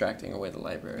abstracting away the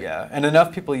library. Yeah, and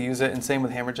enough people use it, and same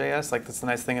with hammer.js. Like that's the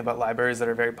nice thing about libraries that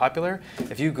are very popular.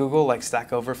 If you Google like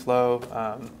Stack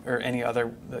Overflow or any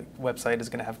other website is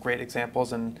going to have great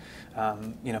examples and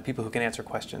people who can answer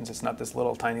questions. It's not this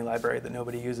little tiny library that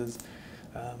nobody uses.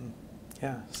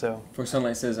 Yeah, so. For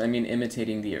Sunlight says, I mean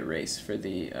imitating the erase for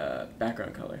the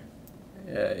background color.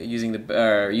 Using the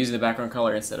background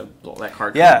color instead of that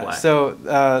hard color black. Yeah,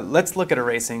 so let's look at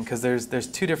erasing because there's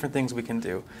two different things we can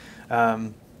do.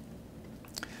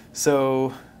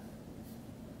 So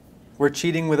we're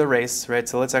cheating with erase, right?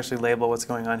 So let's actually label what's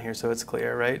going on here so it's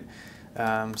clear, right?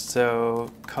 So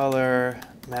color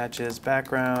matches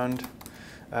background,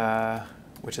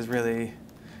 which is really,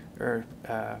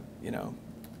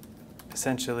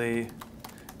 essentially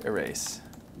erase,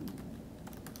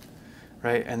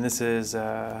 right? And this is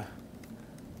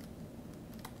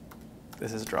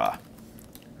draw,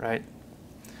 right?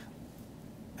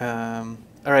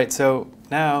 All right, so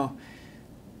now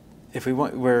if we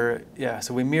want,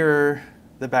 so we mirror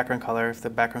the background color if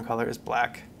the background color is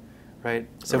black, right?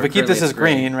 So if we keep this as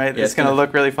green, right, it's going to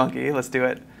look really funky. Let's do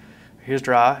it. Here's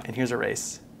draw and here's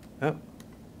erase. Oh,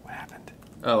 what happened?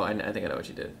 Oh, I think I know what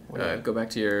you did. Go back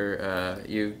to your,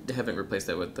 you haven't replaced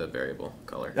that with the variable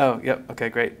color. Oh, yep, okay,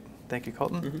 great. Thank you,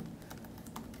 Colton. Mm-hmm.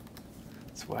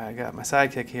 That's why I got my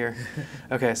sidekick here.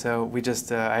 Okay, so we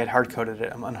just, I had hard-coded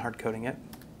it. I'm unhard-coding it.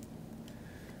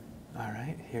 All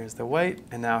right, here's the white,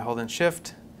 and now holding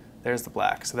shift, there's the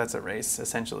black. So that's erase,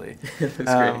 essentially. That's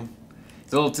great.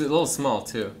 It's a little small,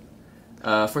 too.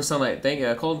 For Sunlight,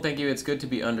 Colton, thank you. It's good to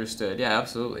be understood. Yeah,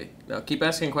 absolutely. Now, keep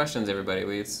asking questions, everybody.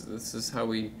 This is how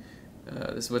we,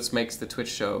 this is what makes the Twitch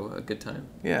show a good time.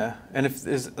 Yeah, and if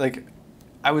there's, like,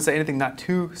 I would say anything not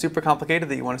too super complicated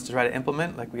that you want us to try to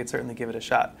implement, like, we could certainly give it a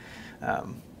shot.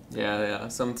 Yeah.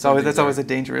 That's always a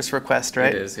dangerous request,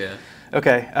 right? It is, yeah.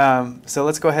 Okay, so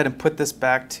let's go ahead and put this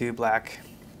back to black.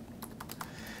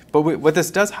 But what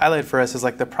this does highlight for us is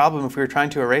like the problem if we were trying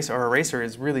to erase, our eraser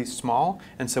is really small,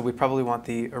 and so we probably want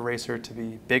the eraser to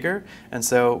be bigger. And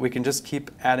so we can just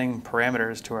keep adding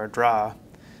parameters to our draw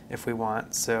if we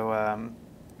want. So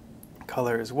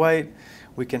color is white.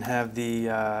 We can have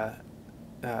the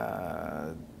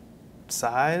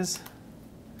size.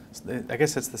 I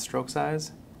guess it's the stroke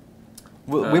size.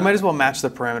 We might as well match the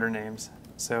parameter names.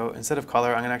 So instead of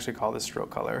color, I'm going to actually call this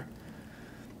stroke color.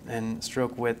 And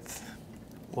stroke width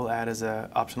we'll add as an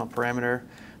optional parameter.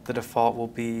 The default will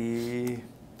be,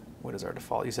 what is our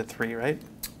default? You said 3, right?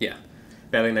 Yeah.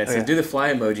 Battling Knight says, do the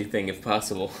fly emoji thing if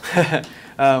possible.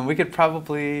 We could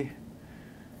probably,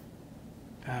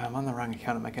 I'm on the wrong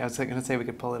account of my account. I was going to say we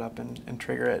could pull it up and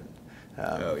trigger it.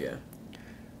 Oh, yeah.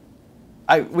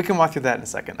 We can walk through that in a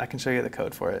second. I can show you the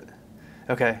code for it.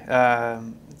 Okay,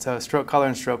 so stroke color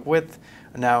and stroke width.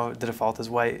 Now the default is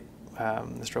white.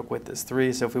 The stroke width is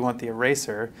 3. So if we want the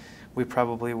eraser, we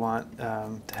probably want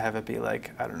to have it be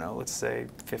like, I don't know, let's say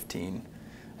 15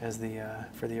 as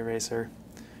for the eraser.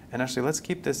 And actually, let's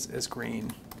keep this as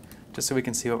green, just so we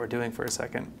can see what we're doing for a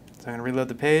second. So I'm going to reload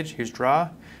the page. Here's draw.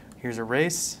 Here's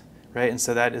erase, right? And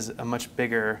so that is a much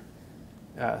bigger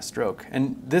stroke.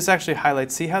 And this actually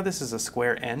highlights, see how this is a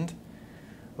square end?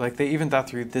 Like they even thought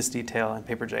through this detail in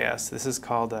Paper.js. This is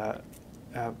called a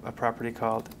property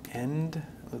called end.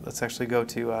 Let's actually go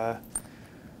to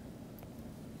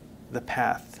the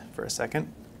path for a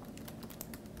second.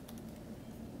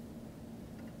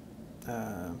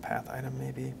 Path item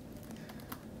maybe.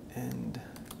 End.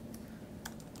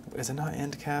 Is it not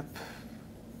end cap?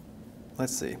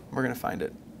 Let's see. We're going to find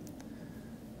it.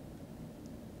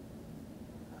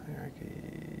 Hierarchy.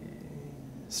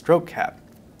 Stroke cap.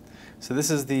 So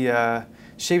this is the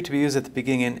shape to be used at the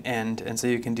beginning and end. And so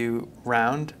you can do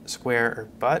round, square, or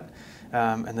butt.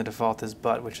 And the default is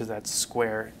butt, which is that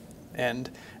square end.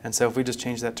 And so if we just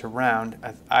change that to round,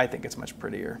 I think it's much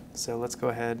prettier. So let's go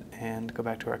ahead and go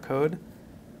back to our code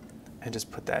and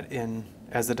just put that in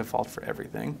as the default for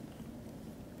everything.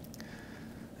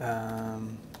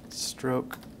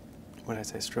 Stroke, what did I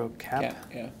say, stroke cap?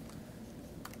 Yeah. And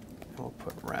we'll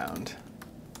put round.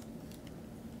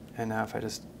 And now if I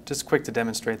just quick to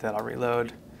demonstrate that, I'll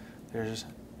reload. There's,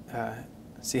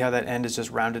 see how that end is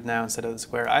just rounded now instead of the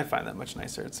square? I find that much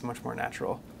nicer. It's much more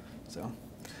natural. So.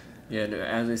 Yeah,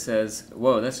 as it says,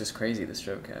 whoa, that's just crazy, the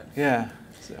stroke cap. Yeah.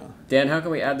 So. Dan, how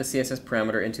can we add the CSS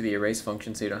parameter into the erase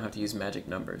function so you don't have to use magic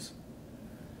numbers?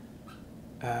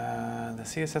 The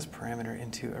CSS parameter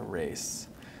into erase.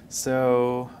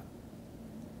 So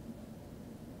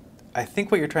I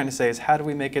think what you're trying to say is how do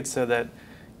we make it so that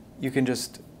you can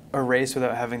just erase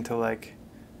without having to like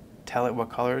tell it what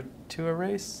color to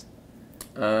erase?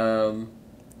 Yeah,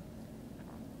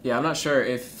 I'm not sure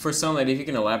if for Sunlight, if you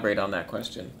can elaborate on that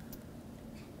question.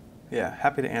 Yeah,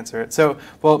 happy to answer it. So,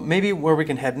 well, maybe where we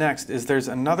can head next is there's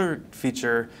another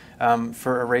feature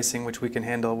for erasing which we can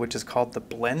handle, which is called the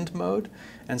blend mode.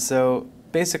 And so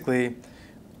basically,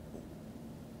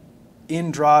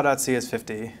 in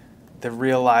draw.cs50, the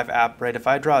real live app, right, if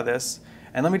I draw this,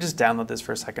 and let me just download this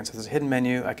for a second. So there's a hidden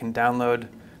menu. I can download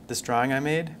this drawing I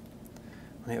made.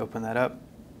 Let me open that up.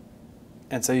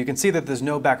 And so you can see that there's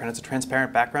no background. It's a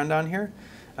transparent background down here.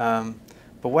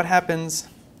 But what happens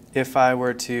if I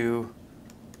were to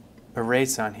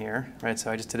erase on here, right?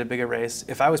 So I just did a big erase.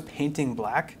 If I was painting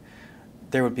black,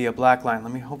 there would be a black line.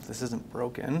 Let me hope this isn't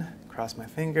broken. Cross my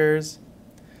fingers.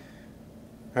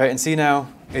 Right, and see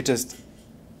now, it just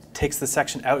takes the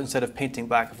section out instead of painting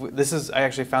black. I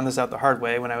actually found this out the hard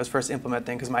way when I was first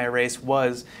implementing, because my erase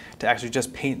was to actually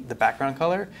just paint the background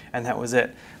color, and that was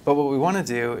it. But what we want to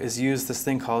do is use this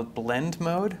thing called blend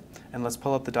mode, and let's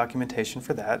pull up the documentation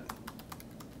for that.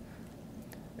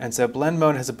 And so blend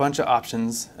mode has a bunch of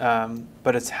options,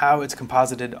 but it's how it's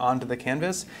composited onto the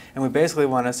canvas. And we basically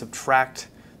want to subtract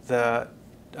the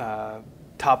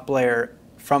top layer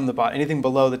from the bottom. Anything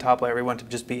below the top layer we want to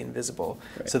just be invisible,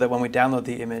 right, so that when we download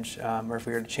the image, or if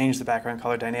we were to change the background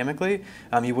color dynamically,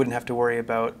 you wouldn't have to worry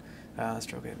about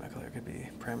stroke my color could be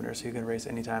parameter, so you can erase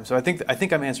anytime. So I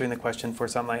think I'm answering the question for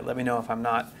Sunlight. Let me know if I'm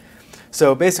not.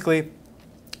 So basically,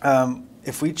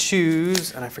 if we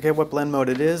choose, and I forget what blend mode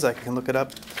it is, I can look it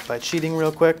up by cheating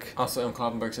real quick. Also, M.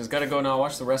 Kloppenberg says, gotta go now,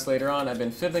 watch the rest later on. I've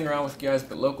been fiddling around with you guys,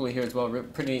 but locally here as well.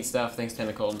 Pretty neat stuff. Thanks,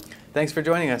 Tana Colton. Thanks for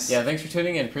joining us. Yeah, thanks for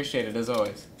tuning in. Appreciate it, as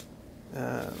always.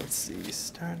 Let's see,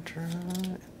 start.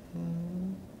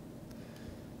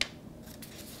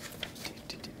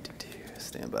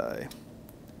 Stand by.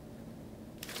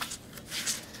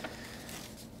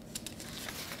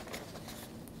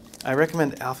 I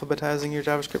recommend alphabetizing your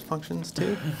JavaScript functions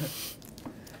too.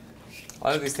 A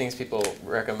lot of these things people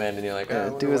recommend, and you're like,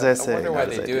 oh, do as I say. I wonder why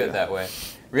they do it that way.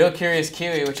 Real Curious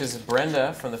Kiwi, which is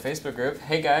Brenda from the Facebook group.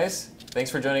 Hey guys, thanks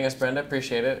for joining us, Brenda.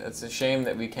 Appreciate it. It's a shame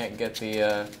that we can't get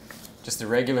the just the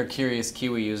regular Curious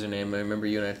Kiwi username. I remember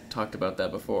you and I talked about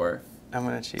that before. I'm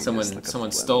gonna cheat.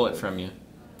 Someone stole it from you.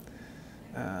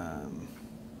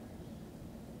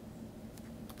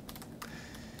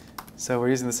 So we're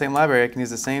using the same library. I can use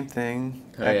the same thing.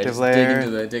 Oh, active yeah,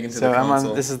 layer. dig into the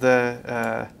console. This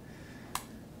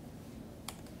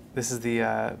is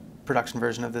the production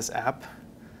version of this app.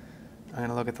 I'm going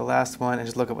to look at the last one and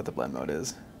just look at what the blend mode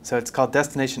is. So it's called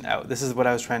destination out. This is what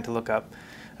I was trying to look up.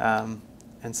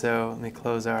 And so let me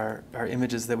close our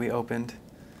images that we opened.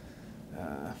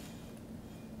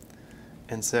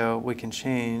 And so we can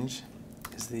change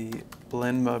is the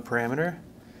blend mode parameter.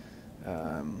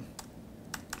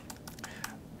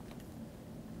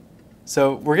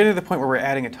 So we're getting to the point where we're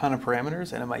adding a ton of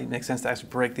parameters, and it might make sense to actually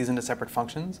break these into separate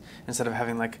functions instead of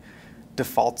having like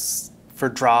defaults for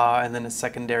draw and then a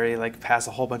secondary like pass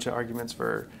a whole bunch of arguments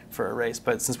for erase.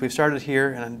 But since we've started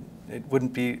here, and it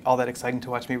wouldn't be all that exciting to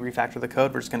watch me refactor the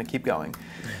code, we're just going to keep going.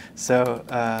 So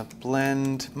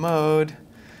blend mode,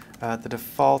 the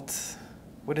default.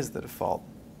 What is the default?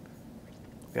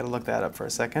 We've got to look that up for a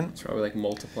second. It's probably like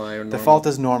multiply or normal. Default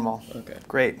is normal. Okay.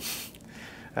 Great.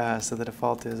 So the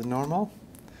default is normal,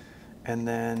 and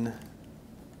then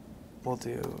we'll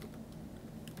do,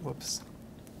 whoops,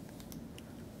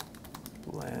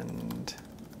 blend.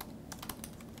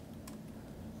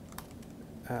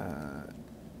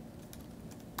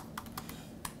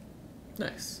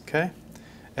 Nice. Okay.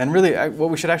 And really, what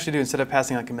we should actually do instead of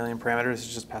passing like a million parameters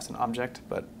is just pass an object.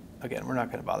 But again, we're not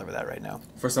going to bother with that right now.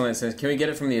 For something that says, can we get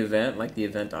it from the event, like the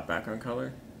event.background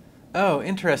color? Oh,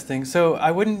 interesting. So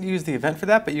I wouldn't use the event for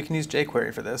that, but you can use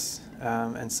jQuery for this.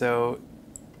 And so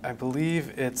I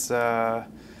believe it's, we're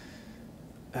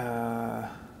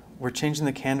changing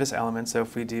the canvas element. So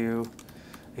if we use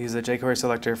the jQuery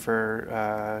selector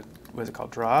for, what is it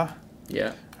called, draw?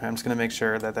 Yeah. I'm just going to make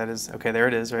sure that that is, OK, there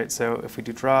it is, right? So if we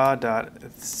do draw.css,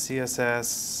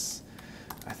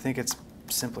 I think it's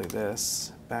simply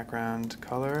this, background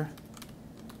color.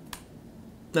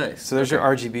 Nice. So there's your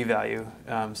RGB value.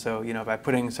 So by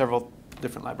putting several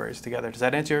different libraries together, does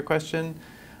that answer your question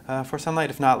for Sunlight?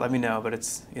 If not, let me know. But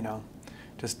it's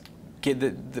just get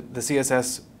the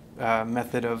CSS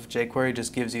method of jQuery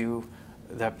just gives you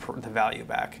the value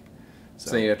back.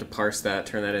 So you have to parse that,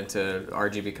 turn that into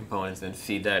RGB components, then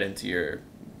feed that into your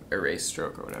erase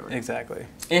stroke or whatever. Exactly.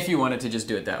 If you wanted to just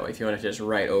do it that way, if you wanted to just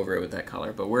write over it with that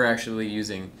color, but we're actually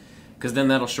using, because then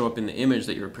that'll show up in the image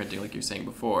that you were printing, like you were saying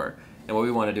before. And what we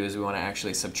want to do is we want to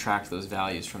actually subtract those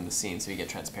values from the scene so you get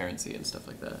transparency and stuff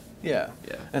like that. Yeah.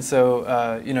 Yeah. And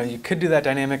so you could do that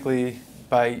dynamically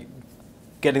by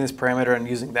getting this parameter and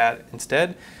using that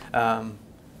instead.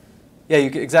 Yeah,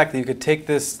 exactly. You could take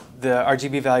the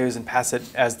RGB values and pass it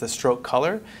as the stroke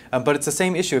color. But it's the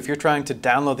same issue. If you're trying to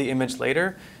download the image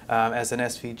later as an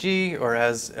SVG or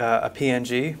as a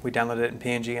PNG, we downloaded it in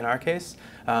PNG in our case,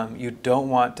 you don't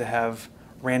want to have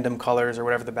random colors or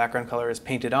whatever the background color is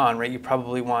painted on, right? You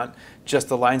probably want just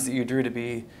the lines that you drew to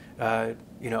be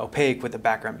opaque with the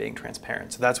background being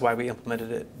transparent. So that's why we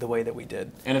implemented it the way that we did.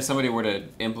 And if somebody were to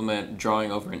implement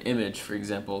drawing over an image, for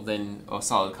example, then a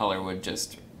solid color would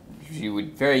just, you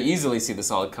would very easily see the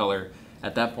solid color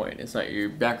at that point. It's not, your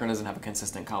background doesn't have a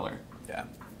consistent color. Yeah.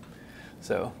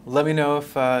 So let me know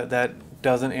if that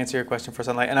doesn't answer your question for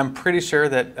Sunlight. And I'm pretty sure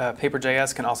that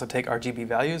Paper.js can also take RGB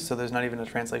values, so there's not even a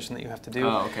translation that you have to do.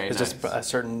 Oh, okay, It's nice. just a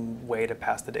certain way to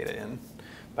pass the data in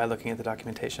by looking at the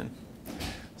documentation.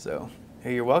 So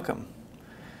hey, you're welcome.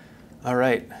 All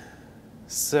right.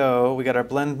 So we got our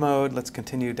blend mode. Let's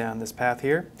continue down this path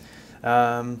here.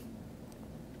 All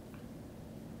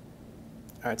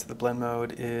right, so the blend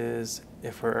mode is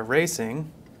if we're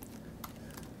erasing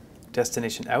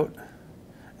destination out.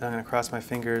 And I'm going to cross my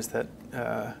fingers that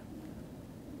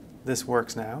this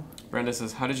works now. Brenda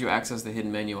says, how did you access the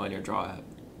hidden menu on your Draw app?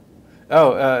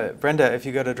 Oh, Brenda, if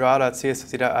you go to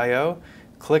draw.cs50.io,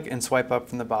 click and swipe up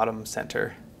from the bottom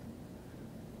center.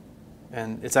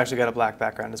 And it's actually got a black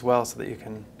background as well so that you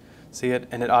can see it,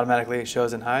 and it automatically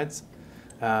shows and hides.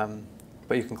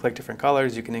 But you can click different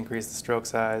colors, you can increase the stroke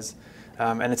size,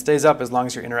 and it stays up as long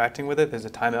as you're interacting with it. There's a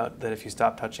timeout that if you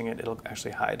stop touching it, it'll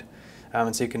actually hide.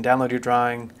 And so you can download your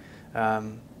drawing.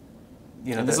 And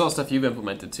this is all stuff you've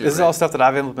implemented too, This right? is all stuff that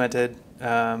I've implemented.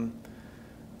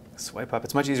 Swipe up.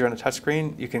 It's much easier on a touch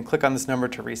screen. You can click on this number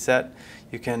to reset.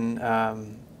 You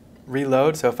can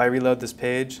reload. So if I reload this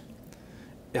page,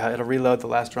 it'll reload the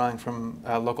last drawing from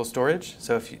local storage.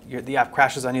 So if the app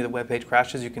crashes on you, the web page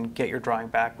crashes, you can get your drawing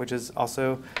back, which is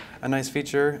also a nice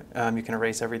feature. You can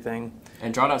erase everything.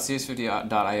 And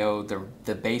draw.cs50.io,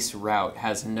 the base route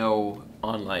has no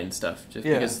online stuff.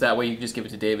 Because that way you can just give it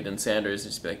to David and Sanders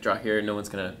and just be like, draw here, and no one's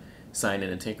going to sign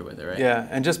in and tinker with it, right? Yeah,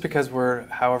 and just because we're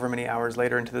however many hours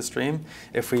later into the stream,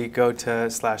 if we go to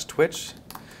 /Twitch,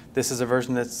 this is a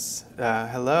version that's,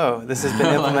 hello, this has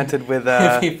been implemented with...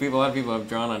 a lot of people have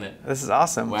drawn on it. This is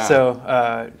awesome. Wow.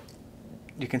 So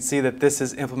you can see that this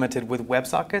is implemented with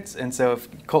WebSockets. And so,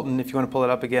 Colton, if you want to pull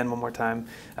it up again one more time,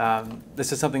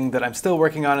 this is something that I'm still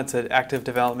working on. It's an active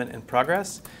development in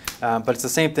progress. But it's the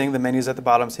same thing. The menu's at the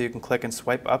bottom, so you can click and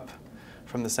swipe up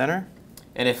from the center.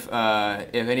 And if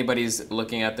anybody's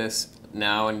looking at this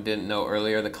now and didn't know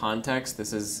earlier the context,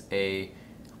 this is a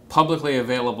publicly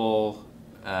available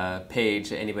page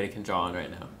that anybody can draw on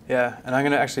right now. Yeah, and I'm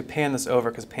going to actually pan this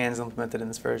over because pan is implemented in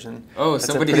this version. Oh, That's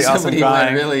somebody awesome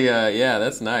went really, yeah,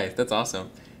 that's nice. That's awesome.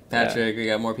 Patrick, we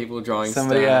got more people drawing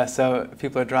stuff. Yeah, so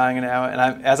people are drawing it now,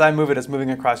 and as I move it, it's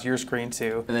moving across your screen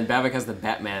too. And then Bavik has the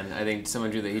Batman. I think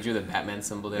someone drew he drew the Batman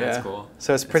symbol there. Yeah. That's cool.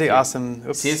 So it's pretty awesome.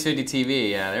 Oops. CS50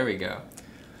 TV, yeah, there we go.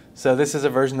 So this is a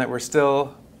version that we're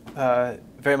still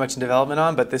very much in development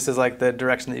on, but this is like the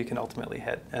direction that you can ultimately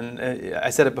head. And I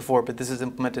said it before, but this is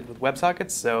implemented with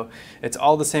WebSockets, so it's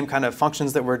all the same kind of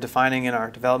functions that we're defining in our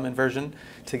development version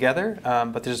together,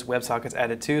 but there's WebSockets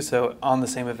added too, so on the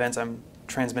same events, I'm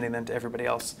transmitting them to everybody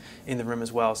else in the room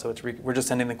as well. So we're just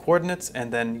sending the coordinates,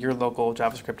 and then your local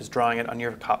JavaScript is drawing it on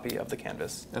your copy of the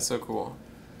canvas. That's so cool.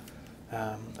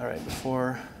 All right,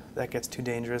 before that gets too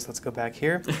dangerous, let's go back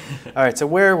here. All right, so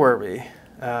where were we?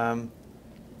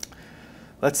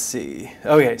 Let's see.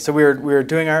 Okay, so we were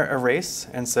doing our erase,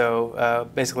 and so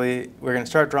basically we're going to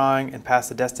start drawing and pass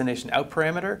the destination out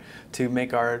parameter to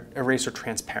make our eraser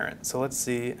transparent. So let's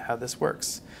see how this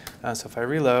works. So if I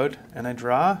reload and I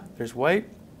draw, there's white.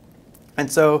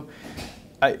 And so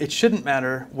it shouldn't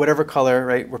matter whatever color,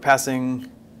 right? We're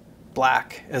passing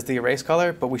black as the erase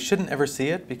color, but we shouldn't ever see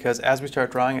it because as we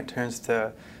start drawing, it turns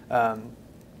to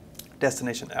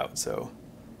destination out. So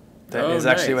that is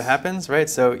actually what happens, right?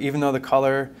 So even though the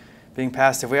color being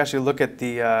passed, if we actually look at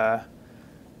the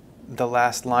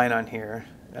last line on here,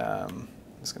 I'm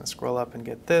just going to scroll up and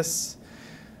get this.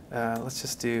 Let's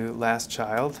just do last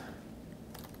child.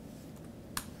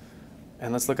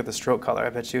 And let's look at the stroke color.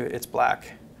 I bet you it's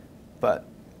black, but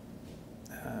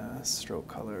stroke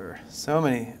color, so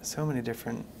many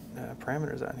different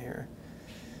parameters on here.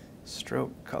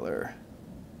 Stroke color.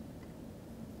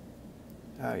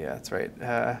 Oh yeah, that's right.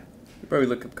 You probably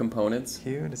look up components.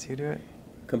 Hue, does Hue do it?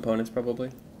 Components probably.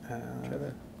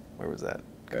 Where was that?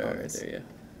 Right there, yeah.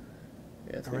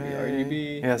 Yeah, it's gonna be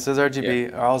RGB. Yeah, so it's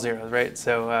RGB, are all zeros, right?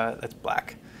 So that's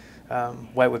black.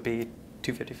 White would be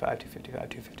 255, 255,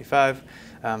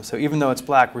 255. So even though it's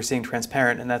black, we're seeing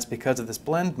transparent, and that's because of this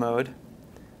blend mode.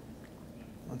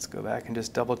 Let's go back and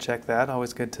just double check that.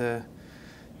 Always good to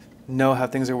know how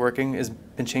things are working. Has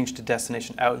been changed to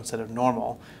destination out instead of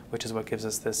normal, which is what gives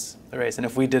us this erase. And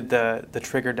if we did the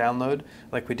trigger download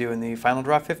like we do in the final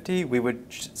draw 50, we would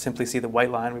simply see the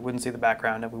white line, we wouldn't see the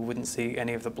background, and we wouldn't see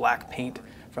any of the black paint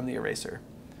from the eraser.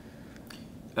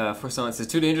 For someone, it says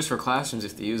too dangerous for classrooms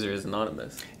if the user is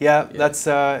anonymous. Yeah,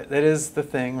 that is the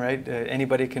thing, right?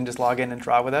 Anybody can just log in and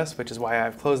draw with us, which is why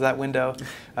I've closed that window,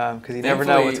 because you never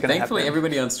know what's going to happen. Thankfully,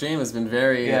 everybody on stream has been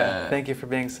very thank you for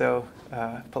being so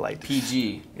polite.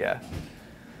 PG. Yeah.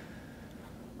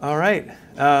 All right.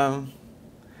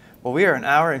 Well, we are an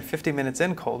hour and 50 minutes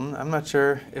in, Colton. I'm not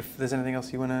sure if there's anything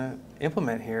else you want to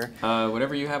implement here.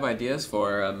 Whatever you have ideas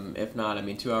for. If not, I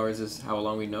mean, 2 hours is how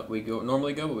long we normally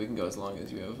go, but we can go as long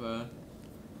as you have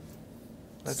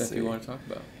stuff you want to talk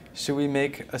about. Should we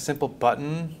make a simple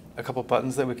button, a couple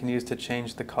buttons that we can use to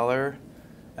change the color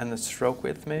and the stroke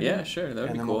width, maybe? Yeah, sure. That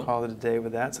would be cool. And then we'll call it a day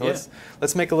with that. So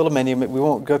let's make a little menu. We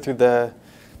won't go through the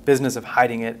business of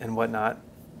hiding it and whatnot,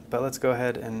 but let's go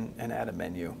ahead and add a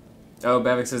menu. Oh,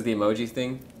 Bavik says the emoji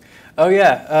thing. Oh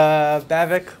yeah,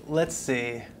 Bavik. Let's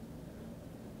see.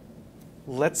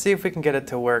 Let's see if we can get it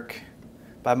to work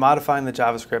by modifying the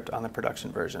JavaScript on the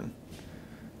production version.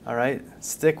 All right,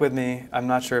 stick with me. I'm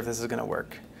not sure if this is going to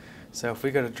work. So if we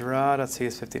go to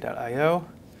draw.cs50.io,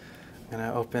 I'm going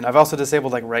to open. I've also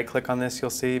disabled like right-click on this.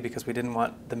 You'll see because we didn't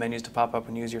want the menus to pop up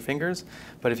and use your fingers.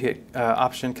 But if you hit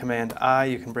Option Command I,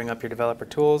 you can bring up your developer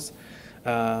tools.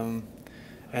 And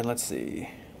let's see.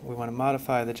 We want to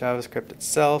modify the JavaScript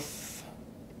itself.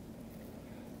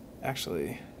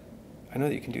 Actually, I know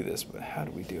that you can do this, but how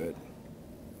do we do it?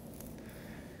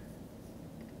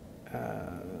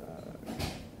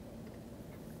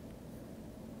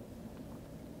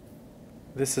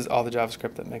 This is all the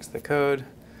JavaScript that makes the code.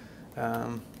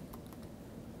 So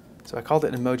I called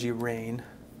it emoji rain.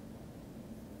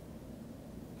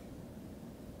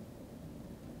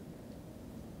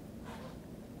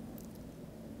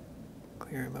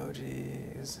 Clear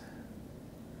emojis.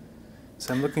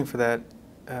 So I'm looking for that.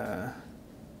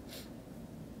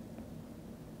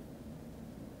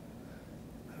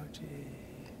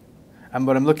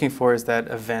 What I'm looking for is that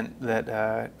event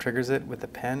that triggers it with the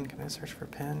pen. Can I search for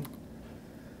pen?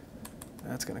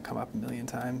 That's going to come up a million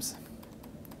times.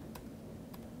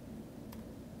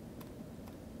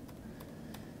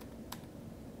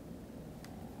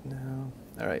 No.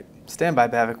 All right. Stand by,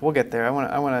 Bavik. We'll get there. I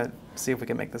want to see if we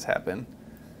can make this happen.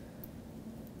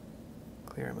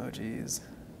 Clear emojis.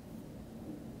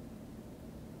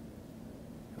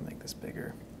 I'll make this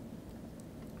bigger.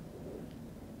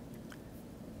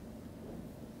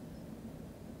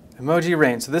 Emoji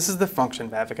rain. So this is the function,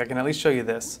 Vavik. I can at least show you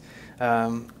this.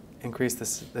 Increase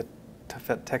the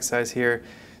text size here.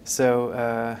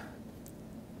 So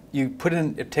you put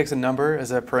in, it takes a number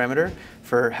as a parameter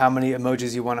for how many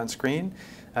emojis you want on screen.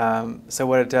 So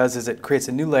what it does is it creates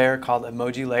a new layer called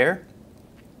emoji layer.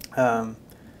 And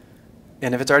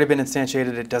if it's already been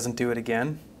instantiated, it doesn't do it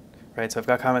again. Right, so I've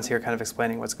got comments here kind of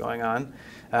explaining what's going on.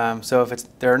 So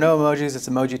if there are no emojis, it's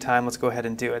emoji time, let's go ahead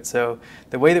and do it. So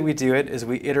the way that we do it is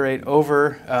we iterate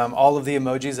over all of the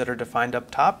emojis that are defined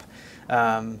up top.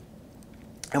 And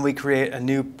we create a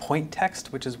new point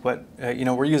text, which is what,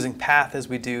 we're using path as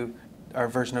we do our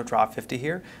version of Draw50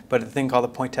 here. But the thing called the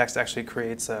point text actually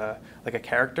creates like a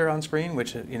character on screen,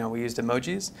 which, we used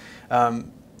emojis.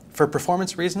 For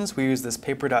performance reasons, we use this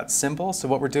paper.symbol. So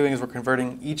what we're doing is we're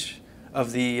converting each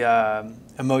of the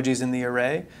emojis in the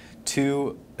array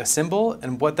to a symbol,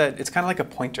 and it's kind of like a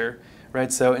pointer,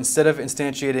 right? So instead of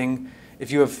instantiating, if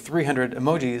you have 300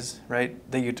 emojis, right,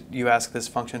 that you ask this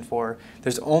function for,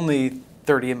 there's only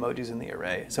 30 emojis in the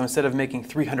array. So instead of making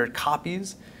 300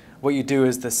 copies, what you do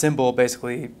is the symbol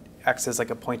basically acts as like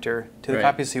a pointer to the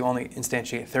copies, so you only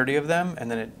instantiate 30 of them, and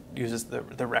then it uses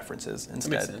the references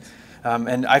instead. That makes sense.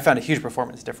 And I found a huge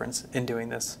performance difference in doing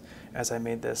this as I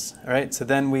made this. All right, so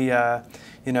then we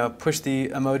push the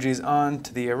emojis on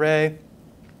to the array.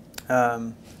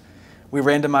 We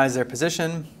randomize their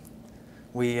position.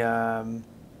 We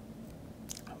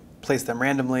place them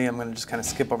randomly. I'm going to just kind of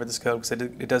skip over this code because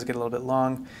it does get a little bit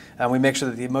long. We make sure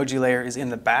that the emoji layer is in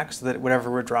the back so that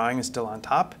whatever we're drawing is still on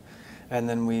top. And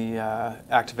then we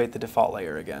activate the default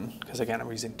layer again because, again, I'm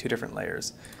using two different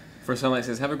layers. For Sunlight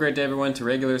says, have a great day, everyone. To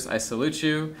regulars, I salute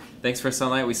you. Thanks for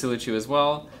Sunlight. We salute you as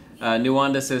well.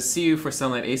 Nuwanda says, see you for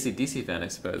Sunlight. AC/DC fan, I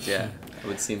suppose. Yeah, it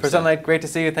would seem For so. Sunlight, great to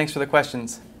see you. Thanks for the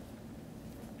questions.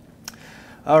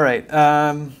 All right.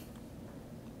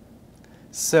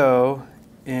 So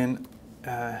in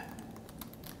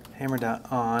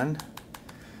hammer.on,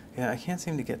 I can't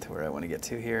seem to get to where I want to get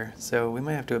to here. So we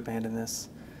might have to abandon this.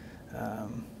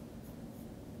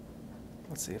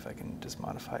 Let's see if I can just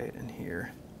modify it in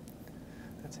here.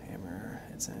 That's hammer.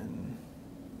 It's in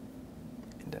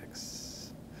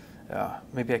index.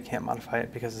 Maybe I can't modify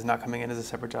it because it's not coming in as a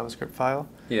separate JavaScript file.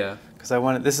 Yeah.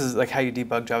 Because this is like how you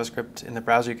debug JavaScript in the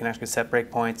browser. You can actually set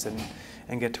breakpoints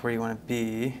and get to where you want to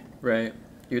be. Right.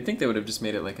 You would think they would have just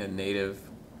made it like a native.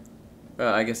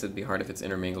 I guess it'd be hard if it's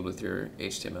intermingled with your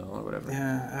HTML or whatever.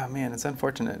 Yeah. Oh man, it's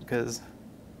unfortunate because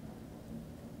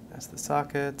that's the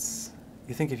sockets.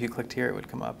 You think if you clicked here, it would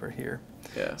come up, or here.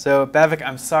 Yeah. So Bavik,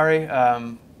 I'm sorry.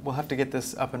 We'll have to get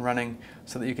this up and running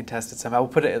so that you can test it somehow. We'll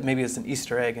put it maybe as an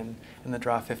Easter egg in the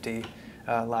Draw50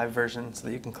 live version so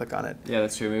that you can click on it. Yeah,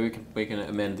 that's true. Maybe we can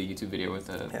amend the YouTube video with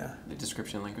the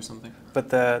description link or something. But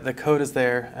the code is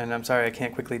there, and I'm sorry I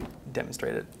can't quickly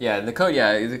demonstrate it. Yeah, the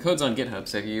code's on GitHub,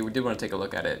 so if you did want to take a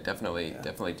look at it, definitely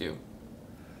do.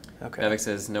 Okay. Bavik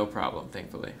says no problem,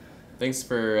 thankfully. Thanks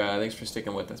for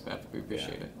sticking with us, Bavik. We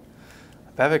appreciate it.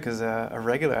 Bavik is a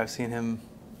regular. I've seen him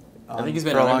I think he's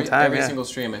been on every single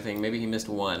stream, I think. Maybe he missed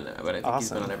one, but I think he's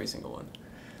been on every single one.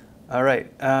 All right.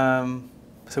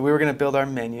 So we were going to build our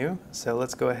menu. So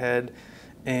let's go ahead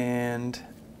and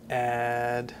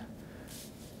add,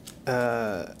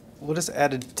 we'll just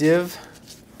add a div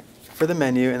for the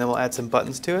menu, and then we'll add some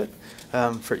buttons to it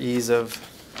for ease of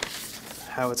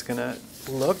how it's going to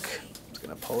look. I'm just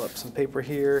going to pull up some paper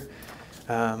here.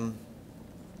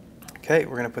 Okay,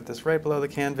 we're going to put this right below the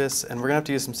canvas, and we're going to have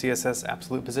to use some CSS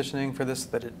absolute positioning for this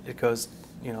so that it goes,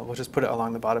 we'll just put it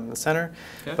along the bottom and the center.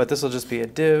 Okay. But this will just be a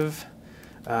div.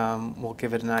 We'll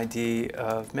give it an ID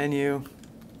of menu.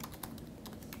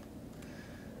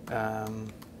 Go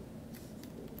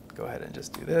ahead and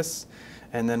just do this.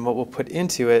 And then what we'll put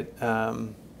into it,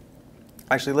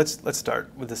 actually let's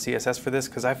start with the CSS for this,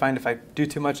 because I find if I do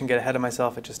too much and get ahead of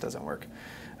myself, it just doesn't work.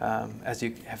 As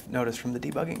you have noticed from the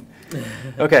debugging.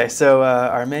 Okay, so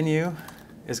our menu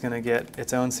is going to get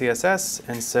its own CSS.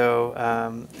 And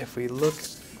so if we look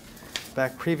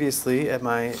back previously at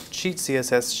my cheat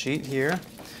CSS sheet here,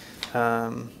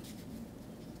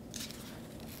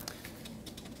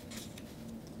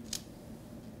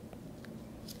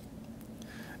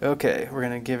 okay, we're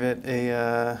going to give it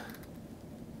a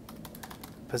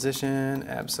position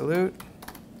absolute.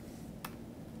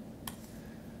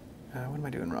 What am I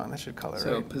doing wrong? That should color right.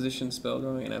 So position spelled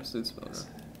wrong and absolute spelled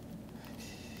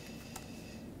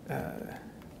wrong.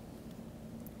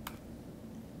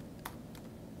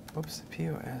 Whoops,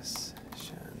 POS.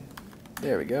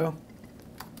 There we go.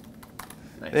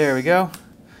 Nice. There we go.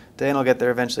 Dan will get there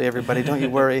eventually, everybody. Don't you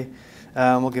worry.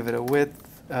 We'll give it a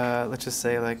width. Let's just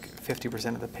say like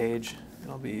 50% of the page.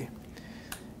 It'll be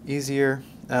easier.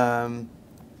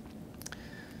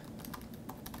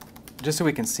 Just so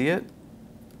we can see it,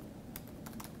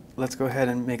 let's go ahead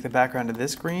and make the background of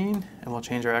this green, and we'll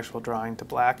change our actual drawing to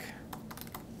black.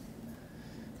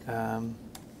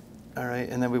 All right,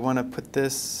 and then we want to put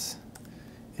this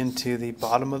into the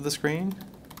bottom of the screen.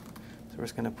 So we're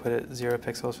just going to put it 0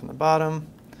 pixels from the bottom.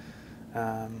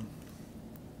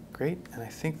 Great, and I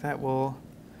think that will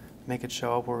make it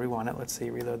show up where we want it. Let's see,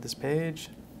 reload this page.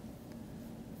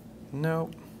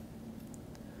 Nope.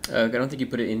 I don't think you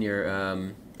put it in your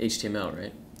HTML,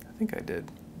 right? I think I did.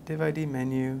 Div ID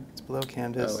menu, it's below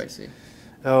canvas. Oh, I see.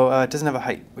 Oh, it doesn't have a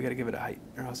height. We got to give it a height,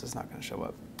 or else it's not going to show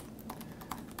up.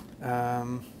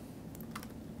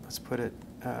 Let's put it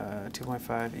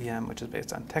 2.5 EM, which is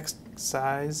based on text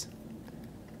size.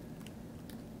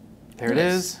 There it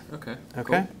is. Okay.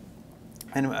 Okay. Cool.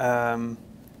 And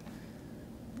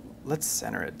let's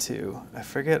center it too. I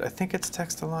forget. I think it's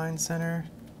text align center.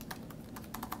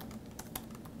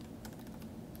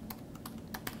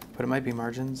 But it might be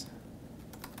margins.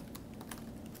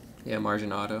 Yeah,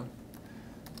 margin auto.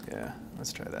 Yeah,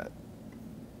 let's try that.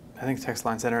 I think text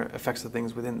align center affects the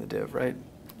things within the div, right?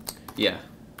 Yeah.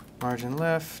 Margin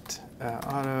left,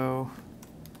 auto.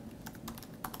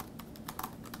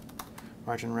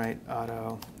 Margin right,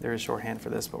 auto. There is shorthand for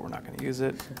this, but we're not going to use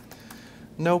it.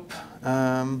 Nope. Look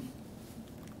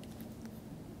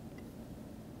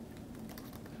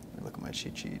at my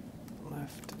cheat sheet.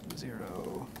 Left,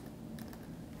 0.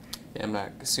 Yeah, I'm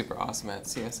not super awesome at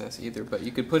CSS either, but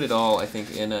you could put it all, I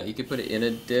think, in a, you could put it in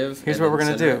a div. Here's what we're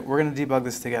going to do. We're going to debug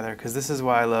this together, because this is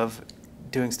why I love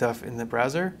doing stuff in the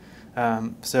browser.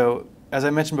 So as I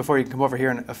mentioned before, you can come over here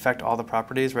and affect all the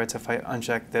properties, right? So if I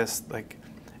uncheck this, like,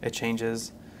 it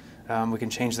changes. We can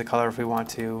change the color if we want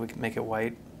to. We can make it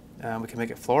white. We can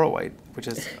make it floral white, which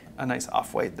is a nice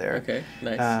off-white there. Okay,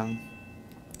 nice.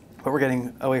 But we're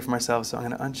getting away from ourselves, so I'm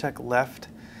going to uncheck left.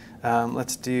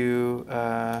 Let's do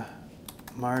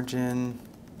margin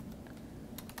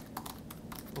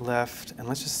left, and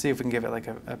let's just see if we can give it like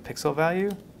a pixel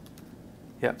value.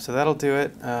 Yep, so that'll do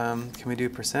it. Can we do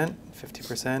percent?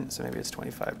 50%, so maybe it's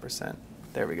 25%.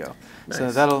 There we go. Nice. So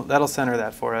that'll center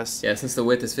that for us. Yeah, since the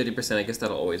width is 50%, I guess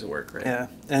that'll always work, right? Yeah,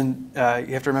 and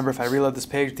you have to remember, if I reload this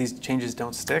page, these changes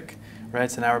don't stick, right?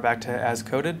 So now we're back to as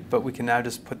coded, but we can now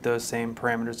just put those same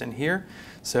parameters in here.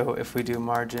 So if we do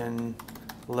margin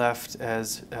left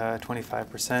as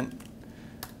 25%,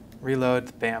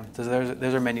 reload, bam. So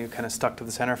there's our menu kind of stuck to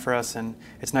the center for us, and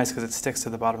it's nice because it sticks to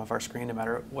the bottom of our screen no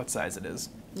matter what size it is.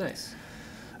 Nice.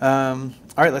 All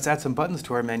right, let's add some buttons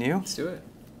to our menu. Let's do it.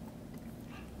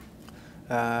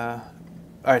 All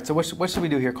right, so what should we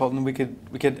do here, Colton? We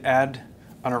could add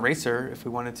an eraser if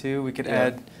we wanted to. We could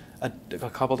add a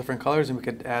couple different colors, and we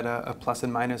could add a plus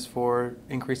and minus for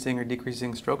increasing or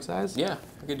decreasing stroke size. Yeah,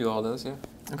 we could do all those, yeah.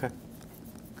 Okay.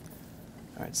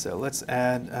 All right, so let's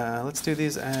add, let's do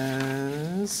these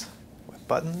as what,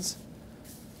 buttons?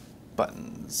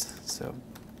 Buttons. So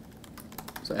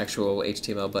actual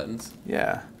HTML buttons.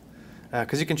 yeah,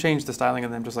 because you can change the styling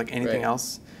of them just like anything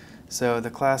else. So the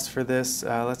class for this,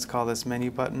 let's call this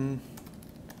menu button.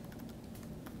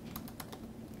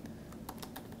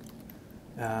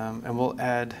 And we'll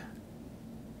add,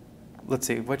 let's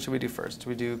see, what should we do first? Do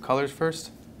we do colors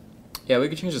first? Yeah, we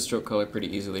could change the stroke color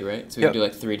pretty easily, right? So we could do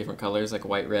like 3 different colors, like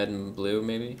white, red, and blue,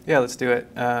 maybe? Yeah, let's do it.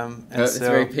 It's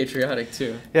very patriotic,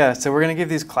 too. Yeah, so we're going to give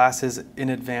these classes in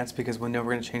advance because we know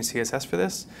we're going to change CSS for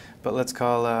this. But let's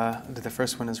call, the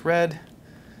first one is red.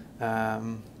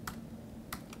 Not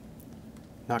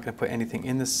going to put anything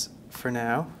in this for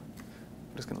now.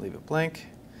 I'm just going to leave it blank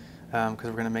because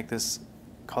we're going to make this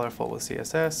colorful with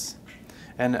CSS.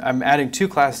 And I'm adding 2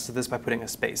 classes to this by putting a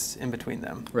space in between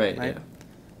them. Right? Yeah.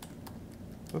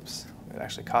 Oops, I'm going to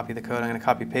actually copy the code. I'm going to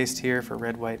copy paste here for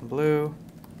red, white, and blue.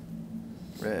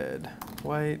 Red,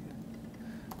 white,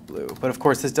 blue. But of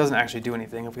course, this doesn't actually do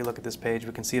anything. If we look at this page,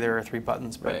 we can see there are 3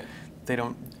 buttons, but they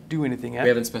don't do anything yet. We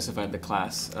haven't specified the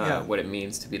class, what it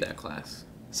means to be that class.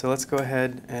 So let's go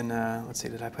ahead and, let's see,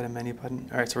 did I put a menu button?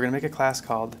 All right, so we're going to make a class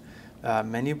called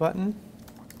menu button,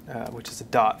 which is a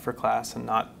dot for class and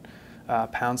not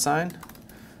pound sign.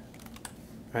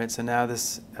 All right, so now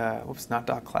this, whoops, not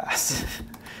dot class,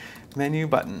 menu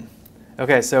button.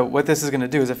 Okay, so what this is going to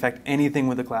do is affect anything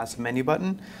with the class of menu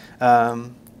button.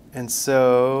 And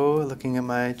so looking at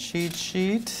my cheat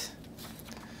sheet,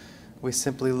 we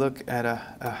simply look at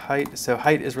a height. So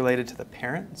height is related to the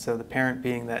parent. So the parent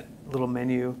being that little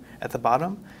menu at the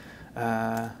bottom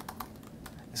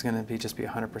is going to just be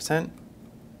 100%.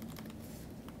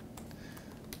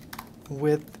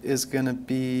 Width is going to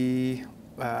be,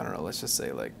 I don't know, let's just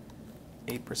say like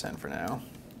 8% for now.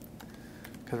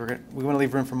 because we want to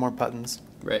leave room for more buttons.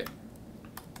 Right.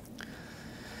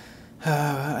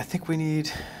 I think we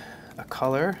need a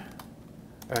color.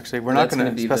 Actually, we're not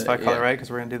going to specify color, right? Because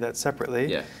we're going to do that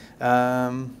separately. Yeah.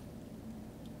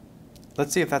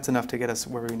 Let's see if that's enough to get us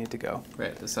where we need to go.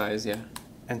 Right, the size, yeah.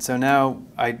 And so now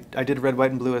I did red,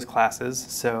 white, and blue as classes.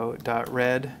 So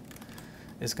 .red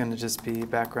is going to just be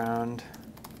background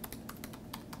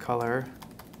color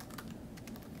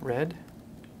red,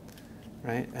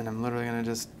 right? And I'm literally going to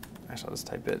just, actually I'll just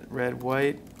type it, red,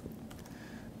 white,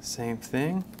 same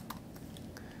thing.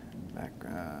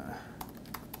 Background.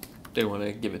 Didn't want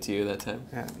to give it to you that time.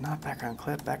 Yeah, not background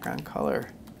clip, background color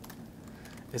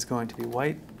is going to be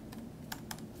white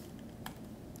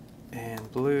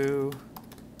and blue.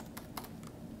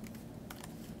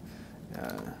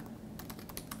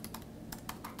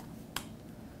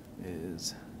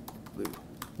 Is blue.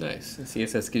 Nice. And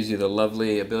CSS gives you the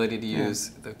lovely ability to use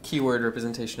the keyword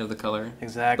representation of the color.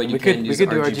 Exactly. But we could do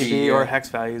RGB or hex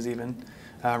values even.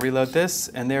 Reload this,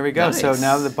 and there we go. Nice. So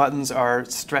now the buttons are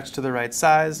stretched to the right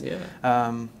size. Yeah.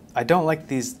 I don't like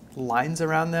these lines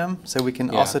around them, so we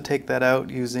can also take that out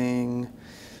using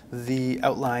the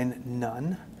outline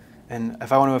none. And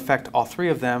if I want to affect all three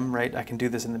of them, right, I can do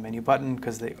this in the menu button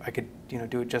because I could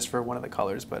do it just for one of the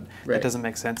colors, but it doesn't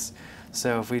make sense.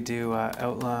 So if we do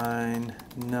outline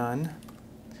none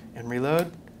and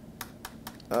reload,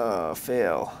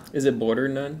 fail. Is it border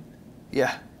none?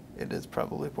 Yeah, it is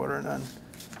probably border none.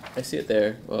 I see it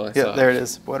there. Well, I saw there it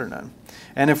is, border none.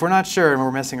 And if we're not sure and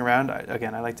we're messing around,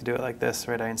 again, I like to do it like this,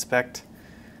 right? I inspect.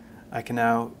 I can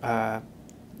now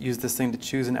use this thing to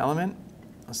choose an element.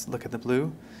 Let's look at the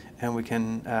blue. And we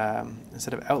can,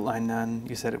 instead of outline none,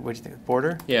 you said, what do you think,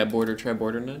 border? Yeah, border, try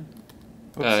border none.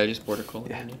 Just border colon.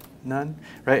 Yeah, none,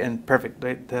 right? And perfect,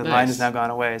 right? The line has now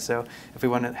gone away. So if we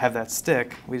want to have that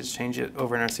stick, we just change it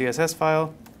over in our CSS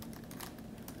file,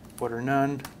 border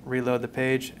none, reload the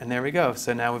page, and there we go.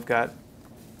 So now we've got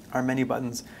our menu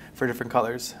buttons for different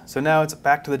colors. So now it's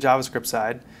back to the JavaScript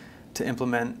side to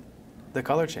implement the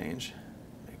color change.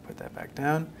 Let me put that back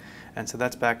down. And so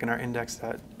that's back in our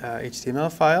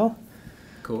index.html file.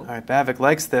 Cool. All right, Bhavik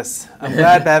likes this. I'm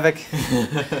glad, Bhavik.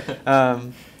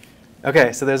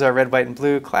 OK, so there's our red, white, and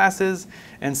blue classes.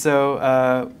 And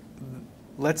so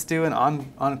let's do an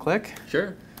on click.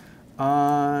 Sure.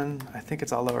 I think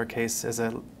it's all lowercase as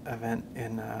an event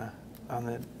on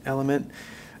the element.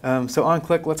 So on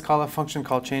click, let's call a function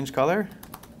called change color.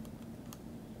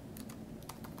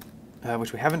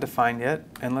 Which we haven't defined yet,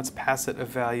 and let's pass it a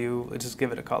value. Let's just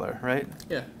give it a color, right?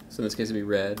 Yeah. So in this case, it'd be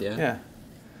red. Yeah.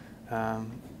 Yeah.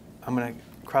 I'm going to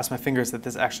cross my fingers that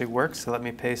this actually works. So let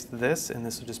me paste this, and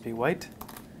this will just be white.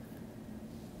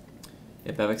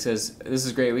 Yeah. Bhavik says this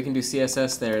is great. We can do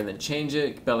CSS there and then change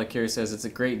it. Bellacure says it's a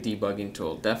great debugging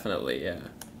tool. Definitely. Yeah.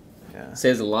 Yeah.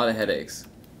 Saves a lot of headaches.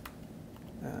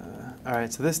 All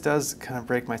right. So this does kind of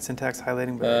break my syntax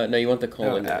highlighting. But no, you want the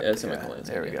colon. Semicolons.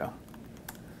 There we go.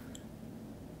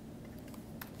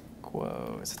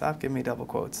 Quote. Stop giving me double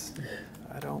quotes.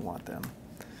 I don't want them.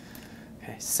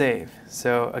 Okay, save.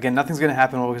 So again, nothing's going to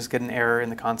happen. We'll just get an error in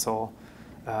the console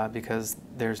because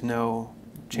there's no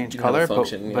change color,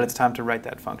 but it's time to write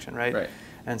that function, right? Right.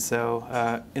 And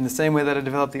so in the same way that I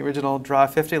developed the original draw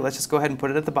 50, let's just go ahead and put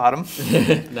it at the bottom.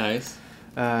 Nice.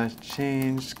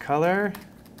 Change color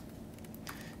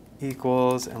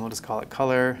equals, and we'll just call it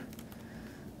color.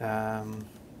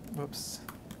 Whoops,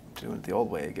 I'm doing it the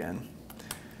old way again.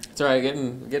 It's all right,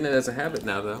 getting it as a habit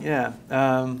now, though. Yeah,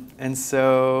 and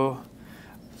so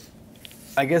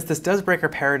I guess this does break our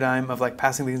paradigm of like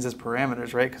passing things as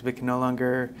parameters, right? Because we can no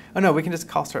longer, oh no, we can just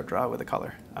call start draw with a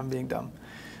color. I'm being dumb.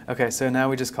 Okay, so now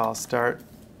we just call start.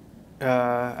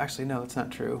 Actually, no, that's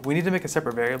not true. We need to make a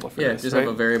separent variable for this, Yeah, just have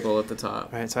a variable at the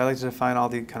top. Right, so I like to define all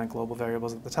the kind of global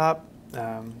variables at the top.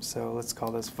 So let's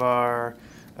call this var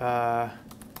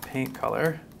paint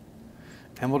color.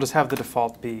 And we'll just have the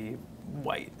default be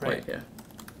white, right? White,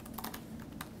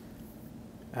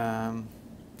 yeah.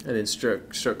 And then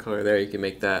stroke color there, you can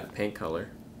make that paint color.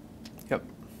 Yep.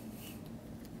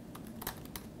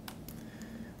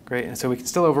 Great, and so we can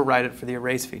still override it for the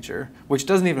erase feature, which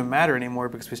doesn't even matter anymore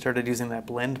because we started using that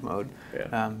blend mode.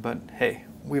 Yeah. But hey,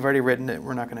 we've already written it,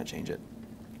 we're not going to change it.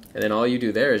 And then all you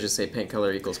do there is just say paint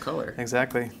color equals color.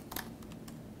 Exactly.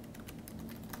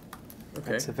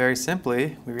 Okay. Right, so very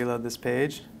simply, we reload this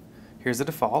page. Here's the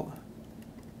default.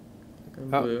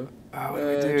 Blue. Oh, what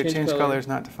do we do? Change color is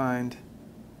not defined.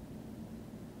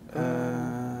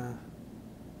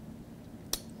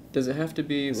 Does it have to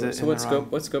be? So what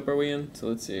scope? What scope are we in? So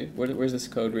let's see. Where's this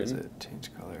code written? Is it change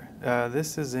color?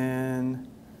 This is in.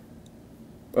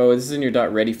 Oh, this is in your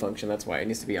 .ready function. That's why it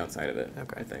needs to be outside of it.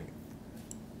 Okay. I think.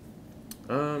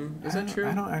 Is that true?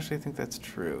 I don't actually think that's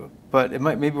true, but it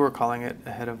might. Maybe we're calling it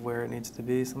ahead of where it needs to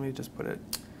be. So let me just put it.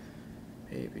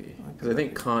 Maybe because I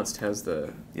think const has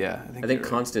the. Yeah, I think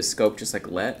const is scope just like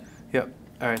let. Yep.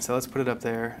 All right, so let's put it up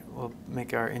there. We'll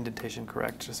make our indentation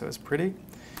correct just so it's pretty.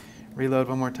 Reload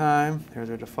one more time. There's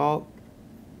our default.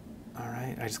 All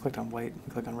right, I just clicked on white.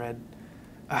 Click on red.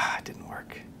 Ah, it didn't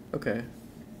work. Okay.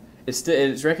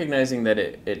 It's recognizing that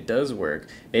it does work.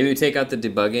 Maybe we take out the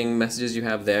debugging messages you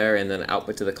have there and then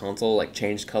output to the console, like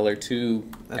change color to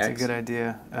That's X. a good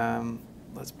idea.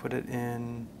 Let's put it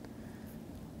in.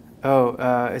 Oh,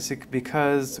 it's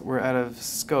because we're out of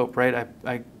scope, right?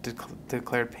 I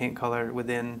declared paint color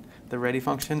within the ready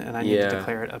function, and I need to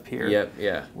declare it up here. Yep,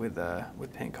 yeah.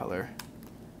 With paint color.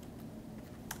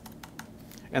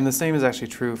 And the same is actually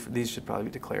true for these. Should probably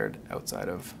be declared outside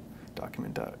of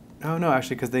document. Oh no,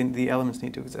 actually, because the elements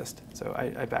need to exist. So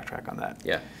I backtrack on that.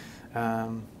 Yeah.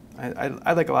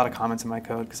 I like a lot of comments in my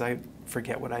code because I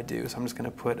forget what I do. So I'm just going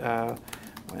to put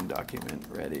when document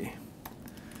ready.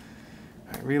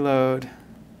 All right, reload,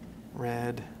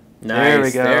 red. Nice. There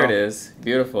we go. There it is.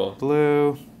 Beautiful.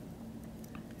 Blue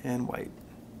and white.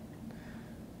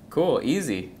 Cool.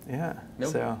 Easy. Yeah.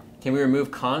 Nope. So can we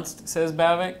remove const? Says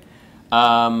Bavik.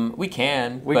 We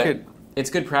can. We but could. It's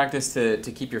good practice to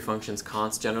keep your functions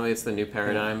const. Generally, it's the new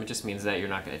paradigm. Yeah. It just means that you're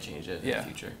not going to change it in the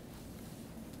future.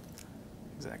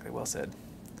 Exactly. Well said.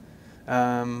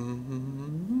 All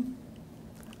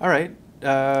right.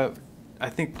 I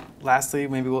think lastly,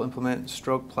 maybe we'll implement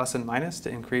stroke plus and minus to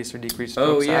increase or decrease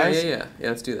stroke size. Yeah.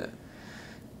 Let's do that.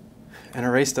 And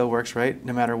erase still works, right?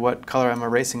 No matter what color I'm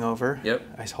erasing over. Yep.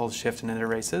 I hold shift and it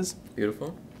erases.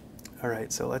 Beautiful. All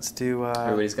right, so let's do...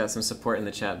 Everybody's got some support in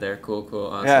the chat there. Cool,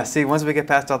 awesome. Yeah, see, once we get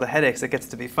past all the headaches, it gets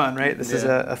to be fun, right? This is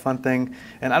a fun thing.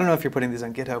 And I don't know if you're putting these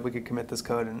on GitHub. We could commit this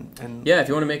code and yeah, if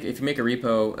you make a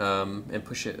repo and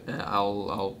push it,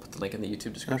 I'll put the link in the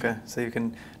YouTube description. Okay, so you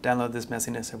can download this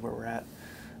messiness of where we're at.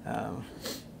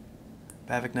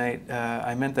 Bavik Knight,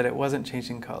 I meant that it wasn't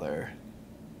changing color.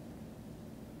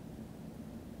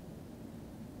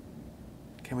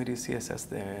 Can we do CSS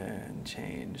there and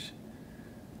change?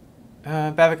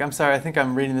 Bavik, I'm sorry, I think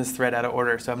I'm reading this thread out of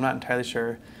order, so I'm not entirely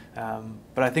sure.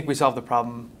 But I think we solved the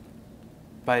problem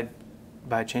by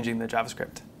changing the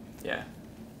JavaScript. Yeah.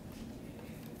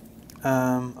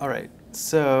 All right,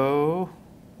 so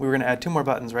we were going to add 2 more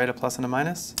buttons, right? A plus and a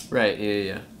minus? Right,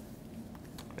 yeah.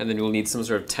 And then we'll need some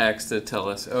sort of text to tell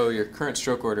us, oh, your current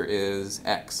stroke order is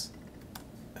X.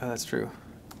 Oh, that's true.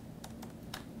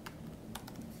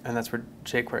 And that's where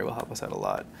jQuery will help us out a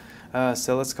lot.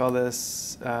 So let's call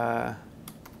this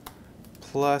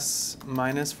plus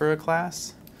minus for a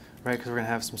class, right? Because we're going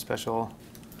to have some special...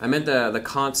 I meant the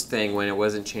const thing when it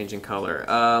wasn't changing color.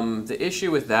 The issue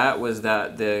with that was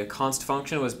that the const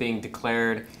function was being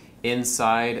declared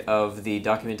inside of the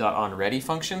document.onReady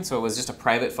function, so it was just a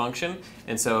private function,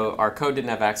 and so our code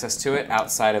didn't have access to it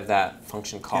outside of that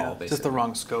function call. Basically. Just the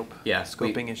wrong scope. Yeah,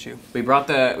 scoping issue. We brought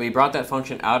that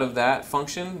function out of that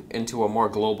function into a more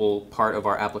global part of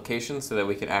our application, so that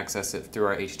we could access it through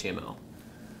our HTML.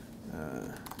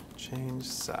 Change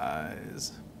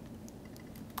size.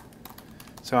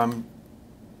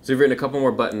 So you've written a couple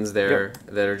more buttons there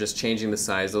that are just changing the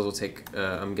size. Those will take,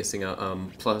 I'm guessing, a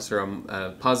plus or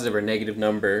a positive or negative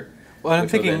number. Well, I'm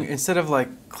thinking instead of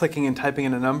like clicking and typing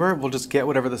in a number, we'll just get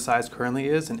whatever the size currently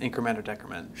is and increment or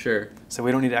decrement. Sure. So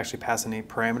we don't need to actually pass any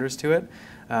parameters to it.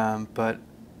 But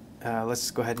let's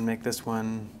go ahead and make this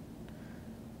one.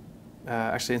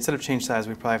 Actually, instead of change size,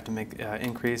 we probably have to make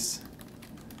increase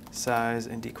size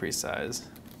and decrease size.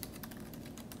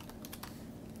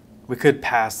 We could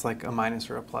pass like a minus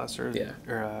or a plus or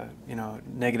a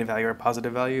negative value or a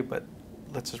positive value, but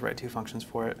let's just write 2 functions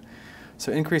for it.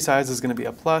 So increase size is going to be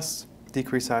a plus,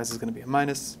 decrease size is going to be a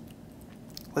minus.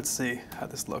 Let's see how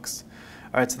this looks.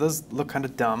 All right, so those look kind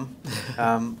of dumb,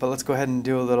 but let's go ahead and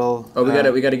do a little. Oh,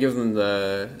 we got to give them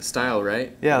the style,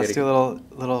 right? Yeah, let's do a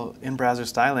little in-browser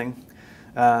styling.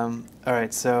 All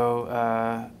right,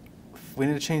 so we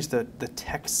need to change the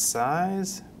text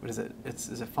size. What is it?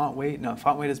 Is it font weight? No,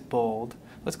 font weight is bold.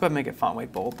 Let's go ahead and make it font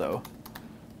weight bold, though.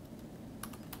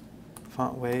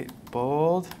 Font weight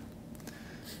bold.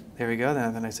 There we go.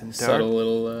 Then nice and dark. Subtle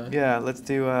little. Yeah, let's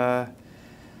do.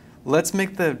 Let's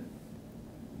make the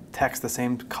text the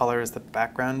same color as the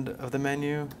background of the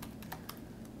menu.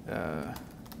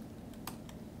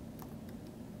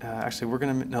 Actually, we're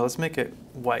gonna let's make it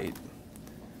white.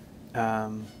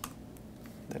 That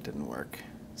didn't work.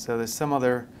 So there's some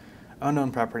other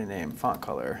unknown property name, font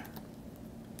color,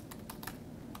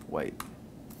 white.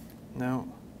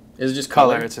 No. Is it just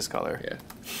color? It's just color. Yeah.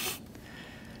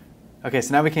 Okay,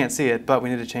 so now we can't see it, but we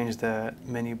need to change the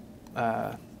menu.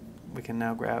 We can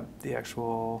now grab the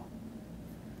actual,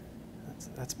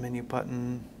 that's menu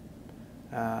button,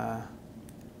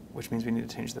 which means we need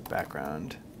to change the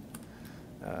background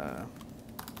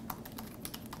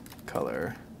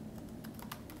color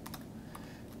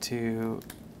to,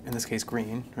 in this case,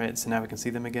 green, right? So now we can see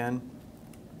them again.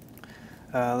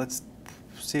 Let's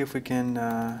see if we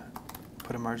can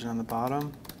put a margin on the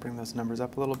bottom, bring those numbers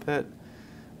up a little bit.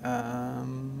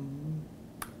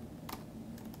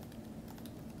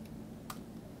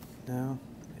 No,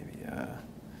 maybe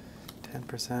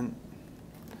 10%,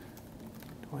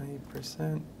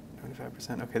 20%,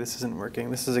 25%. Okay, this isn't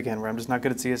working. This is, again, where I'm just not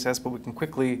good at CSS, but we can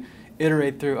quickly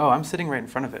iterate through. Oh, I'm sitting right in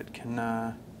front of it.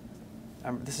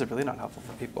 This is really not helpful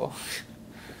for people.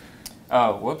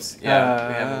 Oh, whoops.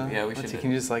 Yeah, we should. Can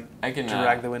you just like I can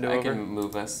drag the window over? I can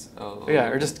move us a little Yeah,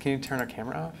 bit. or just can you turn our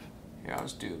camera off? Yeah, I'll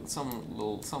just do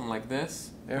something like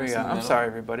this. There we go. I'm sorry,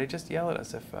 everybody. Just yell at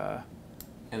us if.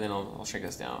 And then I'll shrink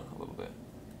us down a little bit.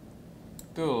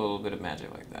 Do a little bit of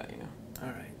magic like that, you know. All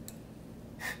right.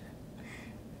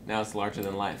 Now it's larger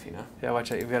than life, you know. Yeah,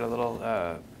 watch out. You've got a little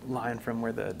line from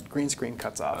where the green screen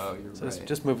cuts off. Oh, you're so right.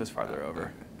 just move us farther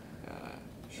over.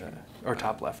 Sure. Or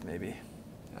top left, maybe.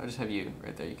 I'll just have you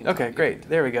right there. You can. Okay, great.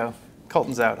 There we go.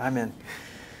 Colton's out. I'm in.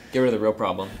 Get rid of the real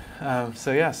problem.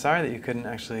 So yeah, sorry that you couldn't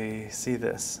actually see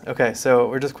this. Okay, so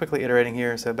we're just quickly iterating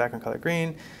here. So background color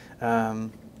green. Let's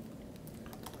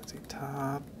see,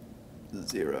 top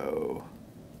 0.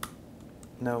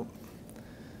 Nope.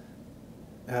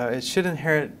 It should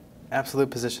inherit absolute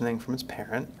positioning from its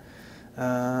parent.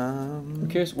 I'm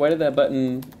curious, why did that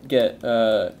button get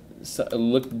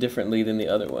look differently than the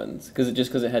other ones?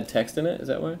 Because it had text in it? Is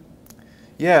that why?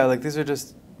 Yeah, like these are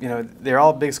just, they're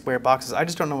all big square boxes. I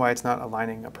just don't know why it's not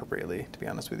aligning appropriately, to be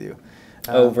honest with you.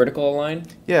 Vertical align?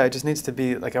 Yeah, it just needs to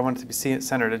be, like I want it to be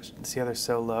centered. See how they're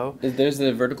so low? There's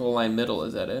the vertical align middle,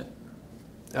 is that it?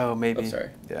 Oh, maybe. Oh, sorry.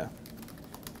 Yeah.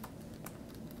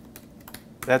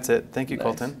 That's it. Thank you, Nice.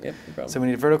 Colton. Yep, no problem. So we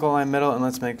need vertical align middle, and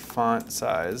let's make font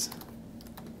size.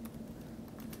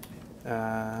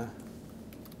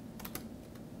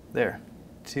 There.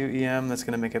 2EM, that's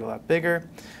going to make it a lot bigger.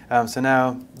 So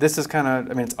now, this is kind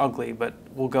of, it's ugly, but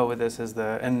we'll go with this as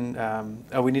the,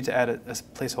 we need to add a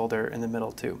placeholder in the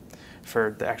middle too,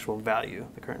 for the actual value,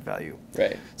 the current value.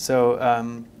 Right.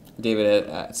 So,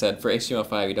 David said for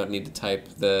HTML5 you don't need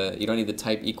the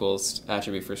type equals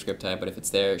attribute for script type, but if it's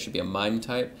there, it should be a MIME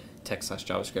type,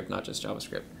 text/JavaScript, not just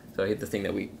JavaScript. So I hit the thing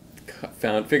that we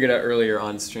figured out earlier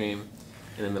on stream,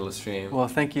 in the middle of stream. Well,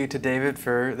 thank you to David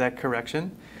for that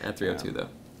correction. At 3:02 though,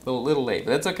 a little late,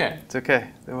 but that's okay. It's okay.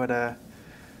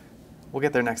 We'll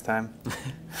get there next time.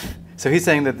 So he's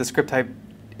saying that the script type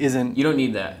isn't. You don't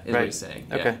need that, is right. what he's saying.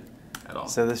 Okay. Yeah, at all.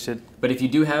 So this should. But if you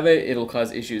do have it, it'll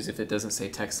cause issues if it doesn't say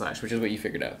text/, which is what you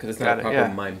figured out, because it's not a proper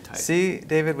MIME type. See,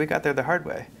 David, we got there the hard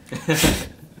way.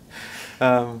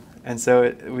 And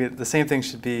so the same thing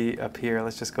should be up here.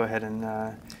 Let's just go ahead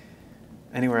and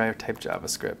anywhere I type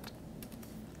JavaScript,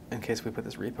 in case we put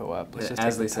this repo up. Let's just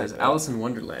Asley says, Alice in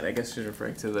Wonderland. I guess she's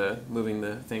referring to the moving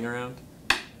the thing around.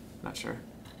 Not sure.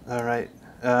 All right.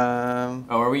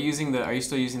 Are you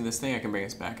still using this thing? I can bring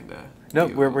us back into. No,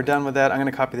 we're done with that. I'm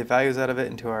going to copy the values out of it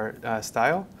into our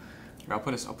style. Here, I'll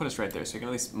put us right there, so you can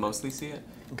at least mostly see it.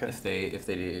 Okay.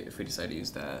 If we decide to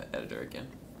use that editor again.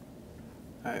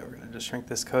 All right, we're going to just shrink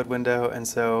this code window, and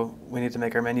so we need to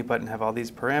make our menu button have all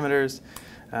these parameters.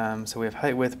 So we have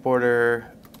height, width,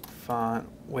 border, font,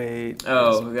 weight.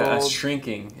 Oh, yeah,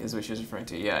 shrinking is what she was referring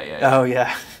to. Yeah. Oh,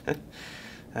 yeah.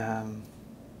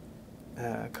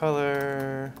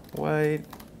 Color, white,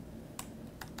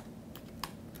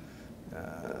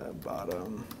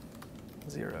 bottom,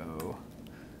 0.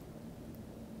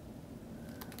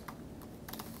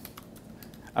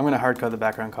 I'm going to hard code the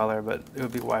background color, but it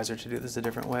would be wiser to do this a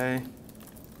different way.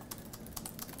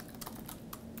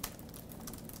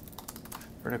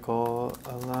 Vertical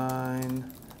align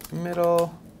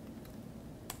middle,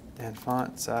 and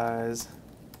font size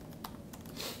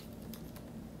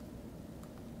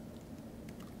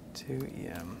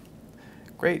 2EM.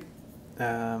 Great.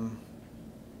 And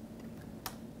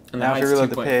now if we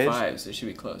reload the page, 2.5, so it should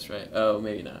be close, right? Oh,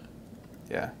 maybe not.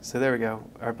 Yeah, so there we go.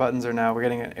 Our buttons are now, we're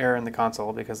getting an error in the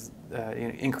console because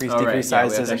increase, Oh, decrease right.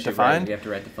 size Yeah, isn't defined. We have to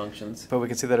write the functions. But we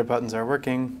can see that our buttons are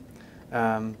working.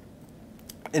 And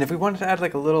if we wanted to add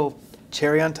like a little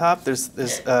cherry on top, there's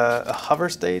a hover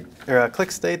state or a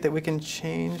click state that we can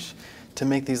change to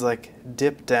make these like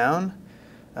dip down.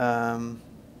 I'm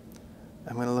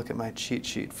going to look at my cheat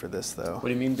sheet for this though. What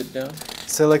do you mean dip down?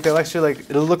 So like they'll actually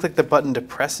it'll look like the button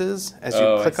depresses as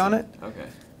you click on it. Okay.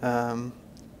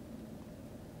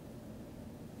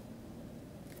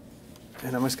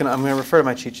 and I'm gonna refer to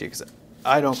my cheat sheet because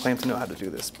I don't claim to know how to do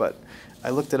this, but I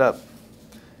looked it up,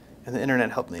 and the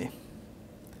internet helped me.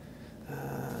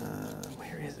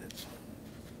 Where is it?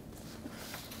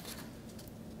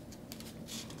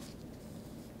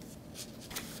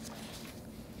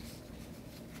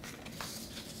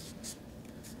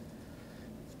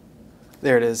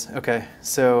 There it is. Okay,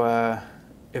 so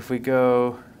if we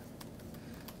go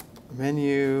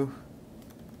menu,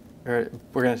 or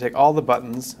we're going to take all the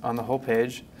buttons on the whole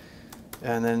page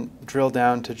and then drill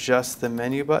down to just the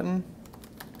menu button.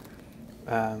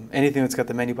 Anything that's got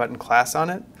the menu button class on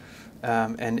it.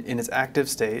 And in its active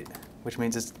state, which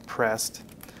means it's pressed,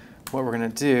 what we're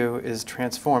going to do is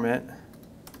transform it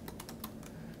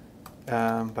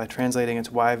by translating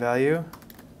its Y value.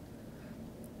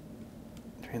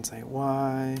 Translate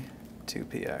Y to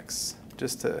PX.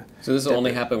 Just to so this will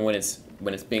only happen when it's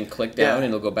being clicked down, and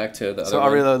it'll go back to the other So I'll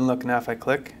one. reload and look now if I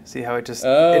click. See how it just,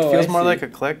 Oh, it feels I more see. like a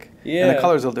click. Yeah. And the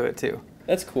colors will do it too.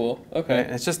 That's cool. Okay. Right?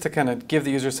 And it's just to kind of give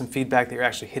the user some feedback that you're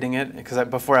actually hitting it. Because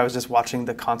before I was just watching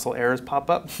the console errors pop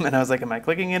up. And I was like, am I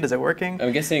clicking it? Is it working?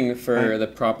 I'm guessing for Right. the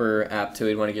proper app too,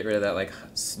 we'd want to get rid of that like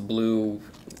blue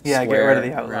Yeah, get square rid of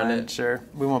the around outline. it. Sure.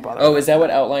 We won't bother. Oh, with is that what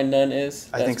outline none is?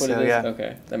 I think what so, it is? yeah.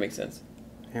 Okay, that makes sense.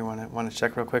 Here, want to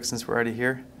check real quick since we're already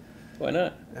here. Why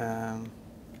not? Um,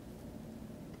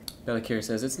 Belakir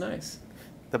says it's nice.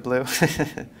 the blue.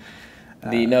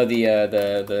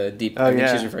 The deep. Oh, I think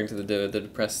yeah. she's referring to the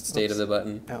depressed state of the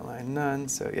button. Outline none.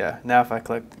 So yeah, now if I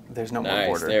click, there's no more Nice,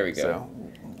 border. there we go. So,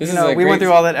 This you is know, a we went great-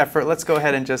 through all that effort. Let's go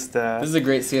ahead and just. This is a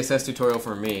great CSS tutorial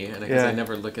for me, and because Yeah. I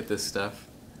never look at this stuff.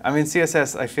 I mean,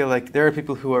 CSS, I feel like there are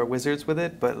people who are wizards with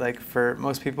it, but like for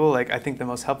most people, like I think the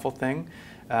most helpful thing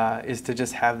is to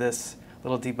just have this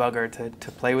little debugger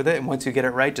to play with it. And once you get it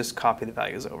right, just copy the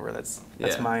values over. That's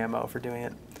Yeah. my MO for doing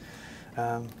it.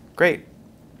 Great.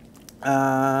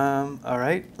 All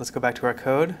right, let's go back to our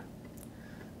code.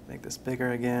 Make this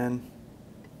bigger again.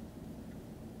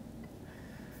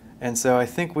 And so I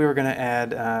think we were going to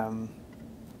add a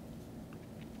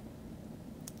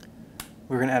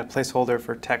placeholder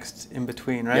for text in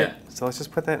between, right? Yeah. So let's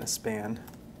just put that in a span.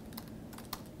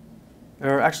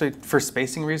 Or actually, for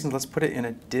spacing reasons, let's put it in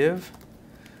a div,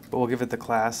 but we'll give it the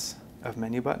class of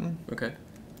menu button. Okay.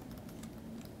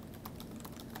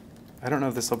 I don't know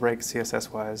if this will break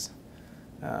CSS-wise.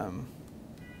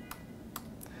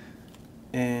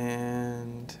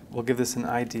 And we'll give this an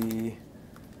ID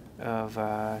of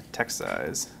text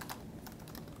size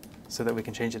so that we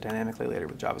can change it dynamically later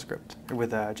with JavaScript, or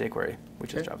with jQuery,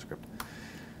 which is JavaScript.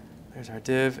 There's our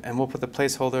div, and we'll put the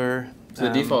placeholder. So the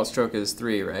default stroke is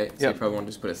 3, right? So Yep. you probably want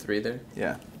to just put a 3 there?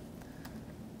 Yeah.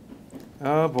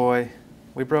 Oh boy,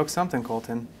 we broke something,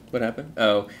 Colton. What happened?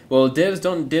 Oh, well, divs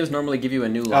normally give you a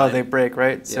new line. Oh, they break,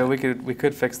 right? So Yeah. we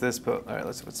could fix this, but all right,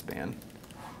 let's put span.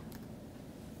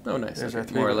 Oh, nice. There's Okay. our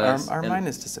 3. More or less. Our And- mine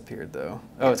has disappeared though.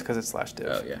 Oh, it's because it's /div.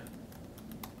 Oh, yeah.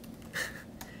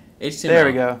 HTML. There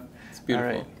we go. It's beautiful.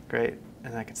 All right, great.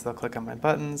 And I can still click on my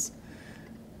buttons.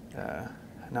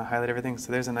 Now highlight everything.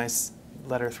 So there's a nice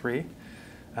letter 3.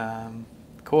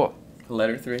 Cool.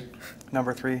 Letter 3.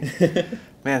 Number 3.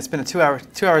 Man, it's been 2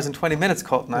 hours and 20 minutes,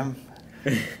 Colton. I'm.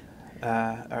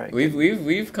 All right.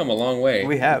 We've come a long way.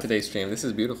 We have. In today's stream. This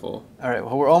is beautiful. All right.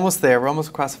 Well, we're almost there. We're almost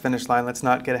across the finish line. Let's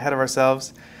not get ahead of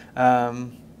ourselves. All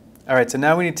right. So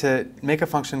now we need to make a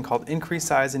function called increase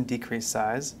size and decrease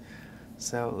size.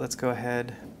 So let's go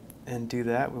ahead and do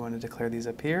that. We want to declare these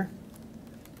up here.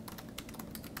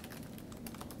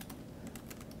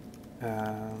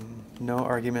 No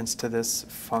arguments to this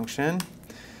function.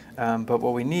 But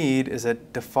what we need is a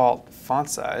default font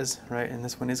size, right? And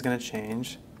this one is going to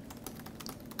change.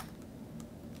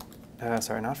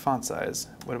 Sorry, not font size.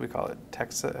 What do we call it?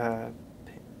 Text.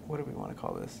 What do we want to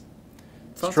call this?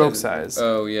 Font Stroke size.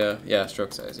 Oh, yeah. Yeah,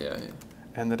 stroke size. Yeah.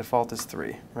 And the default is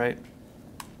 3, right?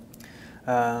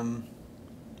 So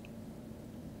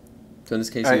in this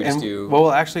case, All you right, just and do... what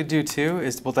we'll actually do too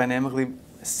is we'll dynamically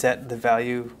set the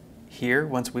value here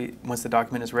once the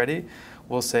document is ready.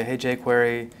 We'll say, hey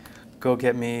jQuery, go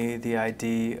get me the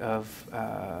ID of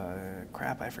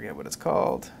crap, I forget what it's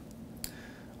called.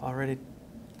 Already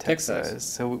text size.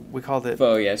 So we called it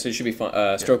Oh, yeah. So it should be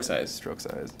stroke size. stroke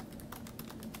size.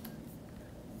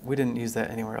 We didn't use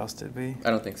that anywhere else, did we? I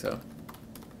don't think so.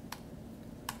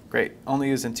 Great. Only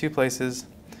used in 2 places.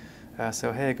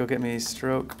 So hey, go get me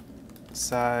stroke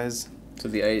size. So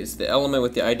it's the element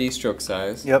with the ID stroke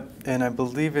size. Yep, and I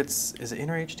believe is it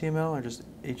inner HTML or just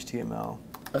HTML?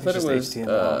 I thought it just was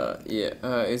HTML.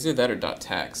 is it that or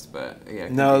 .text? But yeah. it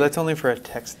could No, be. that's only for a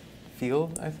text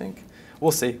field, I think.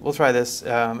 We'll see. We'll try this,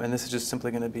 and this is just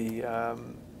simply going to be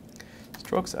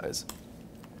stroke size.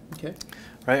 Okay.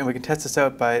 Right, and we can test this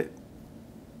out by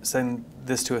setting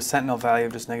this to a sentinel value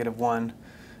of just -1,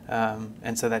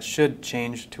 and so that should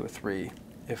change to a 3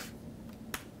 if.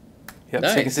 Yep,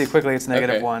 Nice. so you can see quickly it's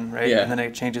 -1, right? Yeah. And then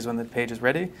it changes when the page is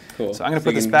ready. Cool. So I'm going to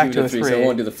put this back to a 3. So it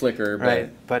won't do the flicker. Right,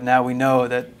 but now we know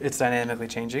that it's dynamically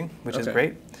changing, which is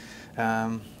great.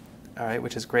 All right,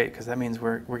 which is great because that means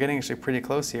we're getting actually pretty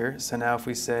close here. So now if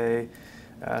we say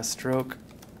stroke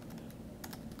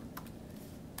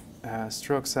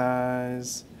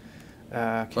size,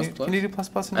 can you do plus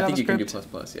plus in JavaScript? I think you can do plus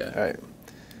plus, yeah. All right,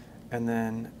 and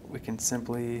then we can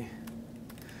simply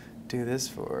do this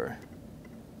for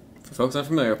folks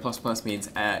unfamiliar, plus plus means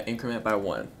increment by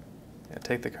 1. Yeah,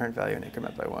 take the current value and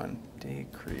increment by 1.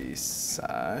 Decrease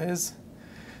size.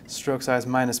 Stroke size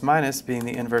minus minus being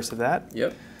the inverse of that.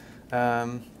 Yep.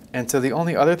 And so the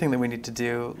only other thing that we need to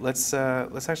do, let's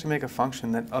actually make a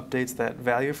function that updates that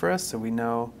value for us so we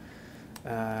know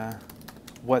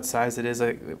what size it is.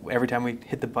 Every time we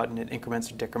hit the button, it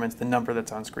increments or decrements the number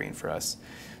that's on screen for us.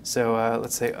 So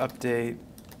let's say update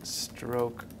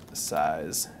stroke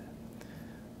size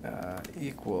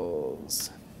equals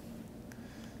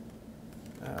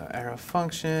arrow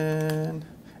function.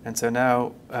 And so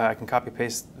now I can copy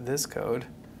paste this code,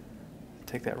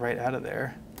 take that right out of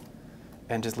there,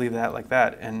 and just leave that like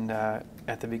that. And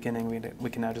at the beginning, we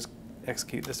can now just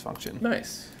execute this function.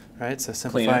 Nice. Right, so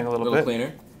simplifying a little bit.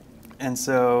 Cleaner. And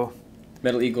so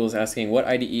Metal Eagle is asking, what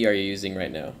IDE are you using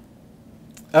right now?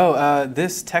 Oh,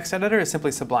 this text editor is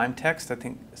simply Sublime Text. I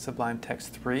think Sublime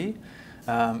Text 3.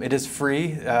 It is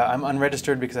free. I'm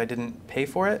unregistered because I didn't pay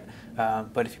for it.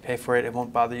 But if you pay for it, it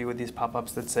won't bother you with these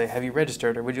pop-ups that say, have you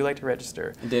registered or would you like to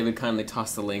register? David kindly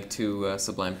tossed the link to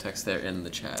Sublime Text there in the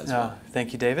chat as well.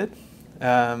 Thank you, David.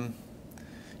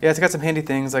 Yeah, it's got some handy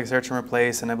things like search and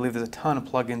replace, and I believe there's a ton of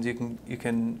plugins you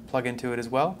can plug into it as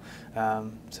well.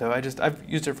 So I've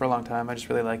used it for a long time. I just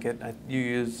really like it. You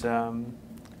use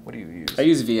what do you use? I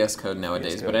use VS Code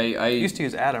nowadays, but I used to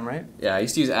use Atom, right? Yeah, I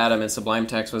used to use Atom, and Sublime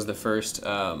Text was the first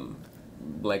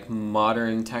like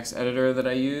modern text editor that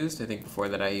I used. I think before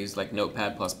that I used like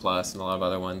Notepad++ and a lot of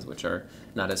other ones which are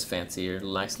not as fancy or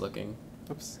nice looking.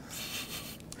 Oops.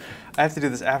 I have to do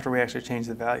this after we actually change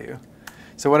the value.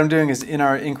 So what I'm doing is in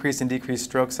our increase and decrease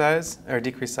stroke size, or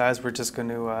decrease size, we're just going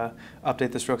to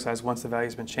update the stroke size once the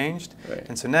value's been changed. Right.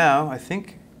 And so now, I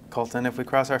think, Colton, if we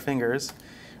cross our fingers,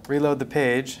 reload the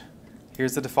page,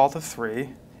 here's the default of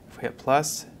 3. If we hit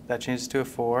plus, that changes to a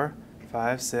 4,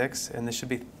 5, 6, and this should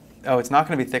be, oh, it's not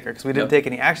going to be thicker because we didn't take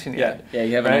any action yet. Yeah,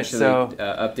 you haven't actually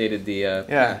updated the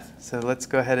path. So let's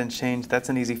go ahead and change. That's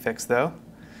an easy fix, though.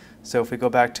 So if we go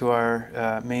back to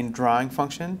our main drawing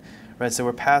function, right, so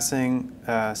we're passing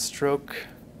stroke.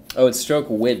 Oh, it's stroke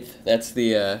width. That's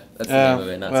the name of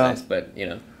it, not size, but you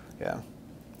know. Yeah.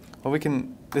 Well, we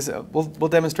can. We'll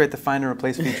demonstrate the find and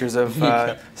replace features of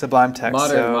Sublime Text.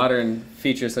 Modern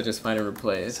features such as find and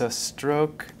replace. So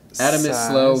stroke. Atom size. is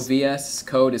slow. VS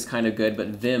Code is kind of good, but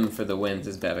Vim for the wins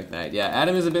is Bavick. Yeah,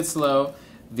 Atom is a bit slow.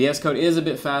 VS Code is a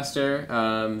bit faster.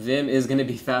 Vim is going to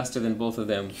be faster than both of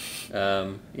them,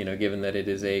 you know, given that it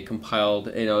is a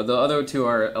compiled, you know, the other two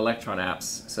are Electron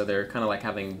apps, so they're kind of like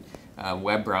having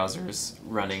web browsers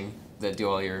running that do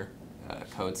all your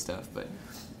code stuff. But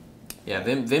yeah,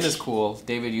 Vim is cool.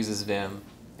 David uses Vim,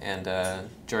 and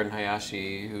Jordan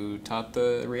Hayashi, who taught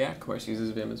the React course, uses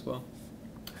Vim as well.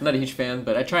 I'm not a huge fan,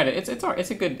 but I tried it.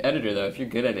 It's a good editor, though. If you're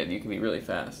good at it, you can be really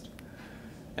fast.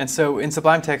 And so in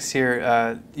Sublime Text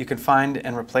here, you can find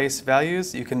and replace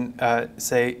values. You can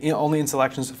say only in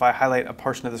selections. If I highlight a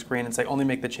portion of the screen and say only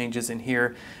make the changes in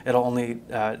here, it'll only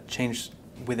change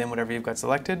within whatever you've got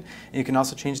selected. And you can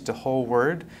also change it to whole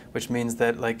word, which means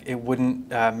that like it wouldn't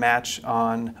match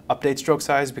on update stroke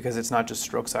size because it's not just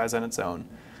stroke size on its own.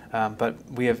 But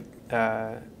we have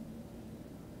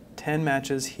 10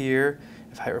 matches here.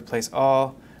 If I replace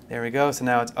all, there we go. So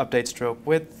now it's update stroke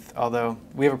width, although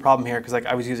we have a problem here because like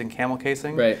I was using camel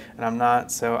casing, right, and I'm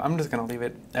not, so I'm just going to leave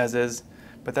it as is.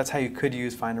 But that's how you could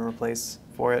use find and replace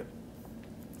for it.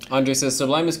 Andre says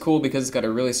Sublime is cool because it's got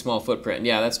a really small footprint.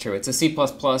 Yeah, that's true. It's a C++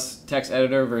 text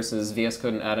editor versus VS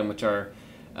Code and Atom, which are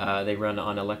they run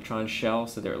on Electron shell,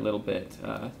 so they're a little bit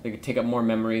they could take up more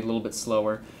memory, a little bit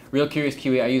slower. Real Curious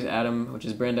Kiwi, I use Atom, which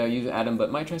is Brenda. I use Atom, but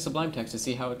might try Sublime Text to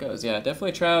see how it goes. Yeah,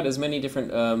 definitely try out as many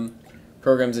different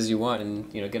programs as you want,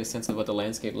 and you know, get a sense of what the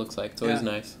landscape looks like. It's always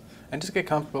nice. And just get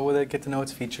comfortable with it, get to know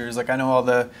its features. Like I know all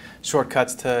the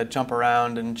shortcuts to jump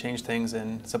around and change things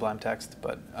in Sublime Text,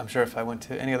 but I'm sure if I went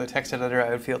to any other text editor, I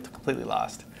would feel completely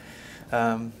lost.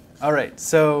 All right,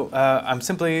 so I'm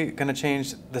simply going to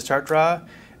change the start draw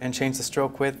and change the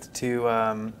stroke width to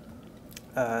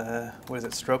what is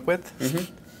it? Stroke width.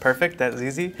 Mm-hmm. Perfect, that was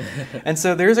easy. And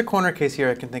so there's a corner case here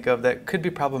I can think of that could be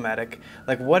problematic.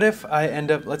 Like what if I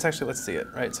end up, let's see it,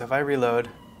 right? So if I reload,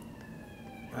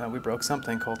 we broke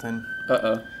something, Colton.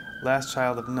 Uh-oh. Last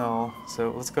child of null.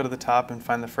 So let's go to the top and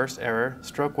find the first error.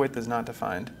 Stroke width is not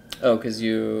defined. Oh, because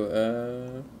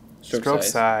you, stroke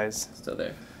size. Still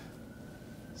there.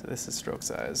 So this is stroke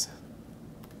size.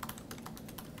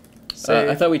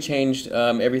 I thought we changed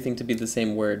everything to be the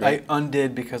same word, right? I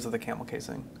undid because of the camel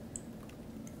casing.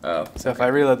 Oh. So if I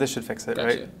reload, this should fix it, Gotcha.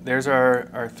 right? There's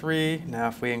our 3. Now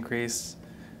if we increase,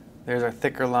 there's our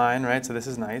thicker line, right? So this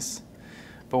is nice.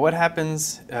 But what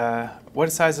happens,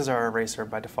 what size is our eraser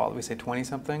by default? We say 20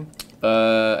 something?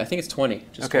 I think it's 20,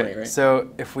 just okay, 20, right? So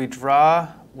if we draw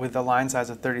with a line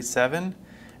size of 37,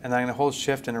 and then I'm going to hold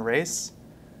shift and erase,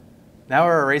 now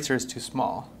our eraser is too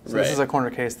small. So this is a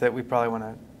corner case that we probably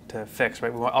want to fix,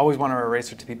 right? We always want our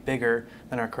eraser to be bigger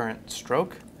than our current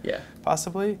stroke,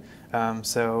 possibly.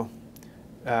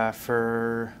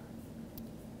 For,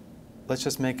 let's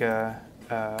just make a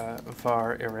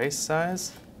var erase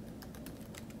size.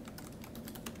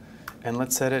 And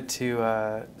let's set it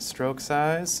to stroke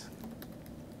size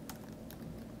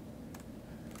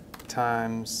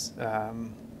times, I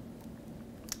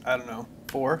don't know,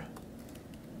 4.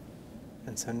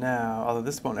 And so now, although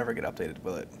this won't ever get updated,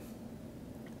 will it?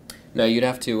 No, you'd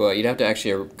have to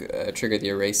actually trigger the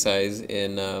erase size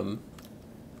in.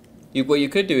 What you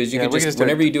could do is you could just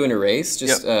whenever you do an erase,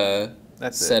 just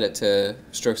set it to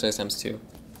stroke size times 2,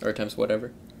 or times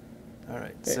whatever. All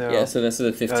right. So so this is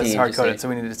a 15. It's hard coded, so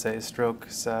we need to say stroke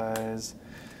size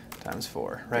times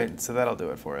 4, right? Yeah. So that'll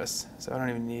do it for us. So I don't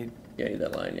even need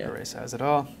that line, erase size at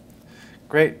all.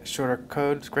 Great, shorter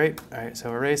code, great. All right,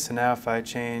 so erase. So now if I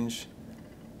change,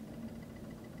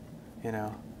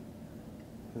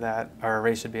 that our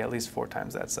array should be at least 4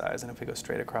 times that size, and if we go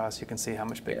straight across, you can see how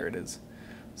much bigger it is.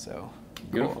 So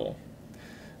beautiful.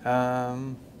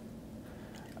 Cool.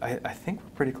 I think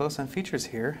we're pretty close on features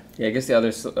here. Yeah, I guess the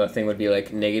other thing would be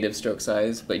like negative stroke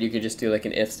size, but you could just do like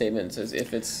an if statement. So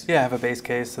if it's have a base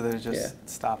case so that it just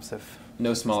stops if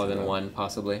no smaller than 1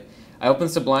 possibly. I opened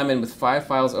Sublime and with 5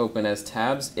 files open as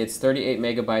tabs. It's 38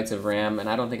 megabytes of RAM, and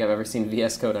I don't think I've ever seen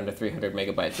VS Code under 300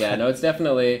 megabytes. Yeah, no, it's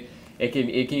definitely it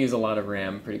can use a lot of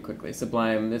RAM pretty quickly.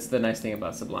 Sublime, that's the nice thing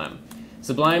about Sublime.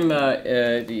 Sublime,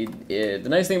 the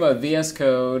nice thing about VS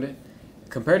Code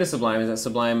compared to Sublime is that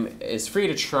Sublime is free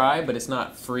to try, but it's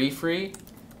not free.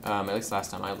 At least last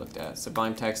time I looked at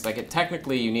Sublime Text,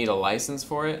 technically you need a license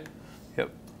for it. Yep.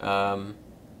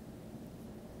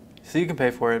 So you can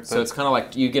pay for it. So it's kind of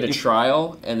like you get a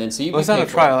trial, and then so you. Well, it's not a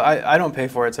trial. I don't pay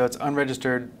for it, so it's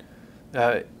unregistered.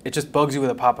 It just bugs you with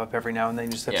a pop-up every now and then.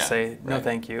 You just have to say no,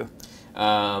 thank you.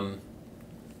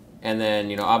 And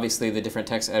then, obviously the different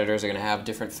text editors are going to have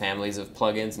different families of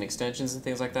plugins and extensions and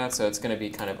things like that, so it's going to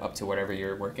be kind of up to whatever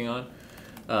you're working on.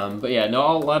 But yeah,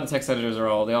 no, a lot of text editors they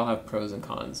all have pros and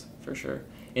cons, for sure.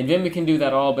 In Vim, we can do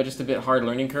that all, but just a bit hard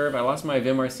learning curve. I lost my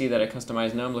VimRC that I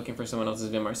customized. Now I'm looking for someone else's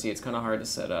VimRC. It's kind of hard to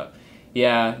set up.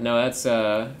 Yeah, no, that's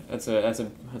a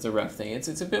rough thing.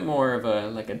 It's a bit more of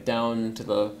a down to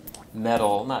the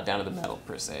metal, not down to the metal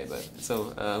per se, but it's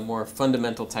a more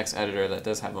fundamental text editor that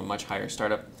does have a much higher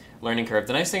startup learning curve.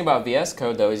 The nice thing about VS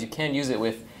Code, though, is you can use it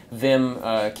with Vim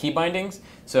key bindings.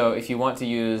 So if you want to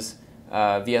use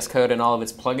VS Code and all of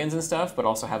its plugins and stuff, but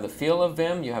also have the feel of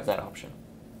Vim, you have that option.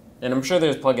 And I'm sure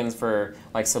there's plugins for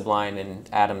like Sublime and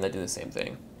Atom that do the same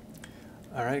thing.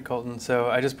 All right, Colton. So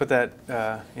I just put that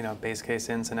base case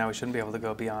in, so now we shouldn't be able to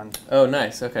go beyond. Oh,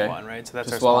 nice. Okay. 1, right? So that's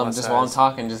just our while I'm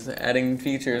talking, just adding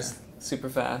features super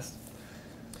fast.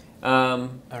 All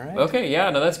right. Okay. Yeah.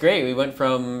 No, that's great. We went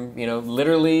from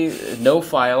literally no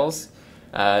files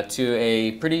to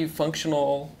a pretty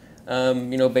functional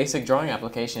basic drawing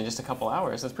application in just a couple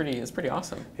hours. That's pretty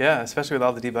awesome. Yeah, especially with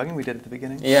all the debugging we did at the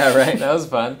beginning. Yeah, right. That was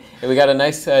fun. And we got a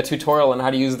nice tutorial on how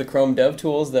to use the Chrome Dev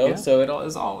Tools, though. Yeah. So it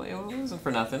wasn't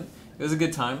for nothing. It was a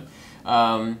good time.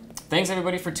 Thanks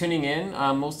everybody for tuning in.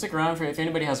 We'll stick around if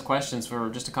anybody has questions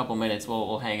for just a couple minutes.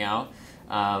 We'll hang out.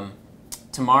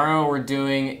 Tomorrow we're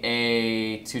doing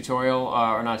a tutorial,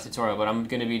 or not a tutorial, but I'm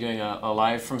going to be doing a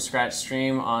live from scratch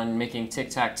stream on making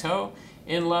tic-tac-toe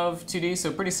in Love 2D.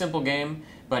 So pretty simple game,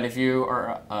 but if you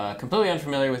are completely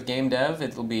unfamiliar with game dev,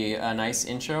 it'll be a nice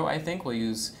intro, I think. We'll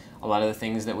use a lot of the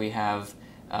things that we have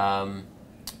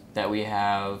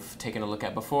taken a look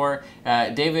at before.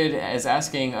 David is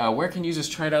asking, where can users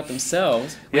try it out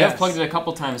themselves? We have plugged it a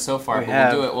couple times so far,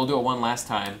 but we'll do it one last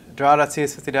time.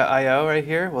 Draw.cs50.io right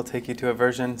here will take you to a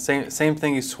version. Same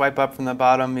thing, you swipe up from the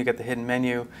bottom, you get the hidden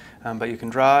menu, but you can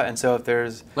draw, and so if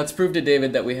there's... Let's prove to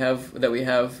David that we have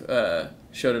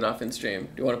showed it off in stream.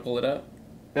 Do you want to pull it up?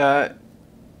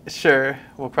 Sure,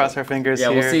 we'll cross our fingers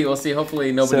Yeah, here. we'll see.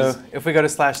 Hopefully nobody's... So if we go to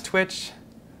 /Twitch,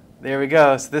 there we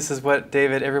go. So this is what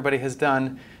everybody has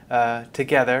done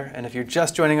together. And if you're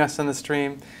just joining us on the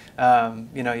stream,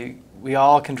 we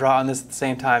all can draw on this at the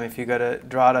same time if you go to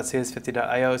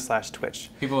draw.cs50.io/Twitch.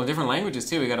 People in different languages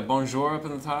too. We got a bonjour up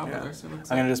in the top. Yeah.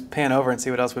 I'm going to just pan over and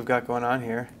see what else we've got going on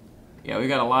here. Yeah, we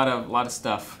got a lot of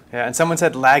stuff. Yeah, and someone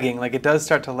said lagging. Like it does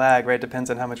start to lag, right?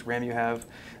 Depends on how much RAM you have,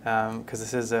 because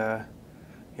this is a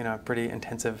pretty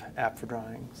intensive app for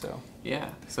drawing. So yeah,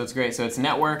 so it's great. So it's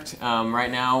networked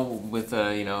right now with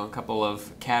a couple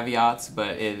of caveats,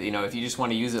 but if you just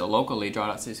want to use it locally,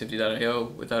 draw.cs50.io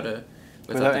without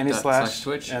any slash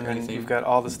 /Twitch, and or then anything. you've got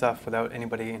all the stuff without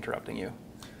anybody interrupting you.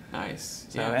 Nice.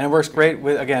 So, yeah. and it works great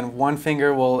with, again, 1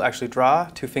 finger will actually draw,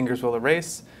 2 fingers will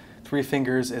erase, 3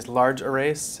 fingers is large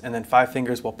erase, and then 5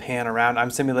 fingers will pan around.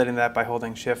 I'm simulating that by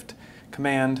holding Shift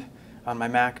Command on my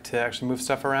Mac to actually move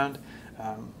stuff around.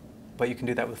 But you can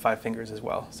do that with 5 fingers as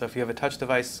well. So if you have a touch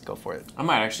device, go for it. I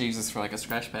might actually use this for like a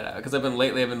scratchpad app, because I've been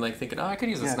like thinking, oh, I could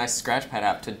use this nice scratchpad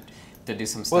app to do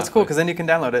some stuff. Well, it's cool because then you can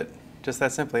download it just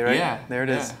that simply, right? Yeah. There it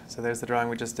is. So there's the drawing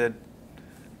we just did.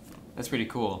 That's pretty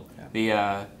cool.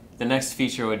 Yeah. The next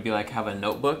feature would be like have a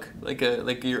notebook, like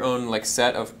your own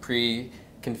set of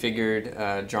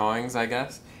pre-configured drawings, I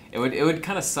guess. It would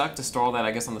kind of suck to store all that,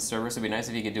 I guess, on the server. So it'd be nice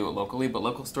if you could do it locally, but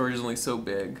local storage is only so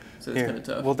big, so it's kind of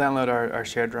tough. We'll download our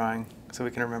shared drawing so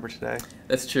we can remember today.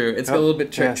 That's true. It's a little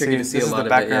bit tricky to see a lot of it. This is the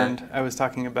background I was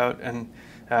talking about, and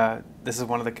this is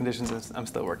one of the conditions that I'm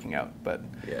still working out. But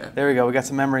there we go. We got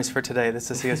some memories for today.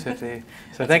 This is CS50.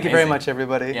 So thank you very much,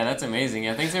 everybody. Yeah, that's amazing.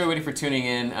 Yeah, thanks everybody for tuning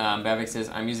in. Bavik says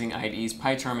I'm using IDEs,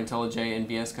 PyCharm, IntelliJ, and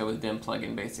VS Code with Vim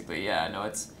plugin. Basically, yeah. No,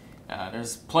 it's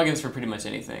there's plugins for pretty much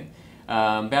anything.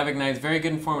 Bavik Knight's very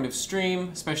good informative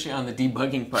stream, especially on the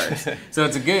debugging part. So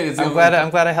it's a good. I'm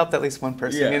glad I helped at least one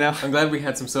person. Yeah. You know. I'm glad we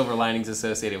had some silver linings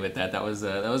associated with that. That was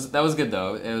good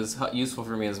though. It was useful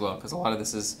for me as well because a lot of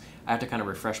this is I have to kind of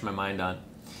refresh my mind on.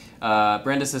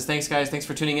 Brenda says thanks guys. Thanks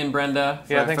for tuning in, Brenda.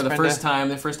 Thanks, for the Brenda. first time.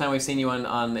 The first time we've seen you in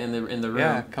the room.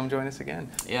 Yeah, come join us again.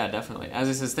 Yeah, definitely. As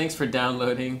it says, thanks for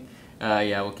downloading.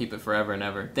 Yeah, we'll keep it forever and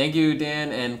ever. Thank you,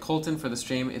 Dan and Colton, for the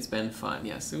stream. It's been fun.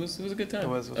 Yes, it was a good time. It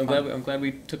was I'm glad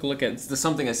we took a look at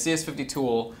something, a CS50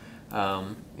 tool,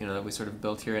 that we sort of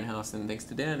built here in house. And thanks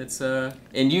to Dan, it's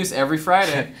in use every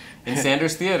Friday in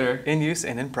Sanders Theater. In use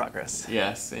and in progress.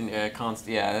 Yes,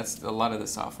 yeah, that's a lot of the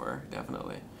software,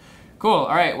 definitely. Cool.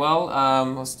 All right. Well,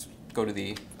 let's go to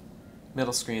the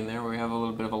middle screen there, where we have a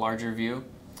little bit of a larger view.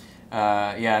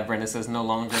 Yeah, Brenda says no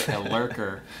longer a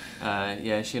lurker.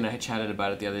 Yeah, she and I chatted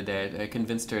about it the other day. I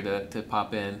convinced her to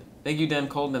pop in. Thank you, Dan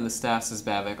Colton and the staff, says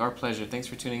Bavik. Our pleasure. Thanks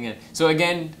for tuning in. So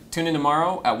again, tune in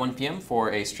tomorrow at 1 p.m.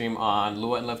 for a stream on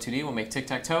Lua and Love 2D. We'll make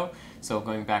tic-tac-toe. So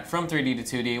going back from 3D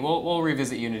to 2D, we'll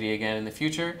revisit Unity again in the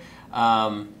future.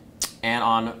 And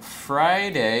on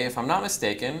Friday, if I'm not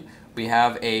mistaken, we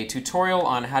have a tutorial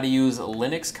on how to use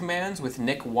Linux commands with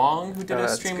Nick Wong, who did a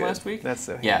stream last week. That's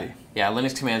so handy. Yeah,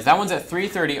 Linux commands. That one's at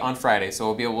 3:30 on Friday,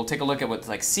 so we'll take a look at what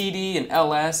like CD and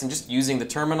LS and just using the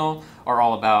terminal are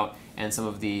all about, and some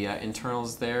of the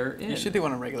internals there. You should do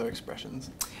one on regular expressions.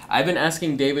 I've been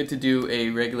asking David to do a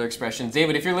regular expressions.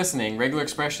 David, if you're listening, regular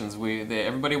expressions.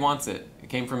 Everybody wants it. It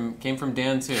came from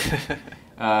Dan too.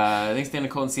 Thanks, Dan and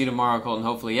Colton. See you tomorrow, Colton.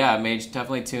 Hopefully, yeah, Mage,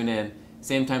 definitely tune in.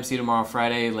 Same time, see you tomorrow,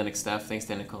 Friday, Linux stuff. Thanks,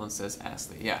 Dan and Colton, says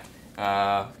Ashley. Yeah,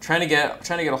 trying to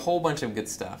get a whole bunch of good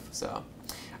stuff. So,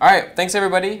 all right, thanks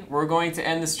everybody. We're going to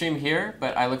end the stream here,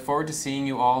 but I look forward to seeing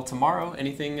you all tomorrow.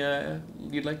 Anything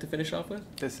you'd like to finish off with?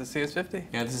 This is CS50.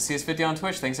 Yeah, this is CS50 on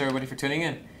Twitch. Thanks everybody for tuning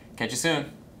in. Catch you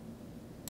soon.